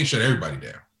down. You can't shut everybody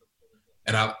down.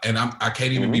 And I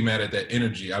can't even be mad at that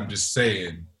energy. I'm just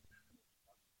saying,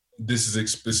 this is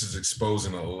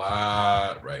exposing a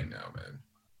lot right now, man.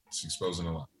 It's exposing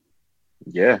a lot.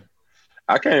 Yeah,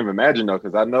 I can't even imagine though,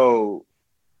 because I know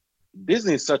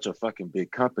Disney is such a fucking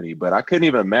big company, but I couldn't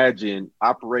even imagine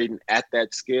operating at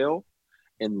that scale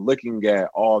and looking at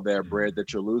all that bread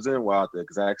that you're losing, while at the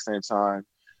exact same time,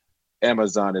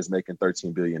 Amazon is making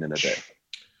 $13 billion in a day.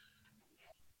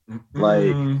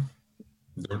 Like,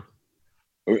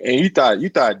 and you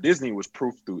thought Disney was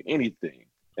proof through anything,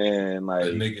 and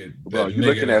like, bro, you're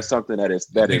looking at something that is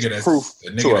proof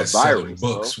to a virus.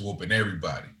 Books whooping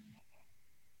everybody.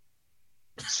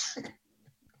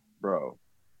 Bro,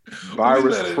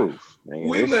 virus proof. Man,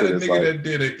 we let a nigga that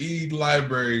did an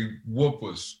e-library whoop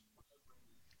us.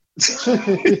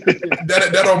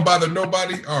 that don't bother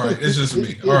nobody. All right, it's just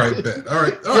me. All right, bet. All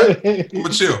right. I'm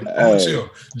gonna chill.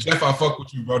 Jeff, I fuck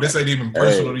with you, bro. This ain't even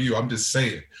personal to you. I'm just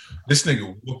saying, this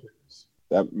nigga whooping us.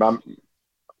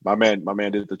 My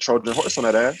man did the Trojan horse on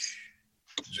that ass.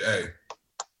 Hey,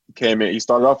 he came in. He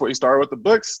started with the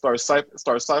books. Started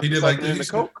siphoning. He did like the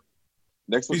coke.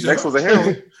 Next was a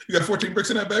heroin. You got 14 bricks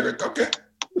in that bag, right? Okay.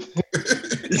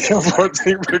 You got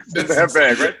 14 bricks in that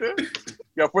bag right there. You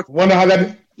got 14. Wonder how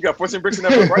that. You got 14 bricks in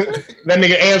that bag right there. That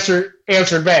nigga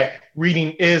answered back.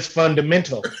 Reading is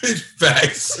fundamental.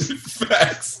 Facts.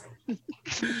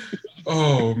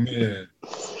 Oh man.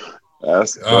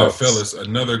 That's fellas,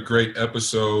 another great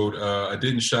episode. I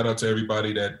didn't shout out to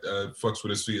everybody that fucks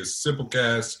with us via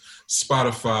Simplecast,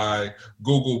 Spotify,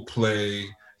 Google Play,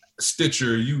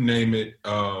 Stitcher, you name it.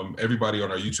 Everybody on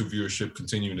our YouTube viewership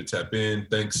continuing to tap in.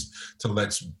 Thanks to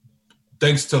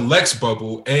Lex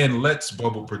Bubble and Let's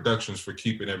Bubble Productions for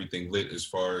keeping everything lit as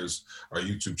far as our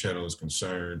YouTube channel is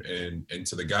concerned, and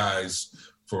to the guys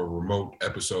for a remote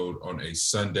episode on a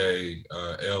Sunday.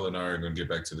 Elle and I are going to get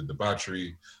back to the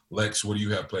debauchery. Lex, what do you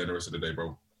have planned the rest of the day,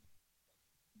 bro?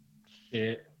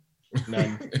 Shit,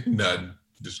 none. None.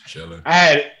 Just chilling.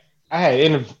 I had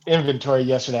inventory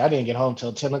yesterday. I didn't get home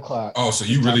till 10 o'clock. Oh, so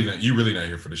you really not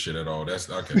here for the shit at all? That's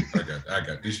okay. I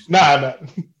got this. Nah.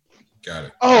 Got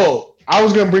it. Oh, I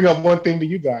was gonna bring up one thing to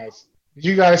you guys. Did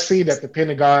you guys see that the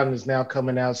Pentagon is now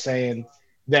coming out saying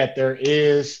that there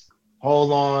is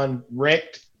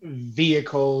wrecked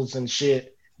vehicles and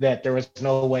shit, that there was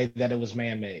no way that it was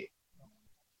man-made?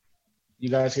 You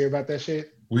guys hear about that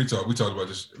shit? We talked about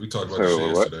this. We talked about this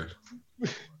shit yesterday.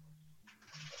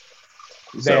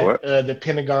 That the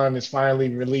Pentagon is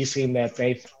finally releasing that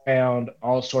they found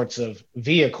all sorts of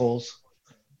vehicles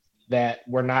that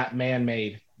were not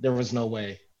man-made. There was no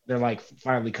way. They're like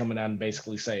finally coming out and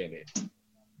basically saying it.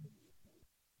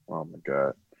 Oh my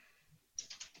God.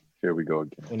 Here we go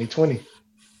again. 2020.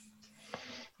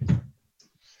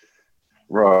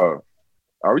 Bro,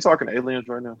 are we talking aliens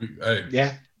right now? Hey.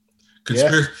 Yeah.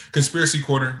 Conspiracy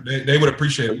corner. They would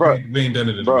appreciate it. Bro, we ain't done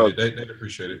it in a minute. They'd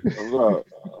appreciate it.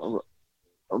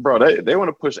 Bro, they want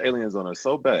to push aliens on us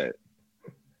so bad.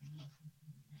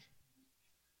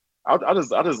 I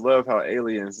just love how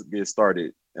aliens get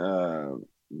started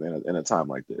in a time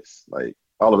like this. Like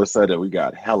all of a sudden we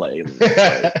got hella aliens.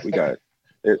 Like, we got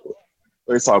it.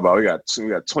 Let's talk about we got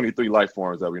 23 life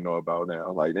forms that we know about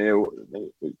now. Like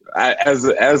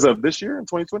as of this year in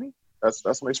 2020, that's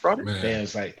when they started. Man,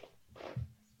 it's like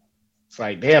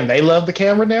damn, they love the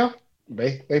camera now.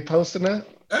 They posting that.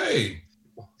 Hey,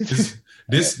 this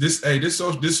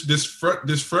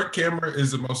front camera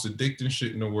is the most addicting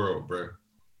shit in the world, bro.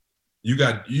 You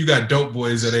got dope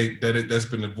boys that's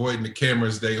been avoiding the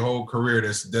cameras their whole career.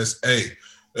 That's hey,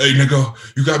 Hey, nigga,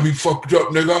 you got me fucked up,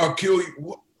 nigga. I'll kill you.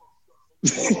 What?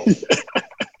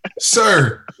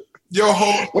 Sir, your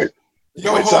whole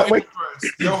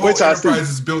enterprise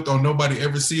is built on nobody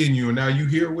ever seeing you, and now you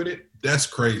here with it. That's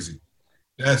crazy.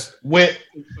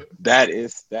 That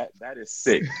is sick. That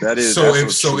is so.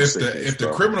 If the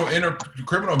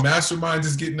criminal mastermind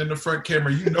is getting in the front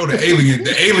camera, you know the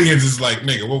aliens is like,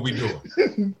 nigga, what we doing?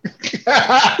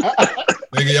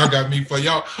 Nigga, y'all got me for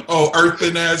y'all. Oh,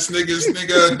 earthling ass niggas,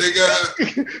 nigga.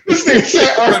 This nigga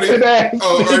said earthling ass.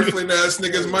 Oh, earthling ass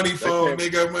niggas, money phone,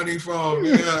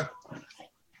 nigga.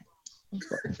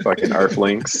 Fucking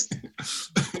earthlings.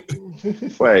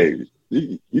 Wait,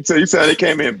 you said they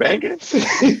came in banging?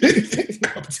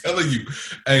 I'm telling you,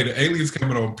 hey, the aliens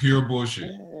coming on pure bullshit.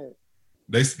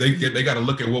 They got to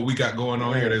look at what we got going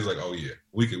on here. They're like, oh yeah,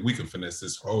 we can finesse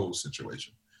this whole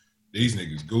situation. These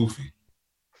niggas goofy.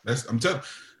 I'm telling.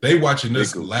 They watching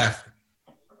this laughing.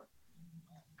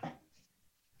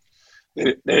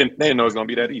 They didn't know it's gonna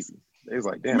be that easy. They was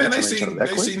like, damn. Man, they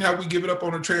seen how we give it up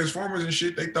on the Transformers and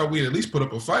shit. They thought we'd at least put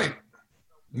up a fight.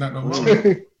 Not no more.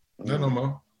 Not no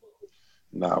more.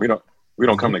 Nah, we don't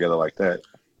come together like that.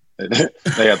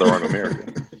 They had the wrong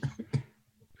America.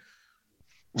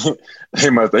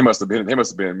 They must have been.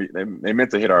 They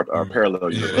meant to hit our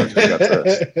parallel universe.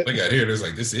 They got here. There's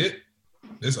like, this it.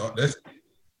 That's all.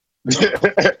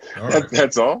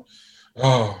 That's all.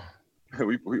 Oh,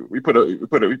 we put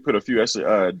a few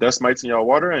extra dust mites in y'all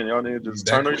water, and y'all need to just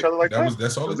turn on each other like that.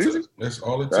 That's all it took. That's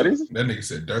all it took. That nigga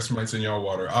said dust mites in y'all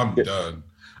water. I'm done.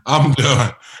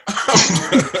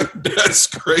 That's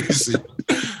crazy.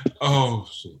 Oh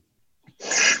shit.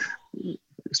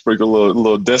 Sprinkle a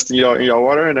little dust in y'all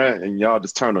water, and y'all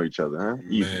just turn on each other, huh?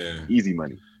 Easy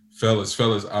money. Fellas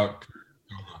out.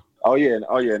 Oh yeah, and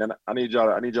I need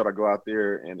y'all to go out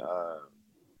there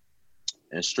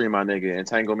and stream my nigga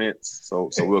Entanglements, so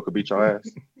Will could beat your ass.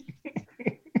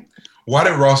 Why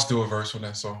did Ross do a verse on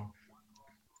that song?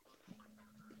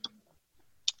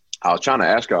 I was trying to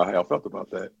ask y'all how y'all felt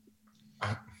about that.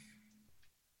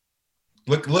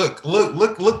 Look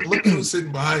who's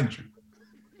sitting behind you.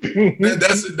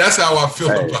 That's how I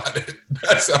feel about it.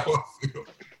 That's how I feel.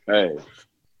 Hey,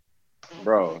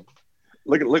 bro.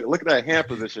 Look at that hand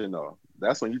position though.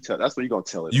 That's when you gonna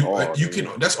tell it. You can.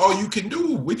 That's all you can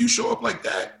do when you show up like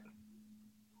that.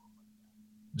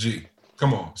 Gee,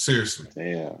 come on, seriously.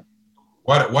 Yeah.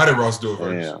 Why did Ross do a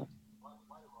verse? Yeah.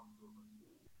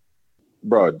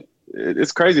 Bro,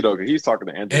 it's crazy though, because he's talking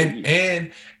to Andrew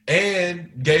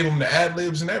and gave him the ad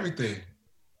libs and everything,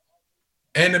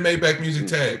 and the Maybach music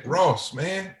tag. Ross,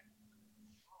 man.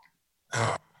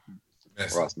 Oh,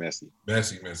 messy. Ross messy.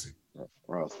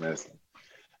 Ross messy.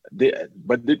 Did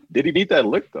he need that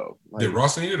lick though? Did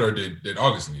Ross need it or did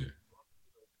August need it?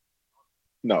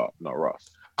 No,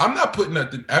 Ross. I'm not putting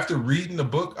nothing after reading the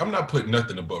book. I'm not putting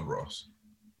nothing above Ross.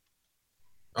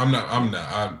 I'm not.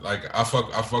 I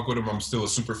fuck with him. I'm still a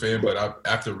super fan, but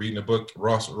after reading the book,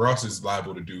 Ross is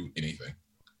liable to do anything.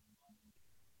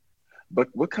 But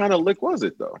what kind of lick was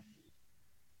it though?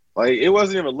 Like it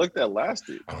wasn't even a lick that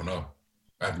lasted. I don't know.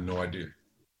 I have no idea.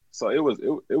 So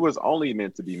it was only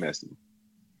meant to be messy.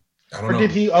 I don't know. Or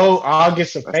did he owe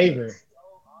August a favor?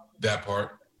 That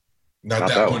part. Not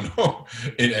that one. No.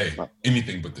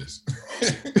 Anything but this.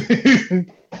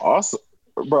 Also,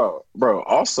 bro.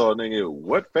 Also, nigga,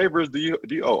 what favors do you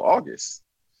owe August?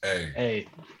 Hey.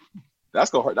 That's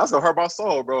gonna hurt my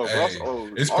soul, bro. Hey,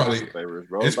 it's probably favors,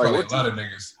 bro. It's probably a lot of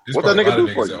niggas. What that nigga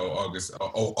do for you? August.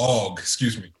 Og.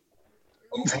 Excuse me.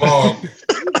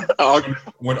 Og.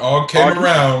 When Og came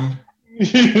around,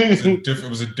 it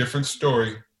was a different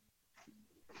story.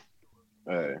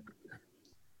 Hey.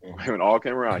 When all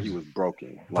came around, he was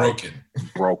broken. Broken.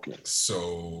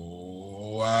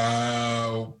 So,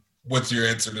 what's your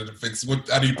answer to the fix?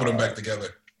 How do you put them back together?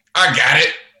 I got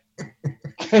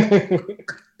it.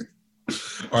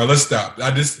 All right, let's stop.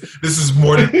 This is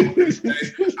more than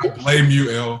I blame you,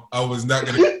 L. I was not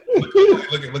gonna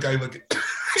look how you look at.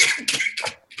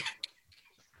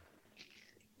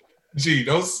 Gee,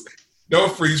 don't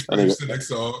freeze the next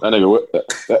song.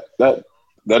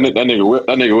 That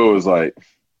nigga Will was like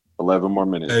 11 more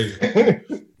minutes. Hey,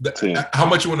 how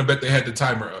much you want to bet they had the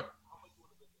timer up?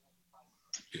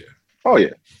 Yeah. Oh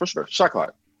yeah, for sure. Shot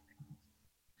clock.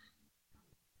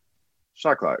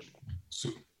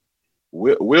 So,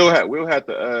 Will had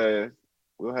the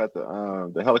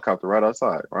helicopter right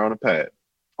outside, right on the pad.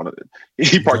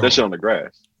 He parked that shit on the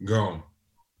grass. Gone.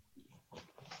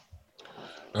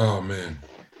 Oh man.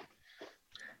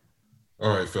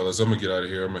 All right, fellas, I'm gonna get out of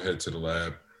here. I'm gonna head to the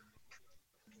lab.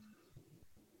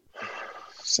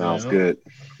 Sounds good.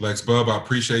 Lex Bub, I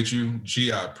appreciate you.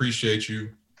 G, I appreciate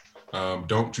you.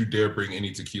 Don't you dare bring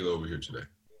any tequila over here today.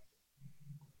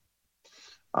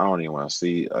 I don't even want to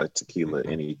see a tequila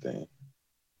anything.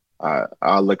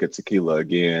 I'll look at tequila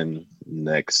again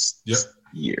next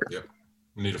year. Yep.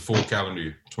 We need a full calendar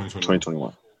year,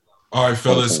 2021. All right,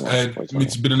 fellas.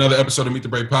 It's been another episode of Meet the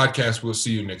Brave podcast. We'll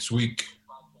see you next week.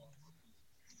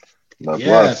 Love.